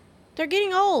Lesnar, they're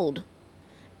getting old.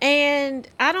 And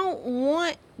I don't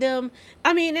want them,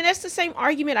 I mean, and that's the same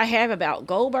argument I have about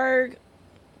Goldberg.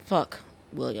 Fuck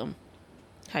William.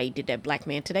 How he did that black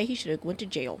man today. He should have went to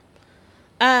jail.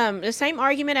 The same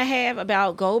argument I have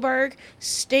about Goldberg,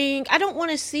 Sting. I don't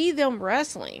want to see them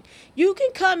wrestling. You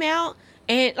can come out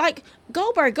and like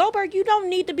Goldberg, you don't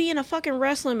need to be in a fucking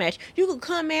wrestling match. You could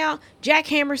come out,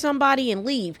 jackhammer somebody and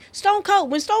leave. Stone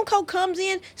Cold, when Stone Cold comes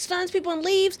in, stuns people and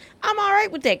leaves, I'm all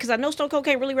right with that because I know Stone Cold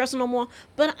can't really wrestle no more,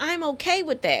 but I'm okay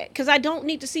with that because I don't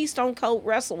need to see Stone Cold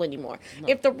wrestle anymore. No.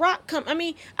 If The Rock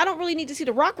I don't really need to see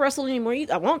The Rock wrestle anymore.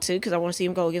 I want to because I want to see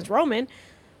him go against Roman,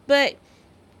 but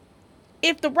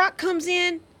if The Rock comes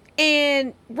in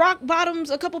and rock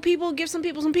bottoms a couple people, give some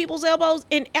people's elbows,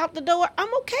 and out the door,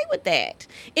 I'm okay with that.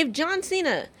 If John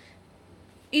Cena,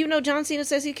 even though John Cena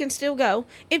says he can still go,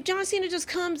 if John Cena just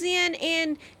comes in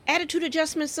and attitude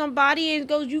adjustments somebody and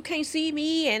goes, you can't see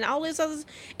me, and all this other,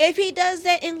 if he does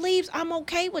that and leaves, I'm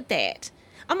okay with that.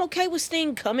 I'm okay with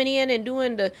Sting coming in and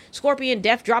doing the Scorpion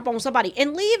Death Drop on somebody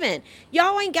and leaving.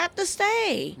 Y'all ain't got to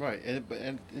stay. Right,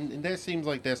 and that seems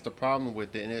like that's the problem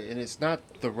with it. And it's not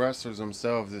the wrestlers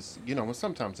themselves. It's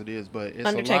sometimes it is, but it's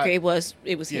Undertaker. A lot,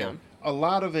 it was him. A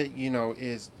lot of it,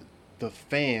 is the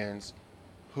fans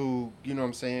who, you know what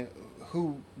I'm saying,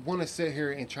 who want to sit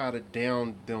here and try to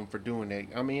down them for doing that.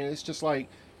 I mean, it's just like,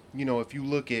 if you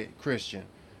look at Christian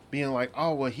being like,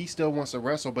 oh, well, he still wants to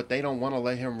wrestle, but they don't want to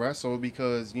let him wrestle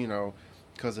because,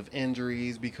 because of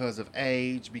injuries, because of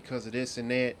age, because of this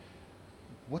and that.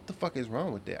 What the fuck is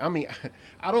wrong with that? I mean,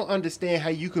 I don't understand how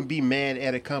you can be mad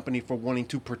at a company for wanting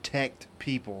to protect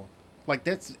people. Like,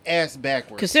 that's ass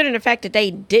backwards. Considering the fact that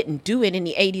they didn't do it in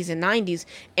the 80s and 90s,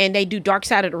 and they do Dark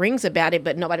Side of the Rings about it,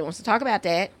 but nobody wants to talk about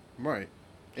that. Right.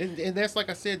 And that's, like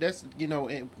I said, that's,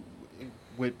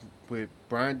 with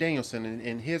Bryan Danielson,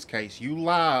 in his case, you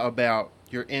lie about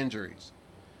your injuries.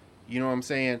 You know what I'm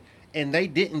saying? And they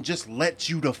didn't just let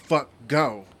you the fuck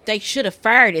go. They should have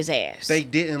fired his ass. They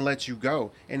didn't let you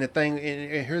go. And the thing,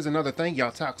 and here's another thing,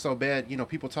 y'all talk so bad,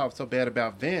 people talk so bad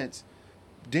about Vince.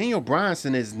 Daniel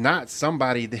Bryanson is not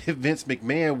somebody that Vince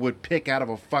McMahon would pick out of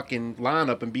a fucking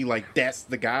lineup and be like, that's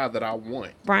the guy that I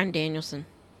want. Bryan Danielson.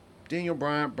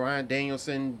 Bryan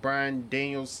Danielson,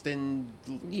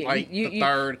 the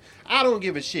third. I don't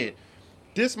give a shit.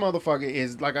 This motherfucker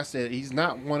is, like I said, he's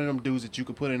not one of them dudes that you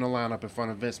could put in a lineup in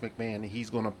front of Vince McMahon and he's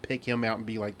going to pick him out and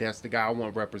be like, that's the guy I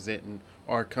want representing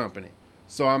our company.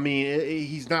 So, I mean,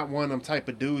 he's not one of them type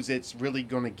of dudes that's really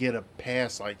going to get a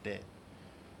pass like that.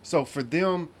 So, for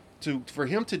him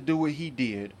to do what he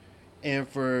did and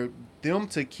for them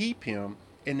to keep him,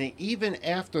 and then even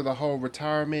after the whole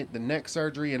retirement, the neck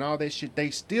surgery and all that shit, they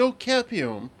still kept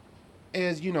him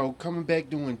as, coming back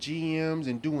doing GMs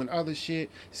and doing other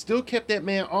shit. Still kept that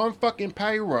man on fucking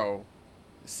payroll.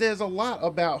 Says a lot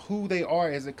about who they are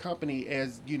as a company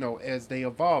as they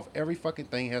evolve. Every fucking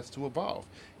thing has to evolve.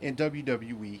 And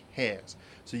WWE has.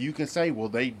 So you can say, well,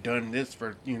 they done this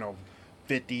for,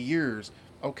 50 years.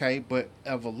 Okay, but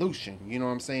evolution, you know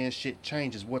what I'm saying? Shit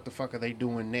changes. What the fuck are they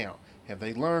doing now? Have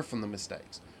they learned from the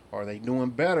mistakes? Are they doing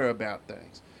better about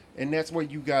things? And that's where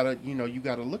you gotta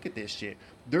look at this shit.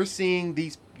 They're seeing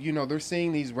these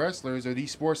wrestlers or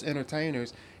these sports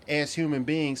entertainers as human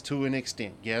beings to an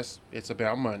extent. Yes, it's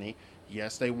about money.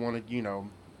 Yes, they want to,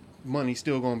 money's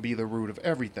still going to be the root of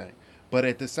everything. But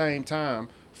at the same time,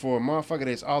 for a motherfucker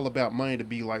that's all about money to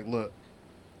be like, look,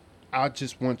 I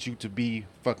just want you to be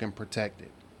fucking protected.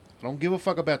 I don't give a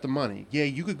fuck about the money. Yeah,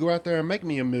 you could go out there and make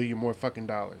me $1 million more fucking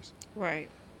dollars. Right.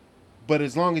 But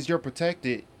as long as you're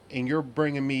protected and you're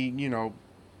bringing me,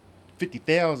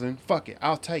 $50,000, fuck it,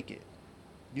 I'll take it.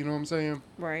 You know what I'm saying?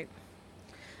 Right.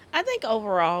 I think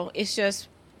overall, it's just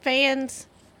fans,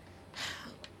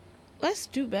 let's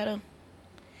do better.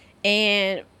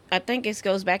 And I think it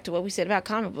goes back to what we said about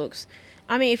comic books.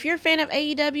 I mean, if you're a fan of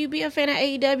AEW, be a fan of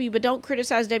AEW, but don't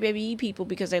criticize WWE people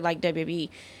because they like WWE.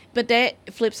 But that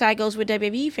flip side goes with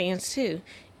WWE fans, too.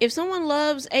 If someone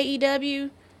loves AEW,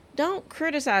 don't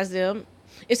criticize them.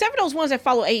 Except for those ones that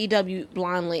follow AEW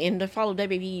blindly and they follow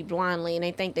WWE blindly and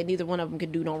they think that neither one of them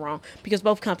can do no wrong. Because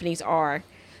both companies are.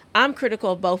 I'm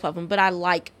critical of both of them, but I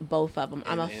like both of them.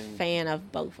 I'm a fan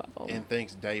of both of them. And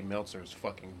thanks Dave Meltzer's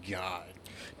fucking God.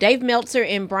 Dave Meltzer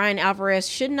and Brian Alvarez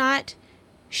should not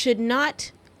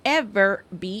ever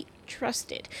be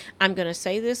trusted. I'm going to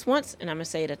say this once and I'm going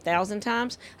to say it 1,000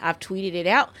 times. I've tweeted it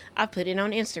out. I've put it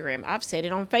on Instagram. I've said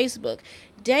it on Facebook.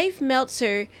 Dave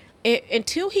Meltzer,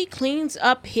 until he cleans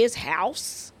up his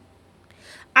house,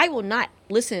 I will not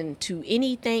listen to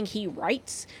anything he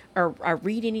writes or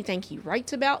read anything he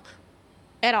writes about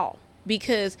at all.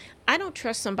 Because I don't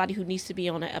trust somebody who needs to be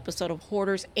on an episode of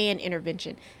Hoarders and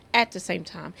Intervention at the same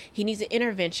time. He needs an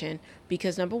intervention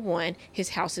because, number one, his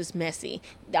house is messy.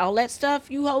 All that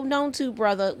stuff you hold on to,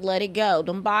 brother, let it go.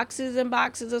 Them boxes and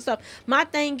boxes of stuff. My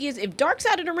thing is, if Dark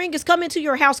Side of the Ring is coming to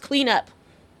your house, clean up.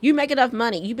 You make enough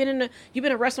money. You've been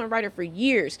a wrestling writer for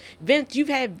years. Vince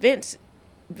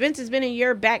has been in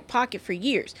your back pocket for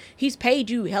years. He's paid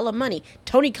you hella money.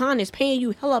 Tony Khan is paying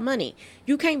you hella money.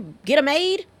 You can't get a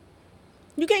maid?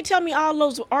 You can't tell me all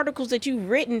those articles that you've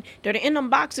written that are in them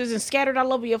boxes and scattered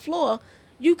all over your floor.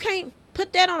 You can't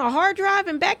put that on a hard drive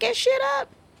and back that shit up?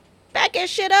 Back that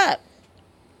shit up.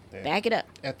 Yeah. Back it up.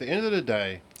 At the end of the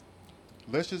day,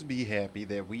 let's just be happy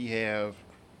that we have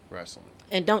wrestling.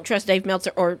 And don't trust Dave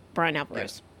Meltzer or Brian Alvarez.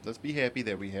 Yes. Let's be happy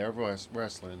that we have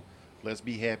wrestling. Let's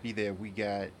be happy that we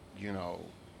got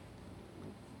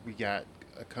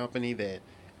a company that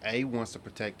wants to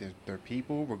protect their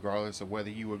people, regardless of whether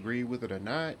you agree with it or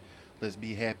not. Let's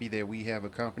be happy that we have a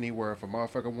company where if a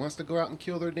motherfucker wants to go out and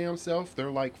kill their damn self,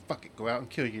 they're like, fuck it, go out and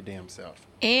kill your damn self.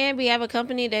 And we have a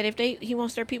company that if he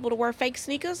wants their people to wear fake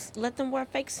sneakers, let them wear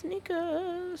fake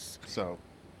sneakers. So,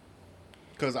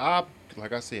 because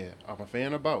like I said, I'm a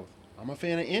fan of both. I'm a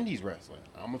fan of Indies wrestling.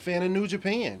 I'm a fan of New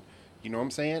Japan. You know what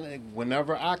I'm saying?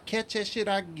 Whenever I catch that shit,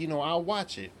 I'll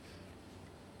watch it.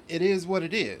 It is what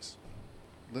it is.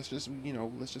 Let's just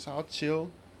all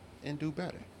chill and do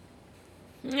better.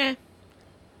 Yeah,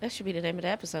 that should be the name of the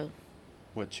episode.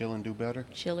 What, chill and do better?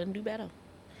 Chill and do better.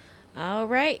 All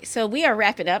right, so we are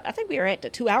wrapping up. I think we are at the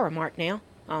 2-hour mark now,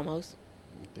 almost.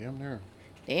 Damn near.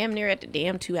 Damn near at the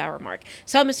damn 2-hour mark.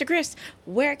 So, Mr. Chris,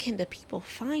 where can the people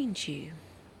find you?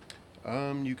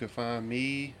 You can find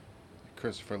me,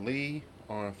 Christopher Lee,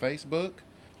 on Facebook.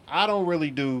 I don't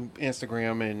really do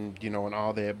Instagram and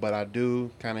all that, but I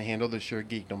do kind of handle the Sure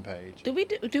Geekdom page.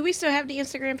 Do we still have the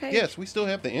Instagram page? Yes, we still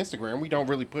have the Instagram. We don't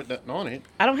really put nothing on it.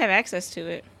 I don't have access to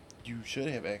it. You should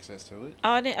have access to it.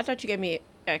 Oh, I thought you gave me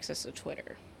access to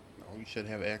Twitter. No, you should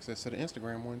have access to the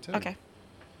Instagram one too. Okay.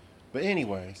 But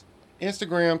anyways,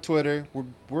 Instagram, Twitter.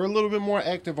 We're a little bit more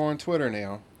active on Twitter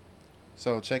now.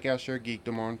 So check out Sure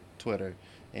Geekdom on Twitter.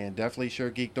 And definitely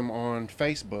Sure Geekdom on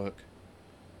Facebook.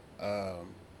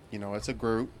 It's a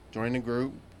group. Join the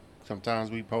group.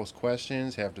 Sometimes we post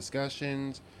questions, have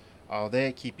discussions, all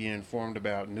that. Keep you informed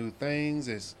about new things.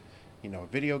 It's,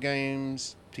 video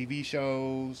games, TV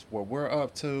shows, what we're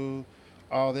up to,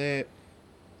 all that.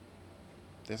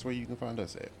 That's where you can find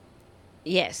us at.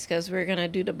 Yes, because we're going to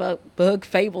do the bug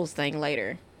fables thing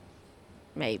later.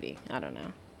 Maybe. I don't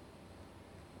know.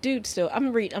 Dude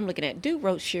I'm looking at, dude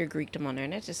wrote Sheer Greekdom on there,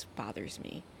 and that just bothers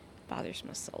me. Bothers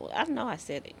my soul. I know I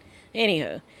said it.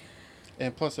 Anywho.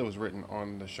 And plus it was written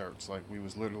on the shirts. Like, we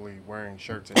was literally wearing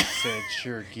shirts and it said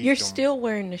Sheer Geekdom. You're still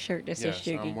wearing the shirt that says yes,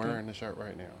 Sheer Geekdom. I'm wearing the shirt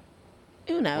right now.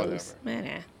 Who knows?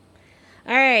 Man.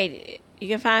 All right. You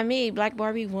can find me, Black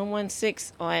Barbie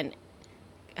 116 on...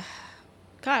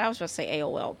 God, I was about to say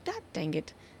AOL. God dang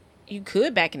it. You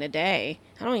could back in the day.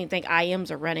 I don't even think IMs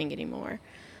are running anymore.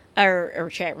 Or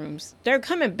chat rooms. They're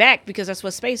coming back because that's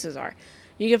what spaces are.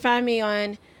 You can find me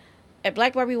at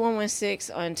Black Barbie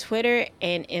 116 on Twitter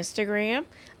and Instagram.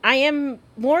 I am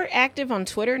more active on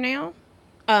Twitter now.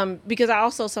 Because I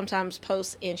also sometimes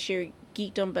post in Sheer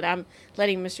Geekdom, but I'm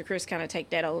letting Mr. Chris kind of take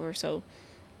that over. So,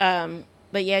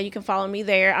 but yeah, you can follow me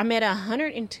there. I'm at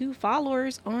 102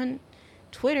 followers on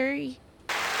Twitter.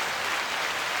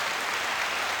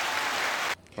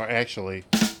 Or actually.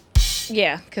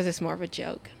 Yeah, because it's more of a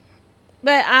joke.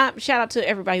 But shout out to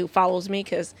everybody who follows me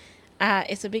because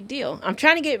it's a big deal. I'm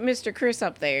trying to get Mr. Chris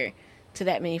up there to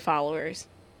that many followers.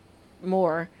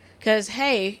 More. Because,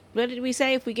 hey, what did we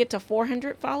say? If we get to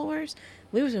 400 followers,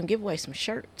 we was going to give away some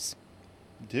shirts.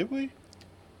 Did we?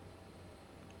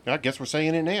 I guess we're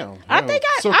saying it now. I think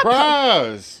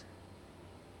Surprise!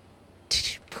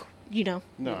 No,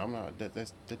 I'm not.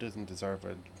 That doesn't deserve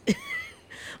a...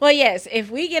 Well, yes,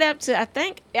 if we get up to, I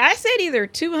think, I said either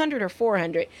 200 or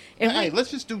 400.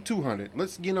 Let's just do 200.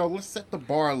 Let's set the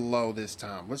bar low this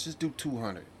time. Let's just do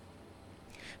 200.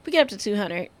 If we get up to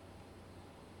 200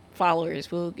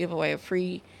 followers, we'll give away a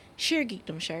free Sheer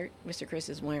Geekdom shirt. Mr. Chris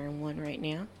is wearing one right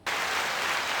now.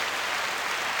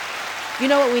 You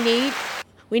know what we need?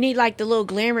 We need like the little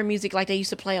glamour music like they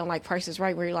used to play on like Price is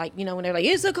Right, where you're like, when they're like,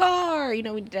 it's a car, we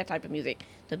need that type of music.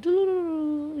 The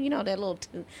that little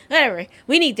tune. Whatever.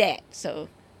 We need that. So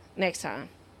next time.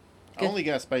 I only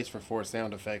got space for 4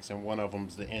 sound effects, and one of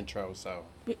them's the intro, so.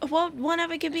 Well, one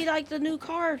of it could be like the new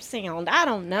car sound. I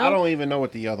don't know. I don't even know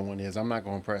what the other one is. I'm not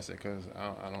going to press it because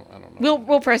I don't know.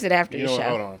 We'll press it after the show.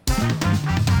 Hold on.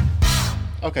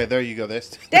 Okay, there you go. That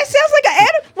sounds like an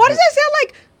anime. Why does that sound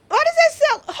like... Why does that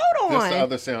sound... Hold on. That's the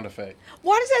other sound effect.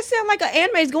 Why does that sound like an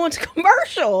anime's going to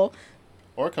commercial?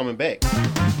 Or coming back.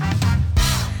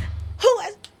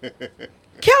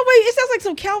 Cowboy, it sounds like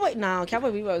some cowboy. No,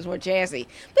 Cowboy Bebop is more jazzy.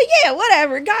 But yeah,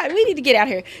 whatever. God, we need to get out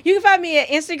here. You can find me at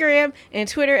Instagram and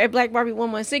Twitter at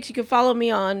BlackBarbie116. You can follow me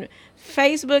on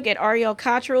Facebook at Ariel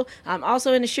Cottrell. I'm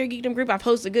also in the Sheer Geekdom group. I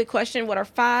posed a good question. What are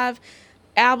 5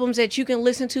 albums that you can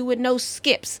listen to with no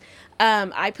skips?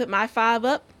 I put my 5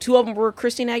 up. 2 of them were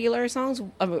Christina Aguilera songs.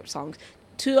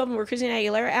 2 of them were Christina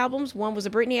Aguilera albums. 1 was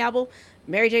a Britney album,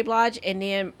 Mary J. Blige, and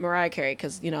then Mariah Carey,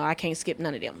 because, I can't skip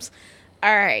none of them.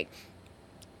 All right.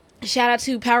 Shout out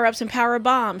to Power Ups and Power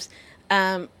Bombs.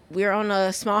 We're on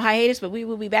a small hiatus, but we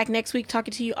will be back next week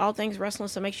talking to you all things wrestling,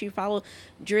 so make sure you follow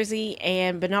Drizzy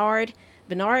and Bernard.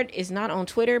 Bernard is not on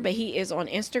Twitter, but he is on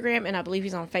Instagram, and I believe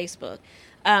he's on Facebook.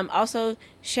 Also,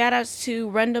 shout outs to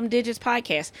Random Digits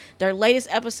Podcast. Their latest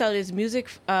episode is Music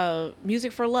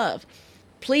for Love.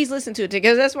 Please listen to it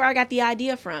because that's where I got the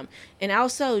idea from. And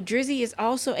also, Drizzy is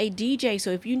also a DJ, so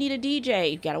if you need a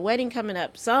DJ, you've got a wedding coming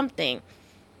up, something,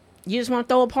 you just want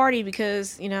to throw a party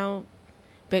because,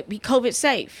 but be COVID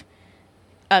safe,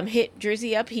 hit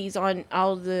Drizzy up. He's on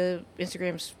all the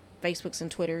Instagrams Facebooks and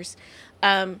Twitters.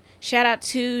 Shout out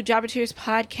to Jobber Tears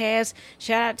Podcast.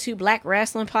 Shout out to Black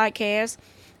Wrestling Podcast.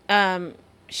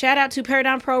 Shout out to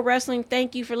Paradigm Pro Wrestling.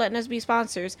 Thank you for letting us be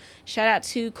sponsors. Shout out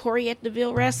to Corey at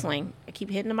DeVille Wrestling. I keep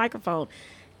hitting the microphone.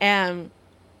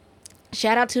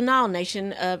 Shout out to NAL,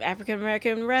 Nation of African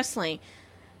American Wrestling.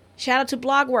 Shout out to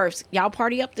Blogworks. Y'all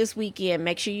party up this weekend.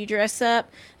 Make sure you dress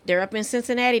up. They're up in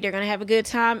Cincinnati. They're going to have a good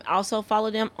time. Also follow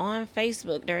them on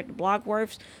Facebook. They're at the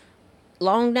Blogworks.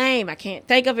 Long name. I can't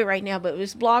think of it right now, but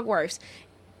it's Blogworks.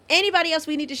 Anybody else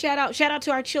we need to shout out? Shout out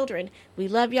to our children. We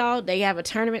love y'all. They have a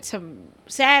tournament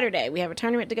Saturday. We have a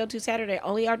tournament to go to Saturday.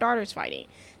 Only our daughter's fighting.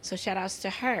 So shout outs to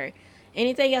her.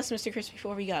 Anything else, Mr. Chris,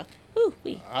 before we go?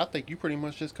 I think you pretty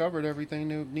much just covered everything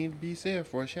that needed to be said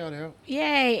for a shout out.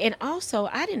 Yay. And also,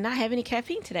 I did not have any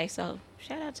caffeine today, so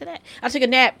shout out to that. I took a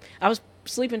nap. I was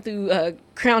sleeping through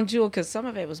Crown Jewel because some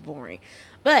of it was boring.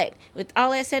 But with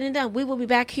all that said and done, we will be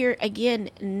back here again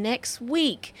next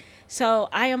week. So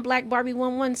I am Black Barbie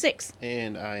 116.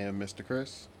 And I am Mr.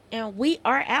 Chris. And we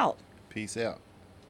are out. Peace out.